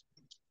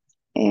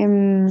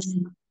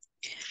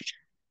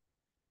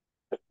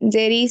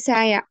 There is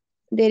an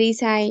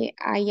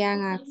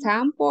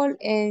example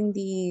in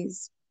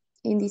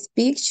this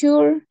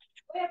picture.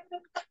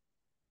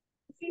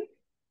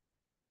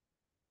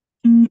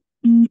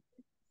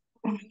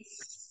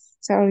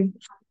 Sorry.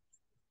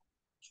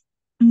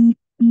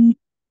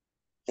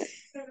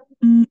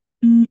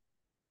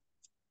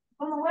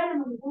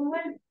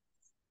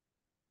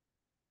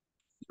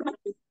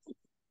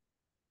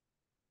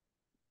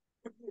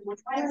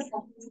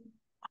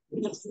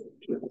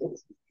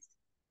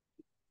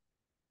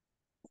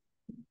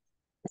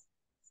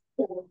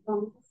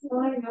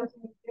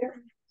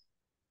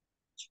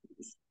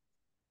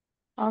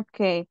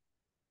 Okay.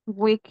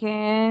 We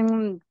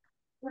can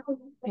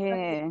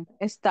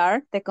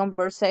start the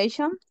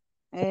conversation.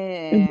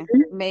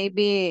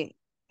 Maybe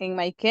in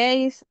my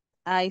case,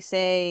 I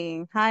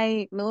say,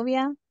 hi,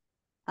 Nubia.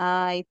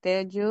 I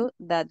tell you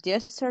that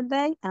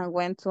yesterday I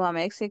went to a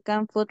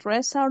Mexican food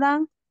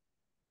restaurant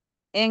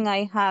and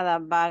I had a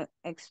bad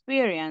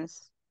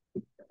experience.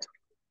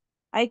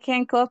 I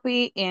can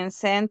copy and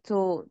send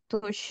to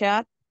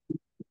chat.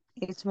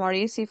 It's more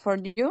easy for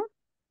you.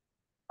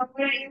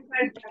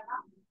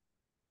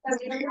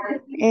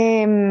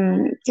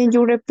 Can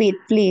you repeat,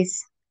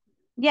 please?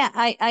 Yeah,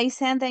 I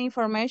send the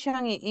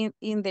information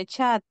in the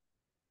chat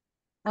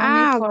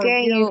only for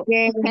Okay, you.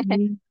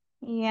 okay.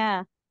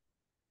 Yeah.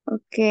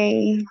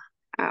 Okay.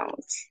 Out.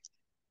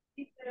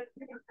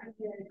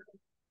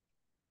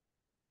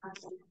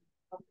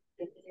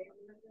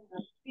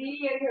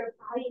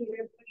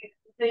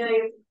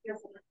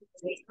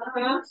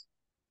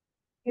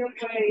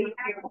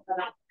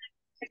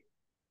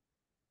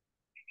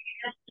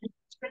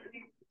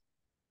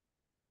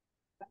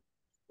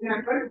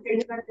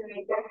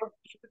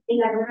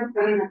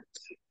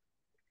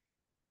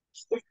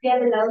 Okay.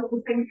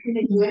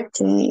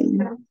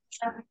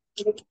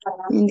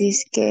 In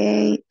this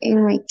case,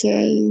 in my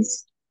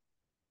case,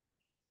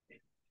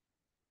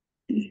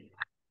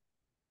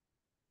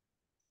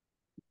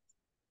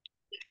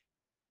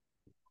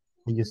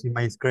 Can you see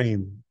my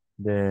screen?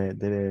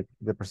 The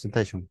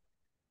presentation?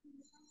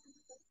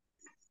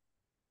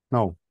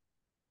 No.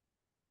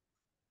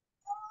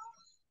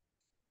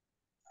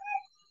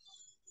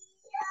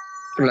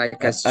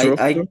 Like a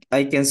structure.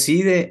 I can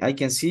see I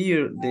can see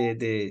your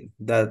the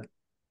that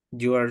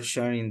you are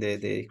sharing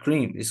the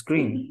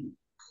screen.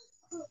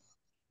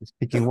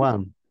 Speaking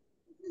one.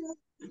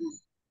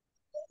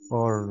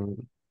 Or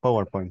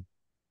PowerPoint.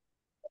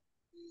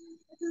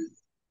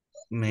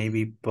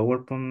 Maybe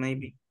PowerPoint,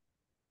 maybe.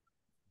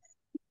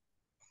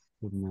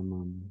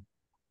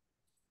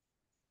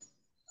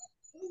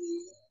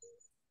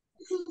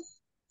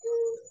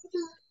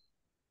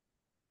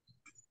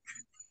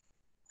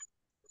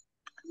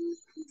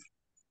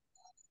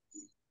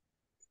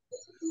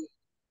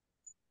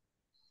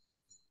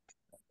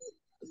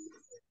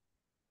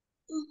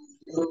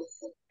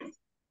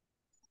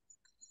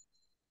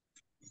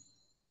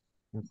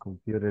 The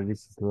computer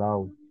is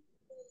slow.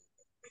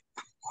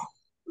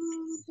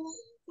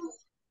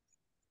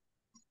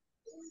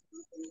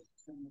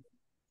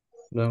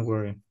 Don't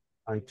worry.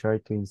 I try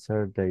to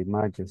insert the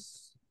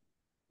images.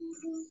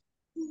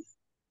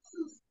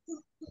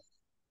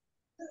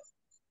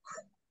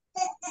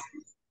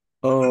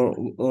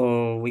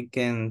 Or we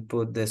can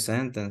put the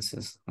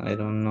sentences. I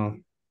don't know.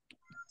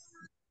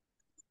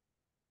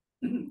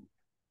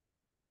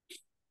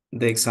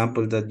 The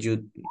example that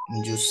you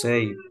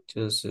say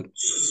just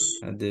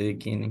at the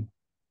beginning.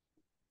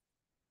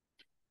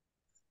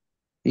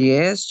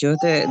 Yes,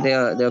 just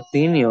the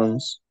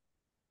opinions.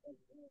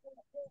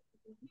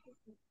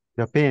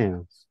 The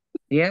opinions.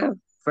 Yeah,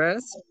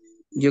 first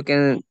you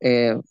can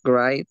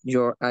write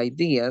your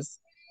ideas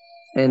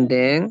and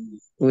then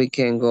we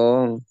can go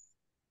on.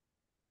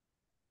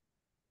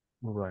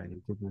 All right,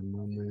 give me a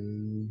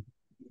moment.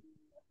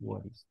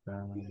 What is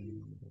that?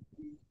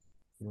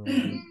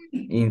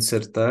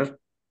 Insertar.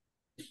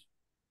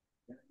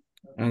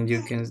 And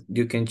you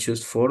can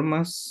choose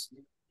formats.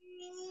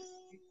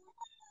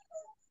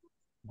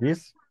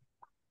 This?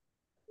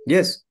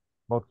 Yes.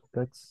 Box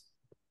text.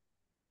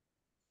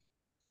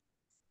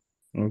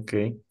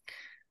 Okay.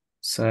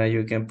 So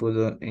you can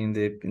put in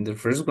the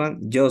first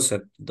one,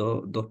 Joseph,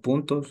 dos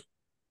puntos,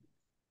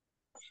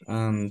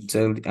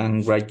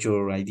 and write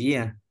your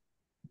idea.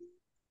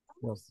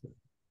 Yes.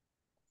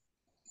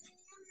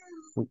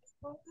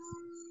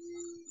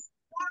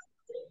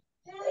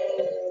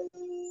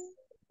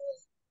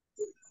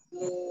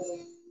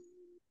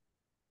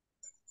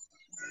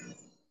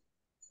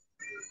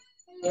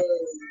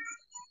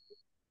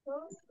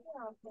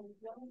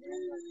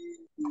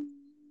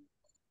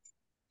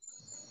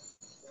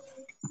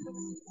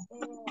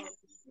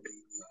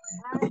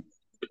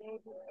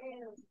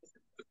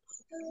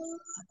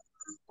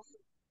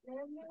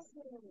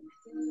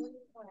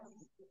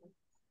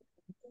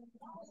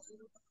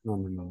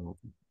 No.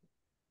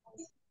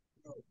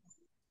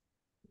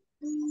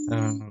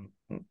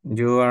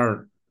 You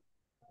are,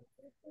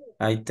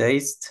 I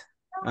taste.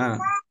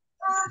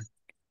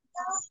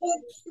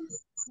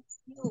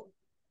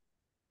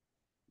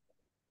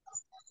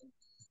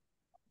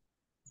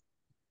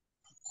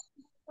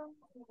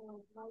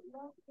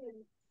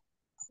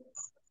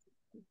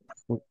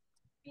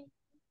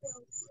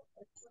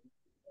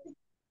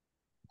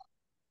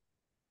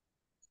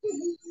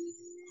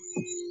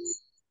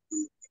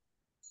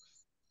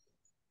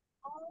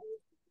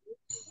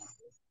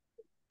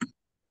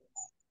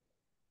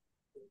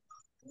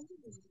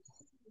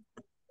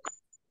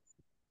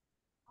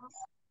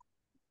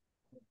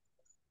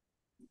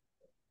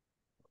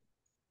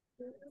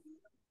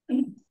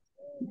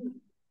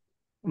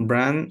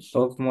 Brand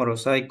of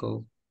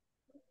motorcycle,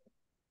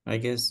 I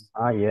guess.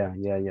 Yeah.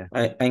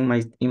 In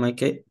my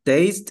case,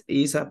 taste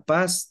is a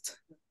past.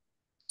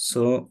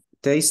 So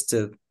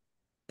tasted,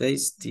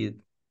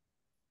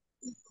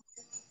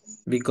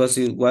 because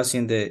it was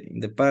in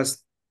the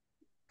past.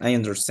 I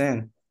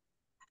understand.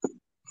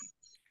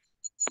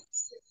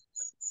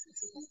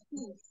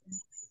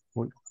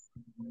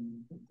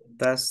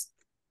 That's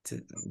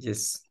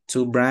yes,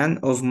 two brand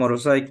of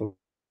motorcycle.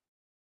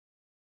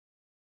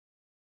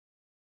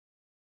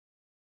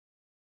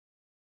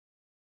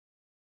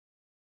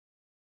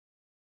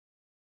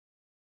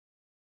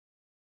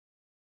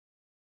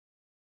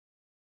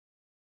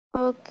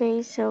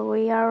 Okay, so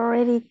we are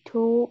ready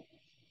to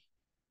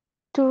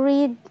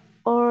read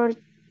our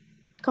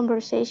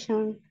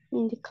conversation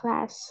in the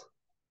class.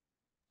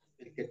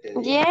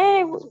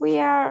 yeah, we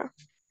are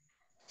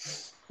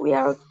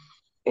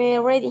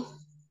ready.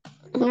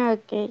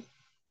 Okay.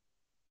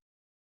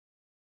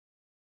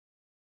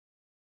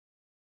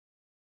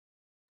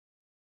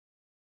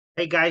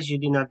 Hey guys, you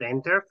did not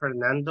enter.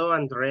 Fernando,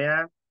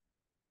 Andrea,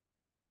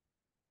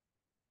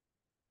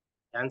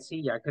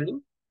 Nancy,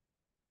 Jacqueline.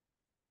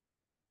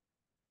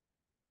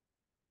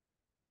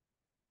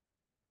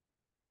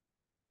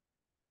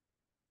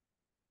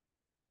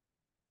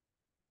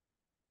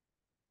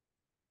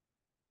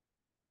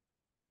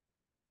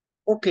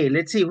 Okay,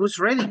 let's see who's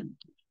ready.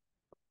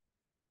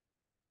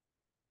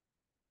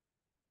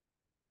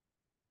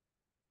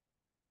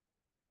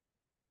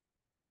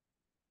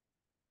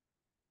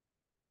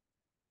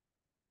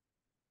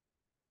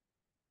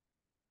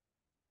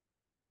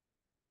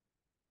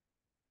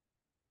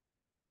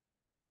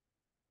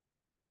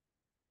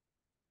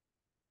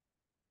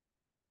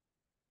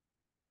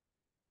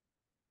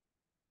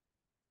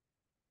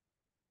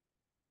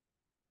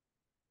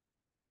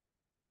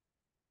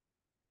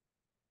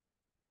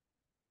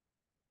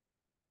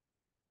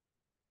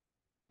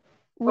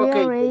 We are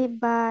Okay, ready,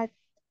 but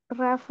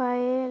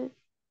Rafael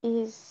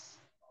is.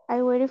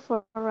 I waited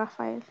for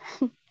Rafael.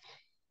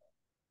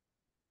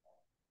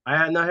 I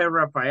have not heard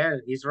Rafael.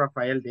 Is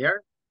Rafael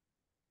there?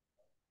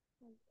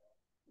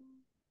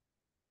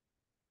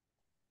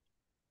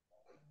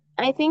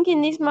 I think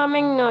in this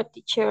moment, no,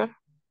 teacher.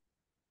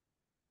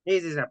 He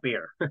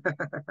disappeared.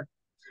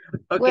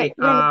 Well, Okay,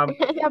 when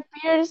he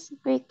appears,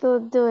 we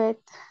could do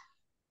it.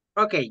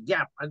 okay,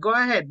 yeah, go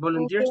ahead.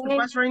 Volunteers to Okay.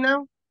 pass right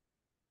now?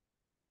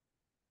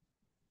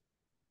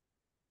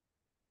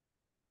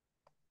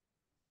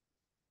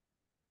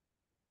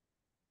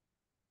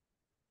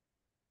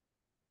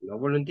 No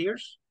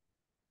volunteers?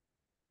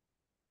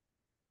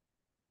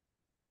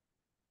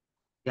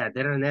 Yeah,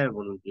 there are never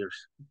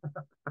volunteers.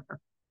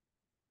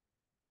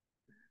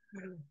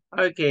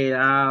 Okay,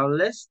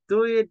 let's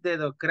do it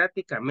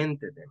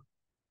democráticamente then.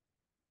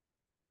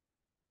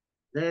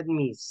 Let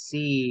me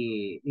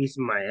see.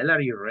 Ismael,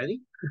 are you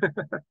ready?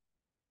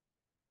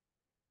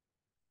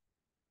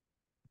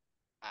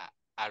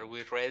 Are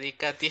we ready,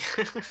 Katia?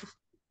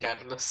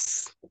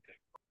 Carlos.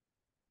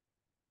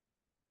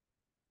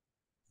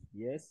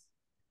 Yes,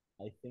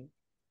 I think.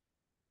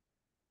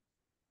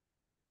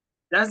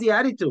 That's the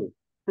attitude.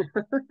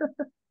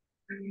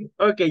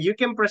 Okay, you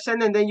can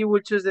present and then you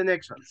will choose the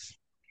next ones.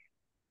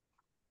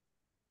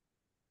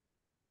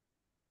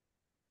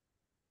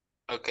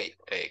 Okay,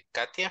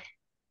 Katia.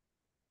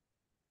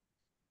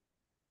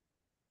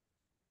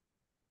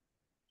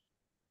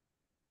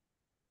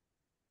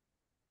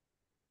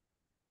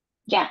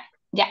 Yeah,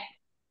 yeah.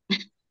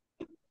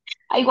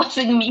 I was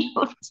in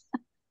mute.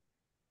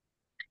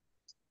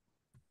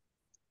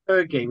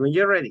 Okay, when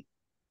you're ready.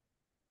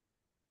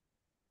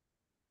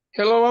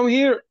 Hello, I'm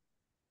here.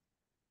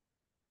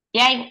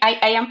 Yeah,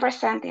 I am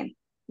presenting.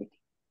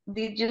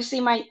 Did you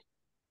see my?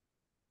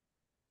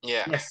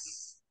 Yeah.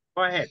 Yes,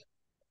 go ahead.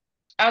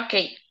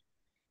 Okay.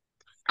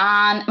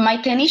 And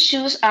my tennis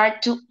shoes are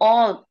too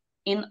old.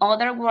 In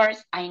other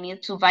words, I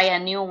need to buy a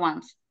new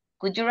ones.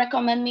 Could you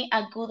recommend me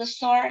a good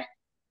store?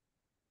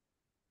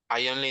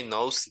 I only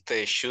know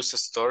the shoes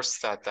stores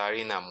that are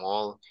in a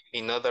mall.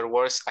 In other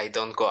words, I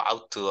don't go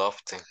out too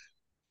often.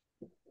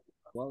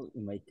 Well,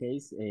 in my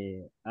case,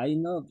 I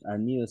know a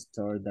new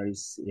store that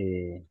is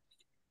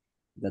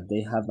that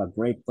they have a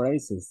great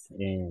prices.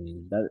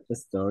 And that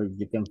store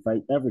you can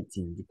find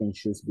everything. You can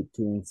choose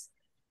between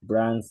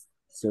brands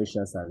such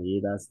as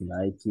Adidas,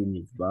 Nike,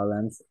 New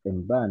Balance,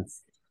 and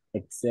Vans,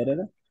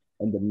 etc.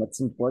 And the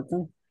most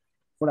important,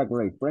 for a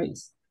great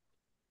price.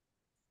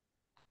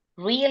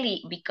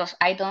 Really, because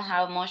I don't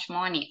have much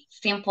money.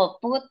 Simple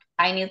put,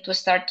 I need to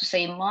start to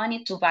save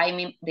money to buy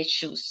me the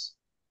shoes.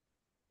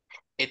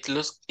 It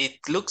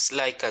looks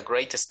like a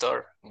great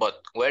store, but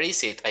where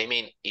is it? I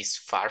mean, is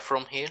far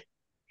from here?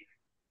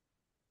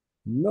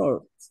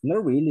 No,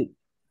 not really.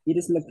 It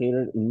is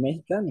located in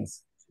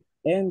Mexicanos,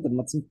 and the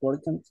most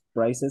important,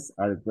 prices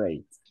are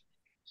great.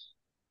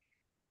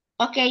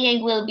 Okay,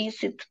 I will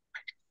visit.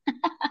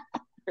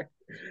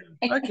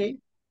 Okay.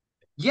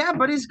 Yeah,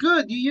 but it's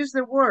good. You use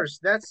the words.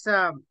 That's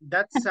the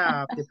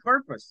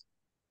purpose,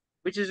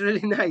 which is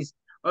really nice.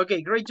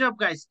 Okay, great job,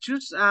 guys.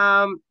 Choose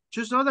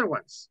other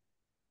ones.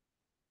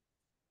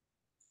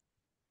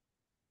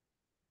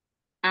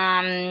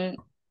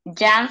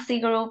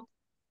 Jancy Group.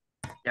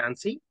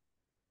 Jancy?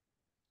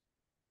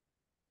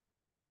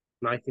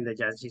 No, I think that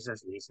Jancy is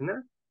as a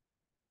listener.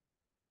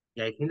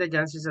 Yeah, I think that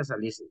Jancy is as a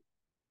listener.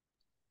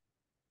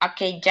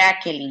 Okay,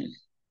 Jacqueline.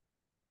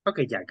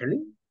 Okay,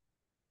 Jacqueline.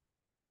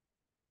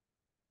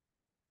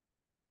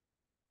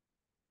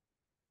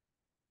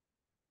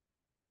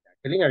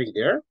 Jacqueline, are you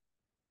there?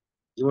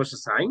 It was a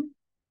sign.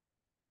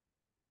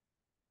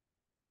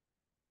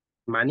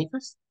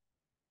 Manifest?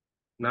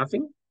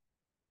 Nothing?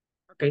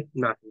 Okay,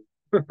 nothing.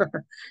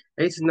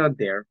 It's not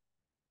there.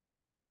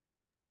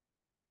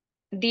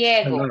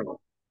 Diego. Another one.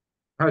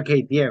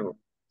 Okay, Diego.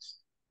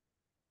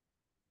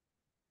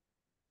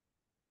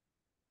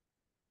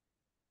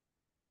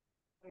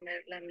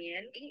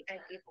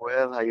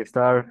 Well, I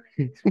start,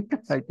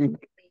 I think,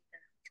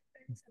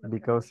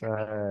 because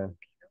the-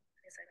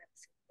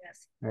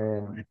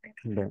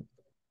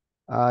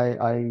 I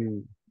I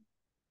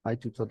I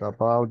to talk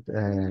about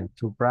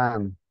two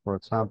brands, for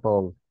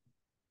example,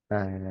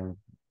 uh,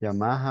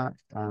 Yamaha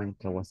and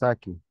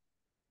Kawasaki.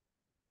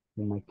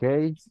 In my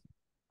case,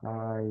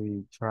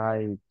 I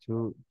try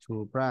two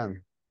brands.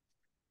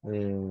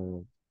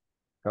 Uh,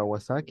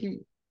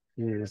 Kawasaki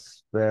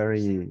is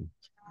very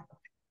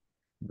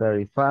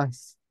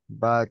fast,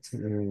 but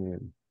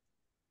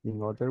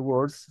In other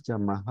words,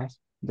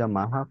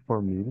 Yamaha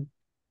for me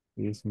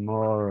is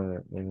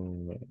more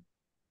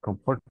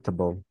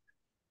comfortable.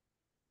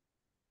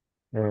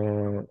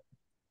 Uh,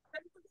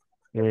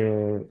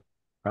 uh,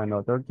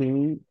 Another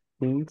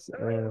things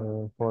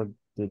for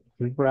the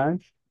tree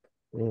branch,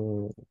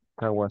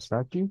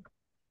 Kawasaki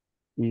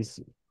is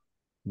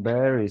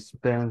very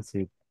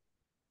expensive.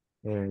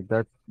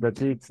 That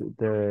is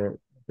the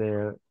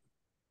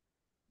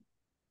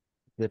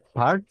the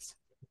parts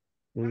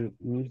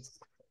is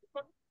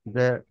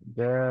there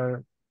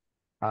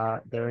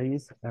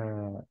is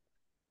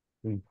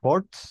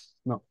imports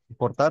no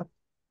importar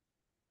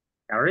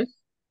Carries?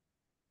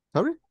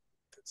 sorry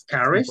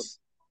Carries?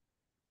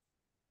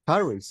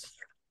 carries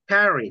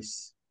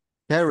Carries.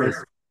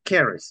 carries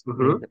Carries.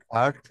 the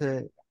part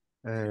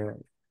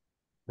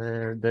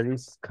there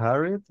is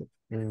carried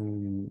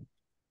in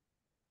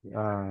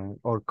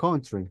our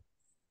country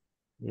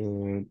uh,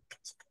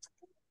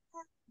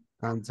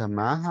 and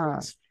Yamaha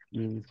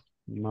is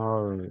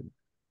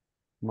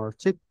more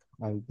cheap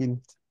I think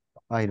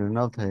I don't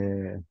know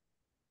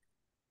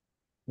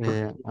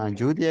and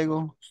you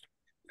Diego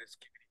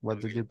what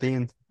do you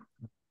think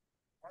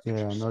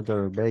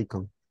another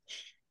vehicle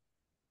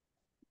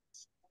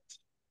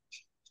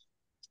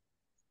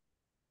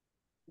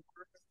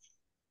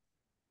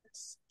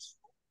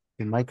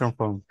the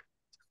microphone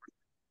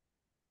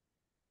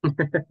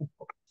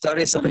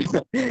Sorry, sorry.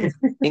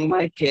 In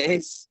my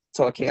case,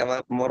 talking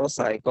about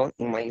motorcycle,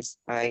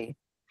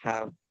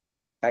 have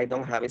I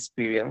don't have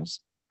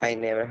experience. I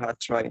never had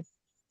tried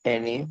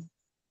any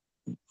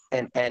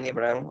any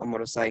brand of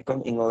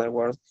motorcycle. In other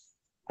words,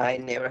 I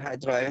never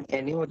had driven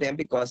any of them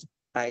because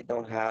I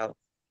don't have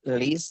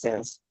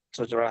license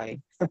to drive.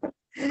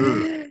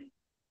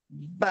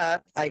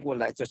 But I would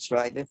like to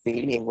try the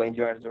feeling when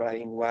you are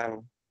driving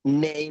one,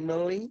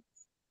 namely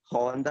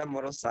Honda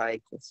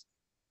motorcycles.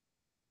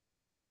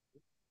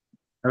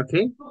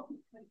 Okay,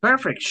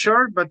 perfect.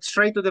 Short, but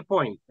straight to the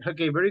point.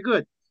 Okay, very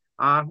good.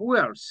 Who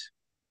else?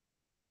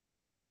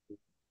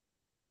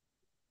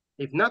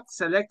 If not,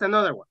 select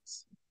another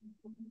ones.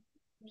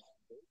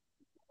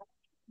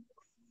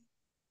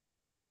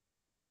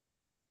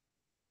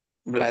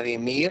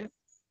 Vladimir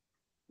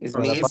is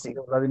missing.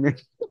 Vladimir.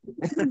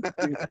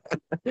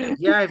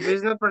 Yeah, if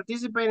he's not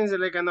participating,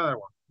 select another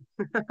one.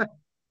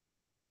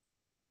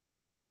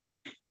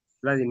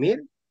 Vladimir?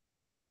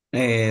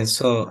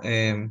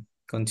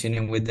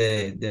 Continuing with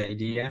the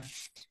idea,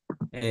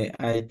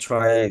 I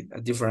tried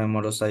a different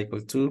motorcycle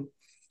too.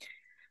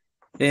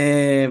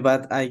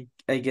 But I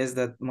guess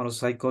that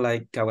motorcycle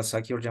like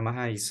Kawasaki or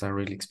Yamaha is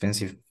really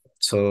expensive.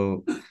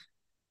 So,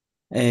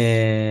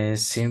 in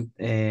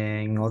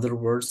other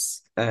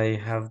words, I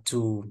have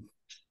to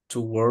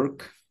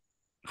work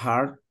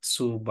hard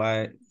to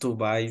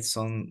buy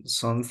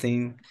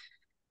something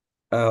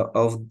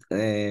to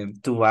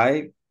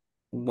buy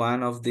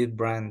one of the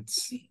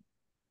brands.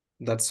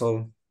 That's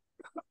all.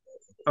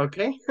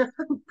 Okay,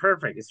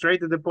 perfect. Straight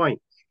to the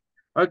point.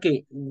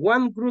 Okay,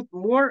 one group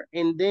more,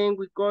 and then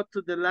we go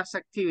to the last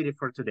activity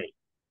for today.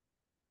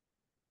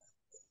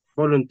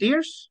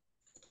 Volunteers?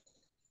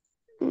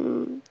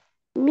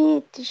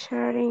 Me,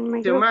 teacher, in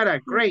my group.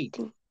 Xiomara, great.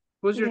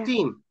 Who's your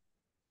team?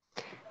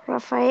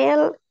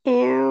 Rafael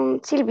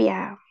and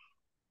Silvia.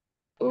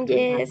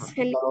 Yes,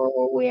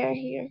 hello, we are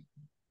here.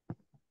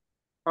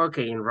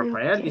 Okay, and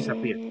Rafael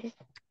disappeared.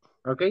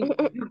 Okay,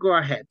 you go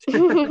ahead.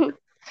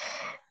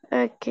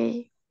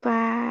 Okay,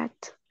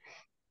 but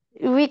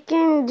we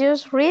can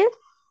just read?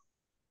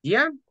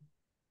 Yeah.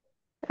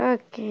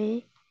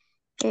 Okay.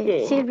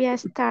 Okay. Silvia,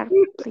 start,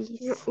 please.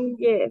 Yes.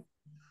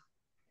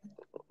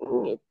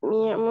 Give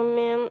me a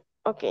moment.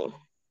 Okay.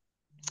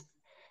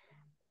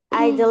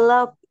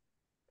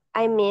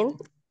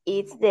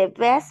 It's the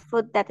best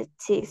food that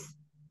exists.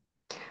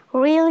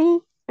 Really?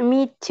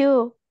 Me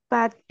too.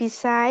 But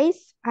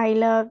besides, I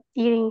love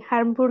eating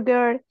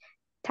hamburger,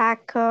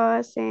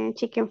 tacos, and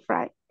chicken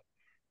fried.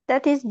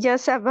 That is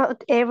just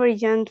about every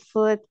junk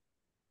food.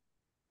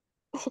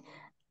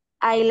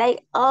 I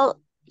like all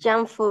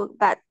junk food,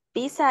 but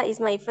pizza is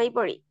my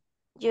favorite.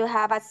 You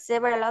have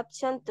several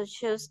options to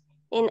choose.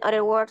 In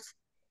other words,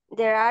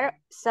 there are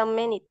so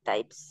many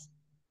types.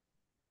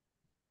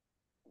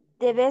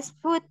 The best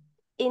food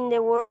in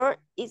the world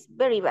is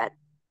very bad.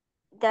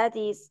 That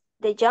is,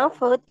 the junk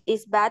food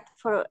is bad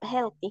for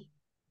healthy.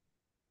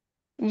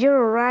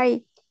 You're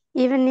right.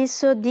 Even it's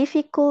so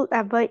difficult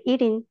about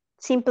eating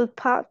simple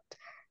pot.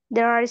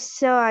 They are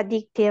so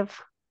addictive.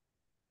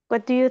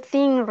 What do you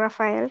think,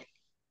 Rafael?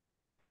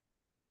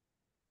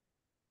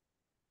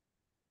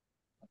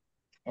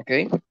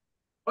 Okay.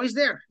 Oh, he's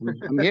there.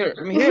 I'm here.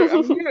 I'm here.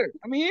 I'm here.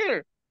 I'm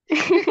here.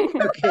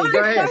 Okay,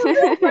 go ahead.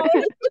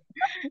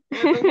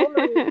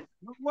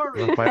 Don't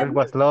worry. Rafael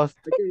was lost.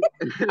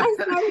 I'm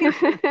sorry.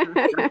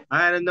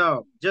 I don't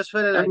know. Just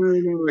feel like.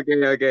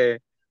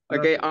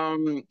 Okay.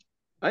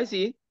 I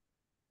see.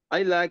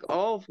 I like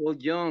all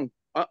junk,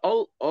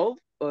 all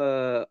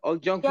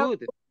junk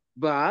food,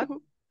 but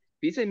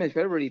pizza is my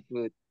favorite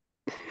food.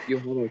 You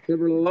have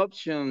several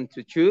options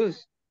to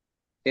choose.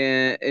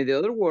 In the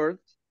other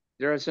words,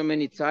 There are so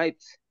many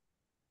types.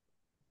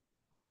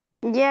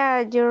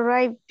 Yeah, you're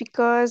right,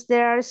 because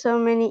there are so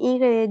many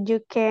ingredients you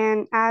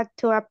can add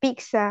to a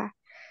pizza,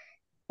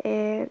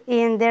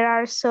 and they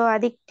are so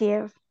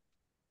addictive.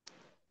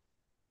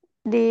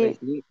 The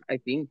I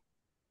think.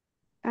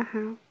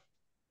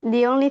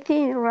 the only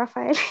thing,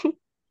 Rafael.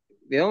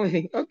 The only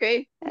thing,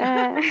 okay.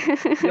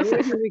 The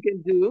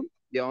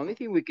only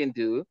thing we can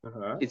do,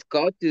 is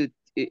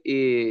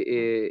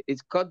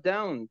it's cut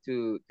down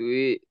to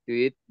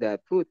eat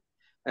that food,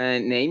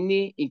 and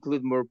namely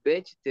include more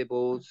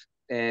vegetables,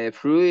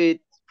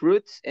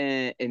 fruits,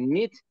 and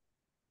meat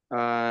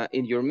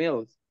in your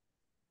meals.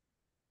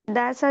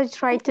 That's what I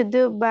try to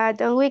do,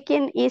 but on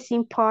weekend it's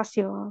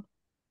impossible.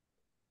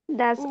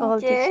 That's all,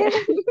 teacher.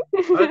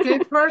 Okay,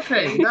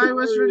 perfect. That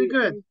was really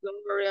good.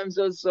 I'm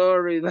so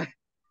sorry. No,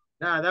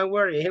 don't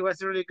worry. It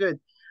was really good.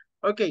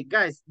 Okay,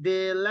 guys,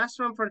 the last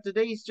one for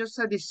today is just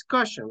a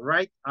discussion,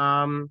 right?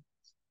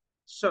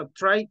 So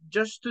try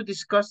just to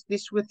discuss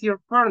this with your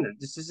partner.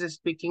 This is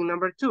speaking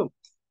number 2.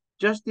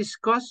 Just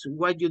discuss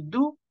what you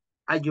do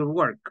at your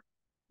work,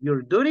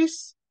 your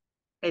duties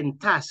and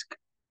task.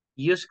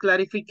 Use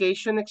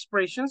clarification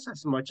expressions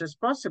as much as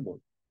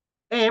possible.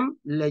 And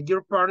let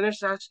your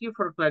partners ask you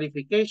for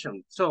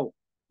clarification. So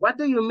what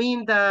do you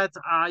mean that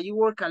you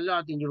work a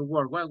lot in your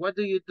work? What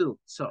do you do?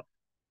 So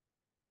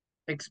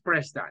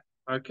express that,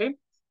 okay?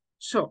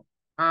 So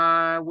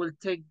I will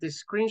take the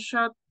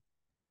screenshot.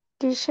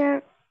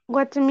 Teacher,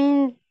 what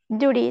mean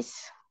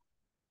duties?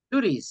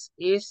 Duties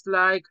is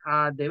like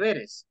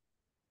deberes.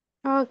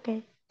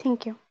 Okay,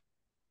 thank you.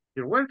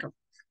 You're welcome.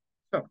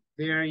 So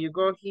there you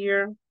go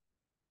here.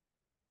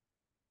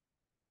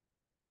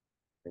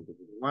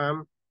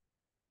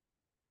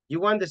 You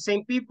want the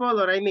same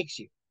people or I mix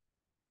you?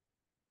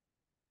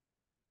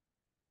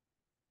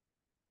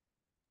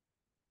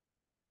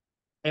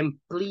 And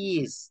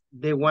please,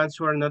 the ones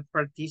who are not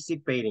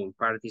participating,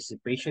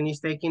 participation is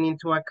taken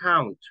into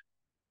account,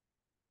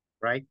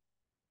 right?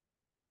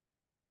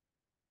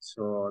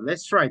 So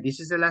let's try. This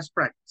is the last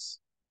practice.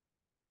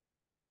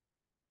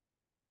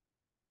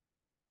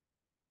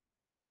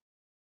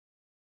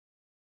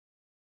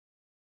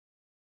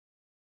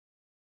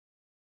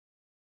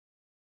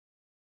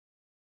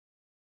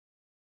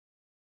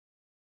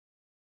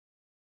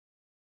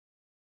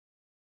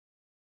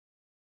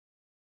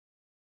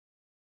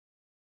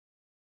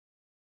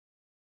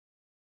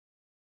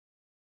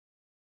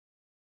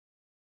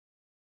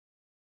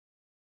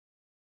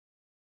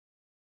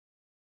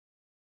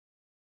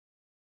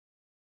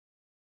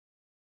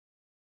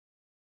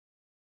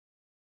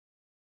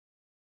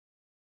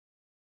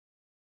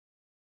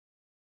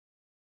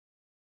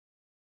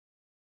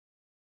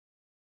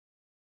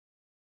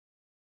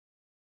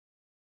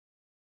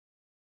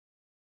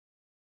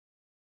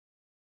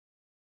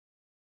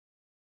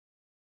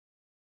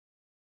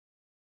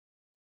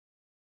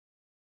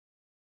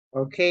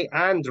 Okay,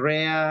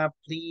 Andrea,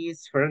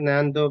 please,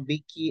 Fernando,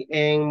 Vicky,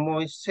 and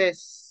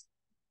Moises.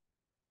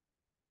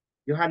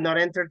 You have not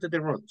entered to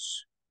the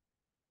rooms.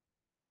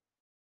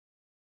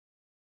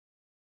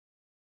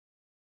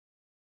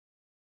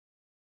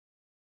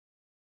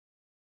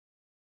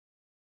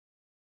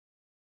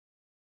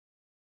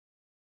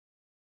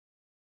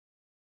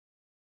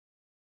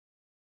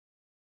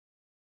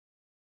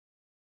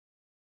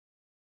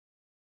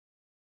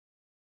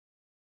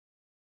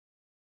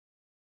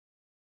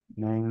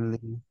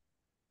 Namely.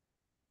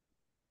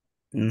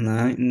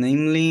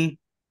 Namely.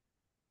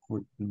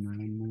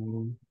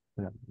 Namely.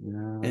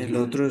 El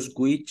otro es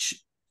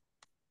which.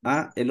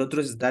 El otro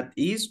es that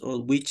is o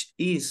which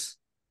is.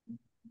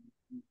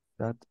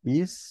 That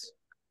is.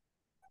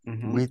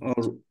 With.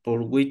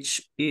 Or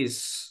which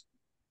is.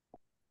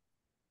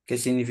 ¿Qué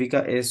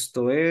significa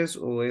esto es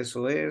o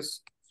eso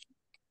es?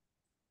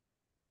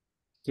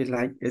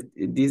 Like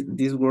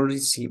this word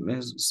is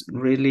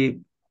really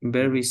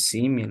very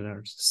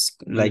similar,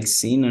 like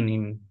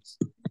synonyms.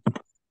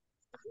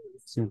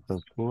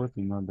 Simple put,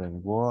 in other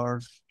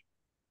words,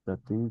 that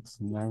is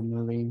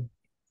namely,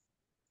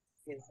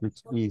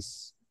 which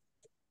is.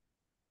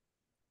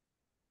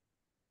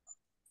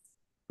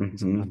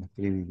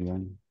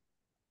 ¿Quién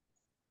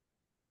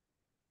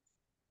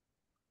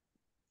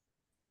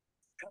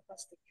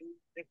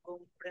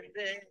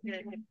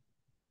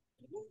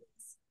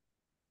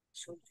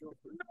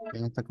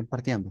está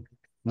compartiendo?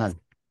 Nadie.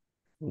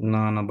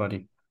 No,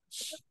 nobody.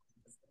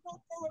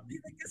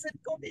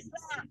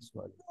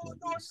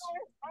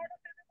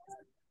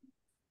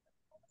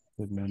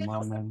 Give me a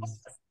moment.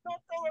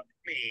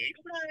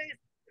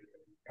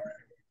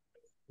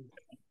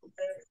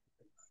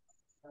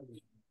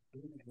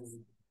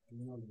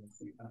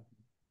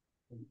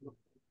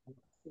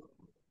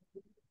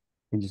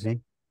 Can you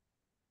see?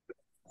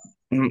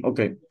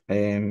 Okay.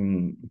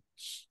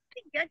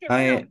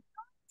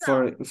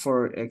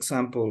 For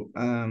example,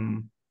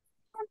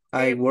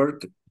 I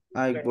work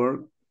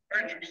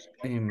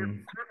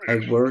in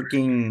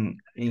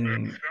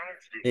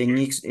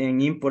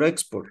import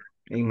export.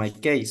 In my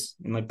case,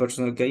 in my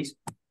personal case,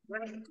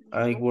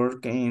 I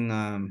work in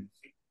an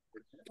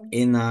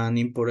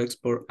import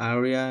export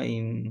area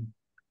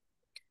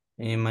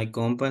in my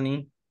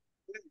company.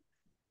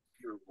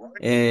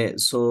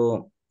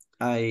 So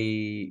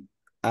I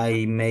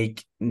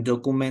make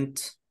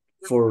document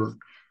for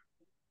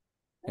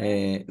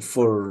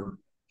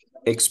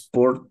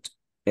export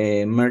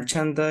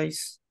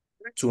merchandise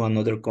to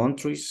another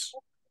countries.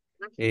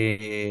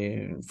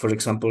 For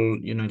example,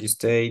 United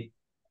States,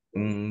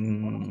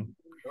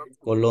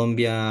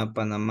 Colombia,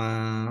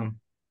 Panama,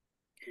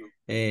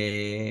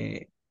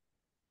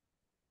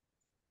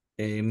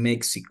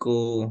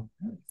 Mexico.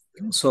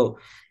 So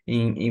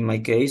in my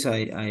case,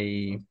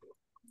 I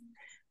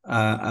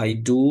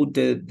do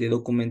the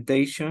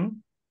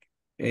documentation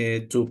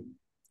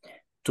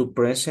to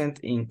present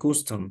in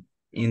custom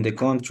in the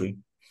country.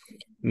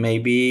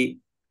 Maybe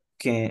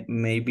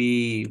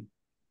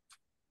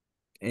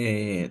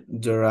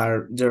there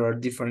are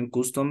different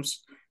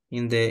customs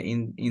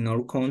in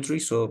our country.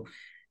 So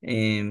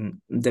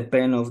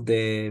depend of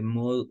the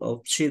mode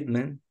of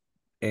shipment,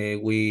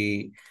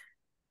 we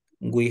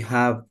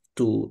have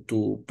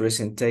to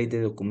present the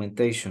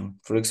documentation.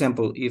 For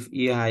example, if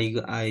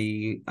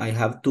I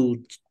have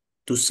to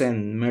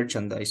send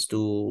merchandise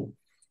to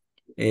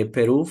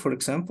Peru, for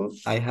example,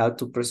 I have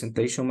to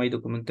presentation my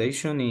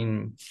documentation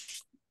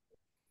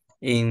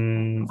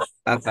in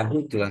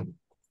Acajutla.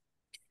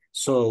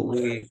 So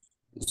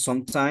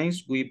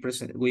sometimes we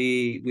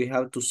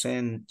have to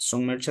send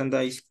some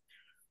merchandise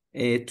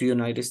to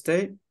United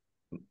States.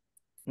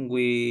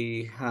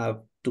 We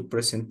have to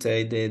present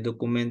the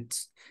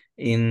documents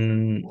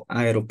in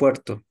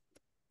aeropuerto,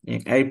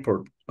 in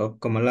airport of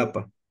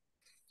Comalapa.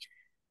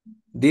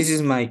 This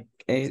is my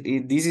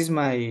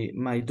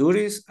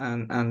duties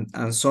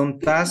and some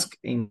task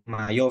in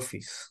my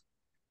office.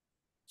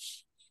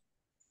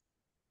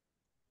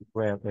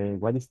 Well,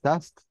 what is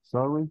task?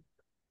 Sorry.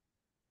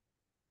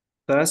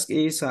 Task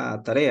is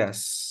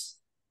tareas.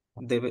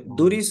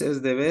 Duties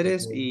es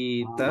deberes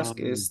y task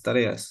es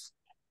tareas.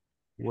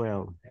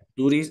 Well.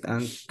 Duties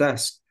and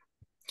task.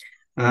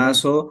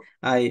 So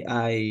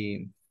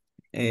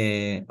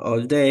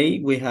all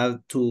day we have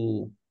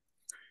to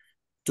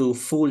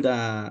fill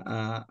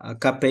a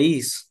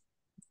KPIs.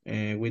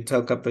 We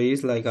tell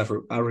KPIs like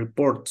a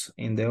report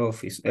in the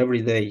office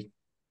every day.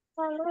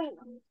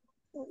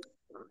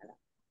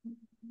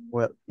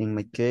 Well, in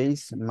my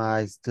case,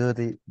 my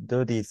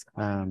duties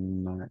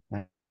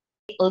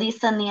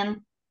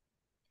Listening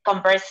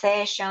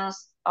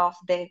conversations of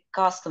the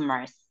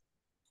customers.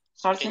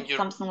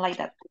 Something like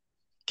that.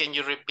 Can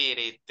you repeat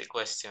it, the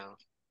question?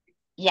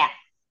 Yeah.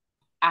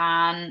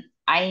 And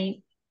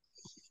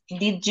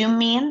did you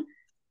mean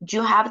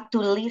you have to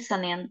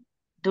listen in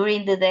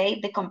during the day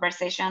the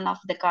conversation of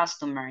the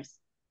customers?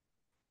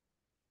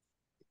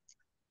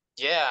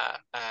 Yeah,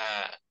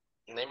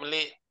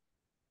 namely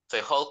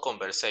the whole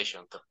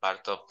conversation, the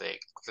part of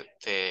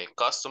the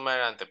customer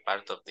and the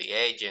part of the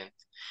agent.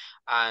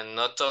 And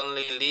not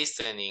only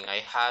listening, I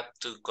have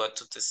to go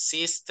to the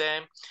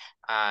system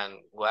and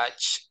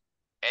watch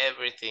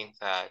everything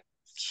that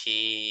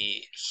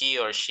he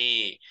or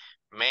she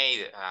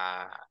made.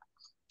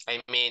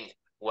 I mean,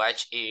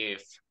 watch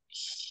if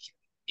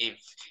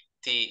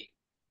the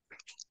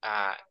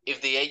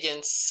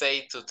agent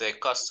say to the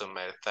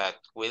customer that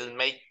will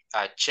make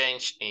a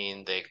change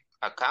in the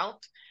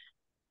account,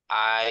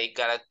 I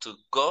got to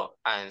go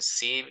and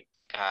see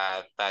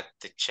that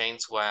the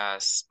change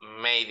was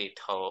made it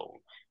how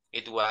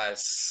it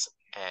was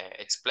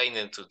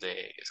explained to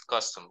the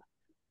customer.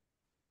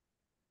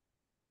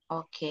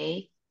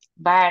 Okay,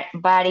 but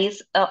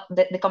is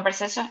the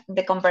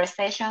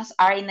conversations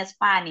are in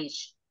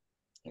Spanish.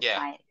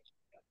 Yeah,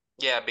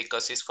 yeah,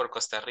 because it's for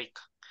Costa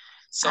Rica.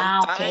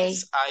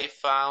 Sometimes I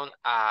found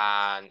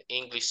an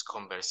English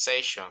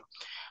conversation.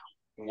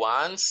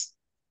 Once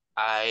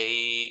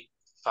I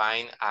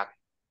find a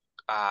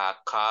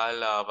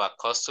call of a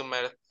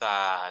customer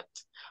that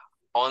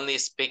only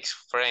speaks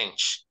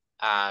French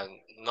and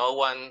no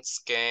one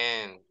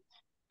can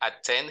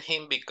attend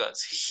him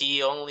because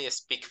he only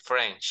speaks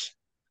French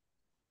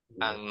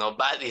and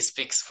nobody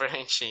speaks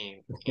French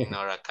in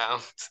our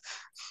account.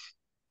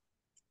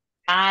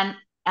 And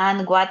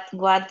what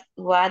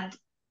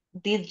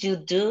did you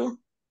do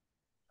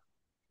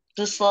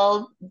to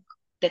solve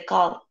the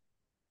call?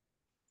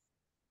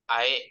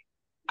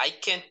 I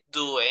can't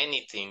do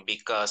anything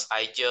because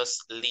I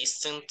just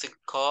listen to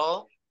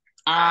call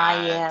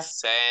and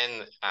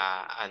send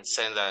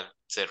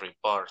the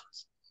report.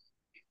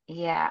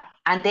 Yeah,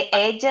 and the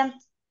agent,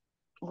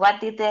 what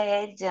did the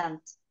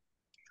agent?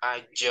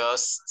 I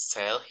just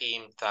tell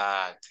him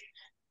that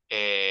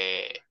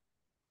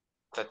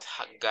that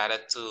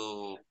got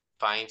to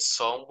find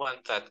someone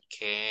that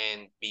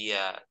can be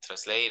a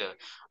translator.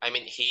 I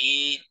mean,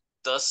 he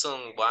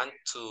doesn't want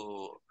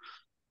to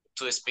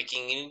speak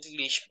in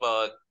English,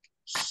 but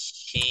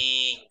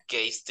he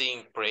gave the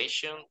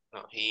impression.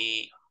 No,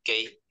 he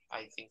gave.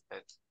 I think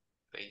that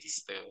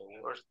is the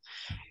word.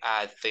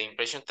 The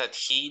impression that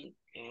he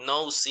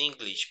knows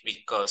English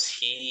because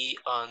he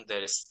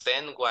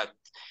understands what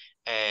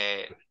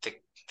the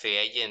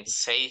agent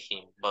say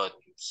him, but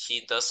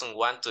he doesn't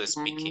want to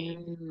speak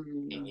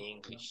in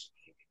English.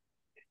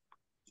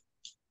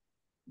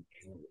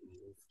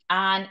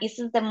 And this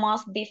is the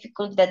most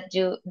difficult that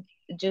you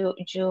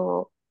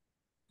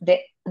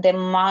the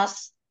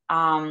most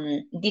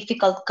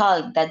difficult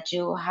call that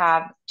you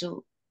have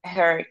to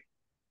hear.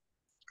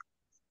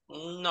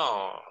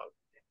 No,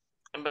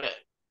 but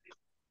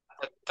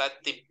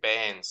that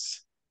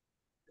depends.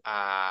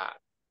 Uh,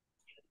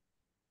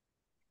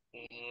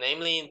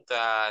 namely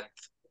that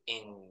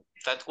in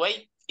that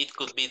way, it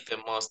could be the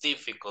most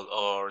difficult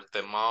or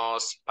the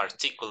most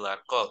particular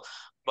call,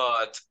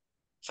 but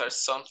there's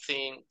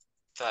something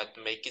that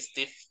makes it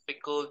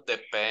difficult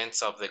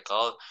depends of the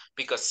call,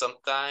 because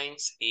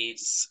sometimes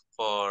it's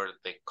for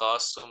the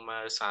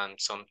customers and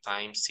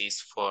sometimes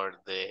it's for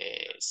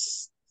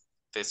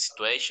the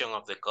situation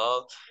of the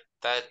call,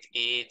 that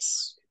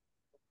it's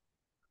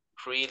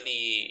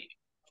really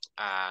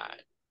uh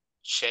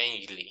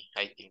changely.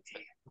 I think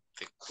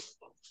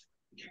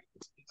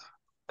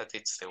that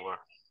it's the word.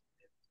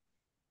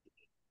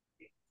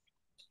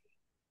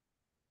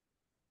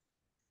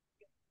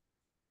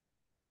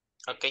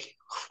 Okay,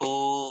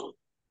 who?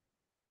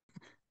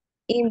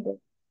 Inbox.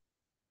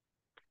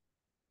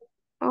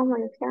 Oh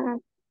my God.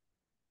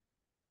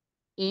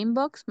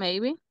 Inbox,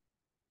 maybe?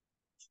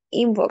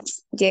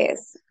 Inbox.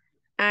 Yes.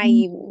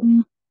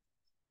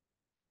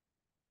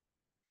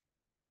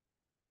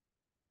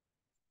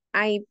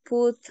 I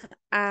put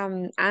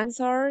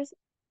answers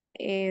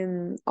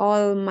in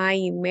all my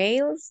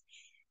emails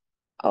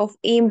of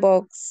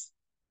inbox.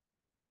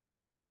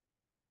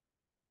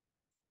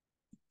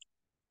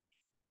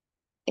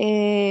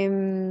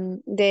 The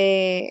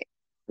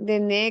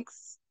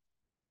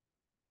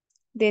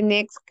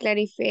next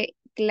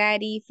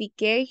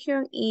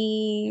clarification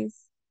is,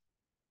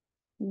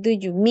 do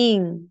you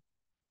mean?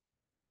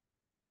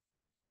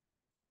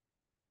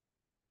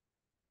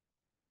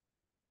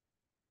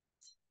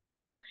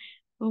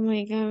 Oh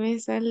my God, me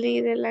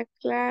salí de la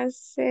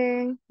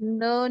clase.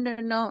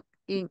 No.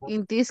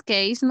 In this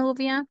case,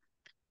 Nubia,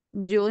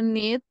 you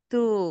need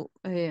to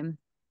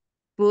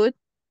put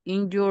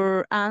in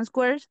your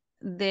answers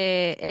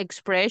the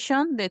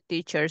expression the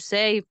teacher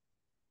say.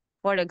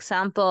 For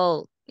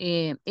example,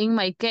 in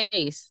my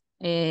case,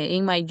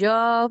 in my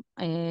job,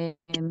 me,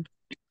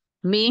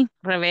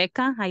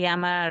 Rebecca, I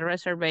am a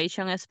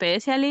reservation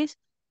specialist.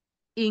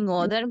 In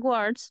other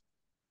words,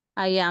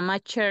 I am a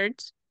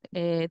church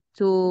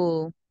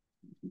to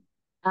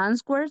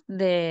answer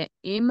the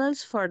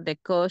emails for the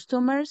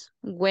customers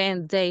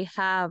when they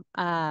have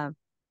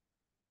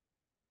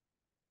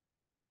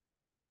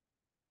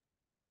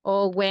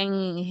or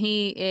when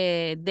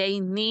they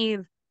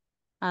need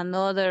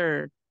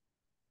another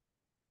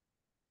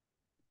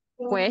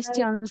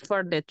questions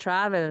for the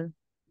travel.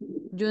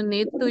 You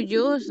need to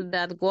use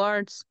that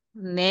words,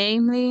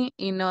 namely,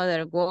 in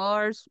other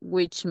words,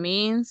 which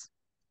means.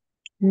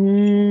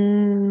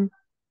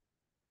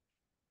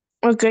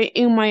 Okay,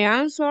 in my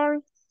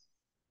answer,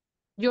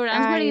 Your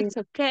answer is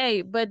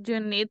okay, but you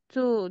need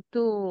to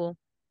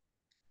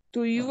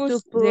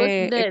use put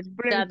the that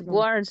expression.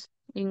 words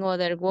in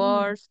other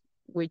words,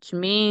 which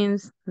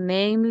means,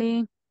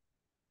 namely.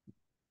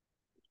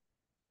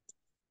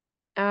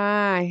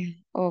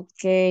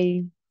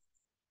 Okay.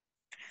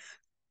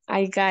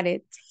 I got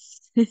it.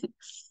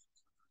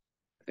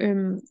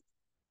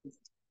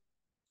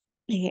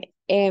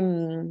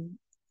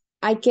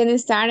 I can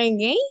start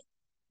again?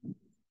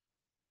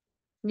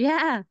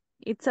 Yeah,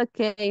 it's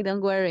okay, don't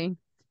worry.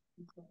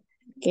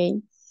 Okay.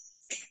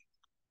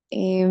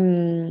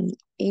 In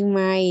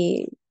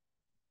my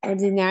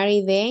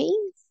ordinary day,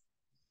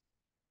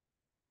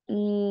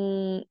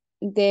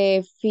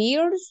 the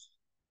fears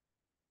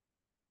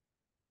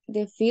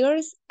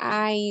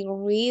I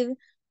read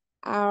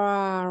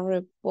a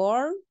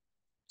report.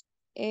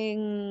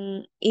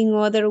 In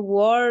other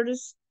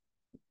words,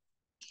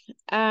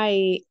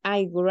 I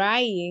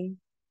cry.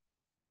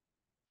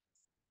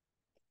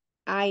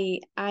 I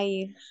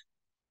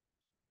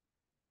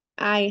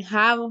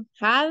have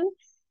had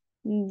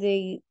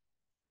the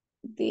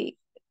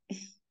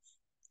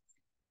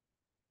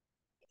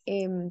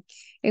en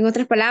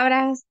otras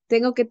palabras,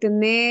 tengo que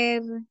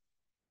tener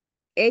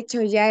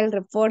hecho ya el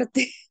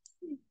reporte.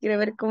 Quiero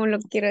ver cómo lo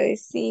quiero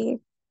decir.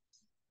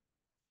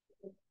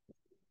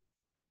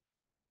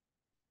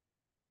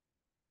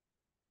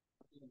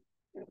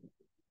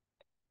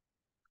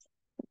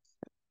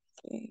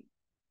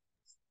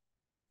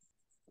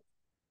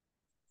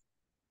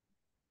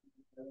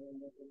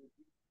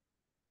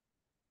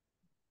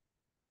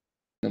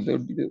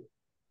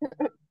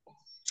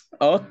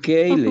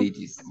 Okay,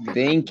 ladies,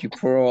 thank you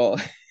for all.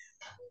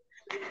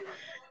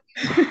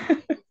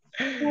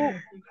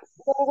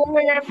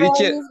 Wonderful.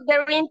 Teacher, It's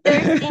very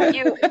interesting in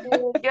your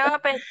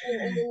job and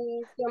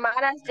in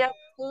Xiomara's job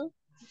too.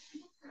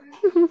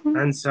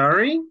 I'm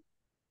sorry?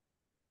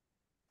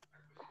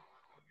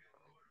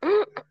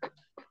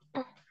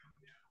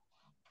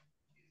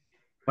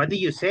 What did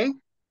you say?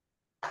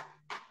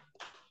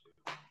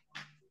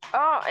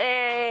 Oh,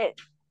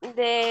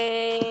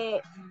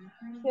 the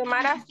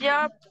Xiomara's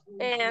job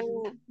and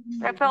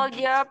Rafael's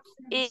job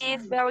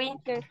is very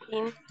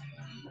interesting.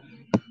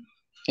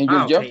 And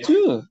your job Okay.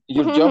 too.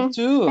 Your job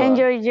too. And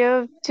your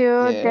job too.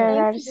 Yeah.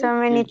 There are so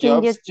many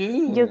things jobs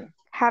you too.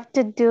 have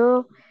to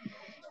do.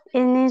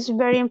 And it's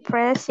very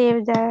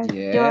impressive that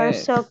you're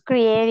Yes. so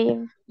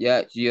creative.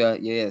 Yeah,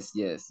 yes.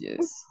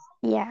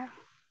 Yeah.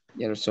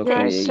 You're so You're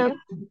creative. so,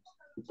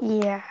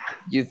 yeah.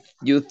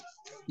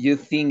 You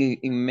think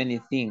in many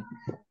things.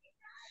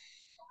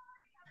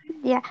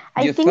 Yeah.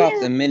 I You think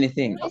thought in many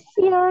things.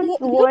 you're You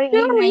working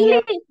too, on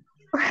your really.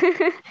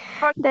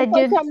 For that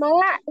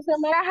example, you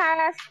Samara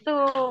has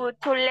to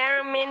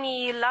learn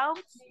many laws.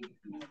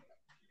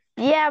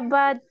 yeah,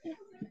 but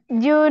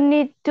you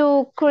need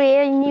to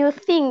create new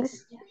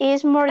things.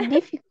 It's more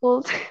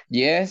difficult.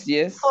 Yes.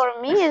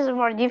 For me, it's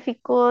more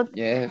difficult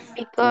Yes. For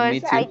because me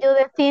I too. do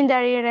the things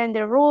that are in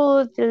the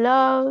rules, the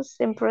laws,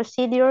 and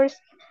procedures.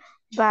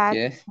 But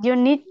Yes. you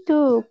need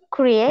to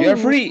create You're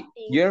new free.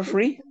 things. You're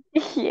free.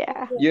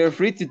 Yeah. You're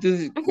free to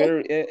do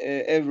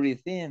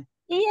everything.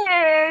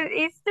 Yeah,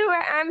 it's true.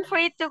 I'm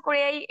free to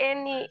create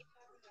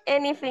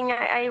anything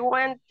I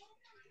want.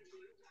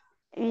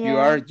 You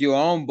Yeah. are your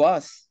own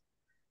boss.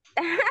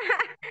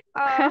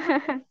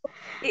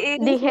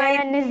 It The is my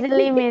heaven is the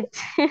limit.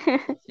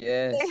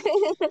 Yes.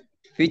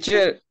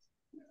 Teacher,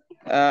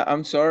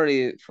 I'm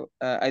sorry.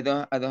 I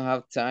don't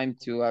have time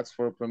to ask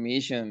for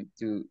permission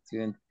to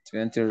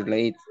enter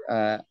late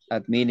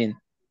at meeting.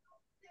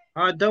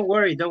 Don't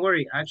worry.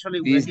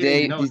 Actually, we're This getting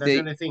day, to know. this That's the day,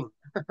 only thing.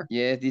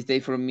 yeah, this day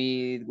for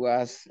me it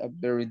was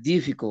very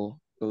difficult.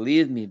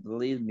 Believe me.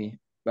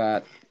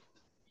 But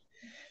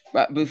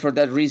for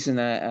that reason,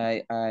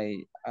 I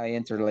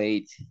enter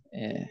late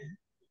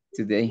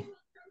today.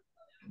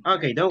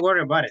 Okay, don't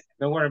worry about it.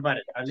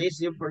 At least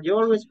you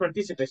always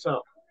participate,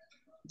 so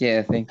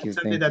Yeah, thank you,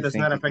 something that does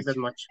not affect teacher. that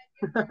much.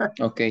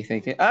 Okay,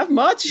 thank you.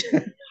 Much,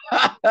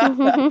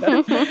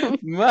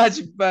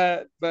 much,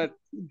 but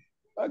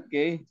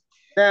okay.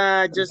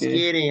 Just Okay.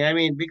 kidding. I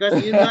mean, because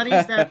you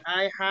notice that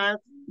I have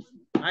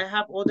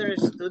other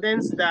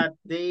students that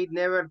they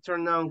never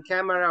turn on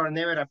camera or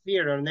never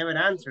appear or never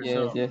answer. Yes,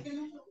 So yes.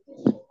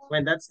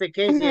 when that's the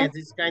case, yes,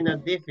 it's kind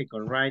of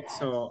difficult, right?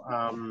 So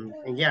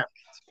and yeah,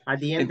 at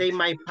the end they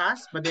might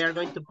pass, but they are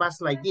going to pass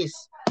like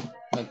this.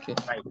 Okay.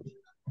 Right.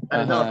 I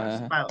don't know,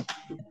 raspado.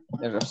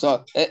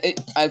 So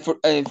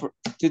for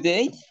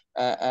today,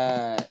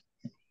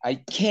 I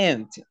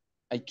can't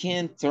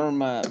turn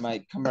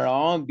my camera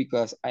on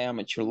because I am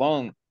a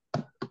chulon.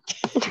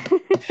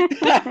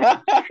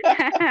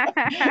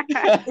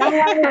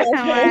 Oh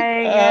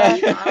my God.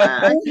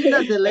 I think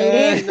that the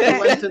ladies don't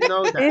want to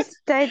know that. It's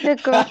time to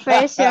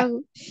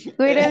confession.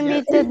 We don't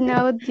need to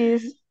know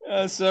this.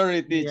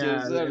 Sorry, teacher.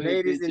 Yeah, sorry,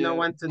 ladies teacher. did not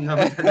want to know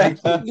that. I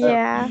think so.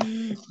 Yeah.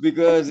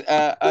 Because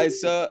I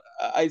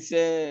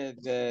said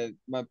that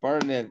my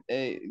partner,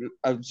 hey,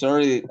 I'm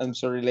sorry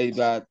late,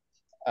 but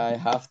I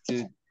have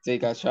to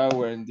take a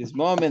shower in this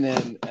moment,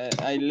 and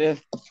I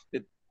left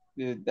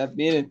that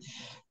meeting.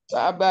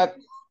 But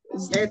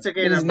It's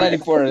okay, it is not Rafael.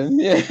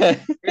 important. Yeah.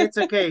 It's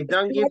okay.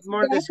 Don't give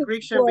more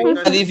description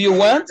because But if you more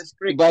want,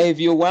 description. I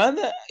take.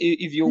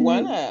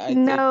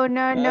 No.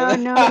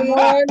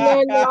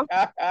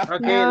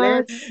 Okay,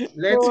 No.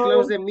 let's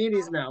close the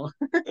meetings now.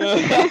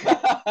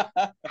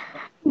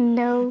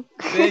 No.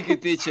 Thank you,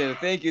 teacher.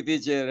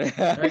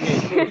 Okay,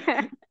 cool.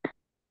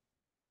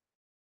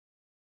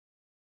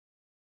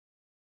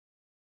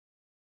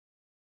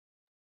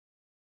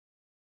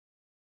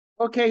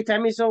 Okay,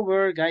 time is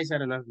over, guys. I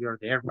don't know if you're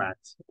there, but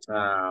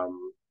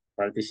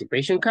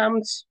participation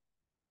counts.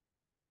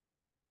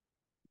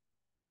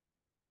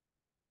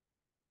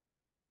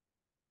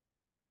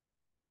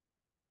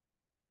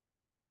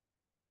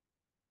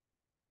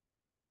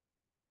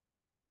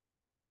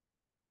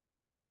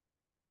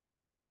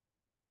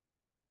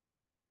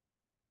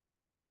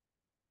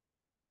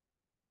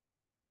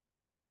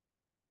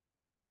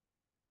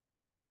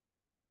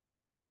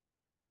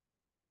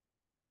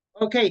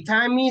 Okay,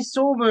 time is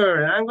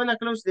over. I'm gonna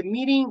close the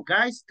meeting.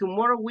 Guys,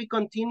 tomorrow we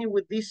continue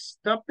with this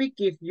topic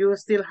if you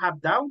still have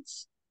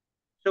doubts,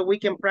 so we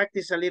can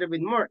practice a little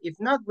bit more. If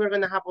not, we're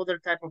gonna have other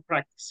type of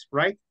practice,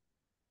 right?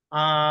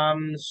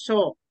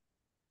 So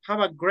have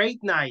a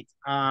great night.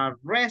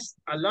 Rest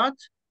a lot,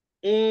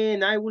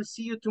 and I will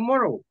see you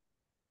tomorrow.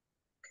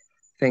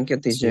 Thank you,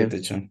 See you, teacher.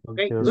 teacher.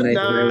 Okay, Good good night,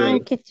 everyone. night.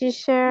 Thank you,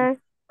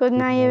 teacher. Good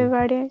night,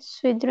 everybody.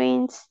 Sweet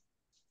dreams.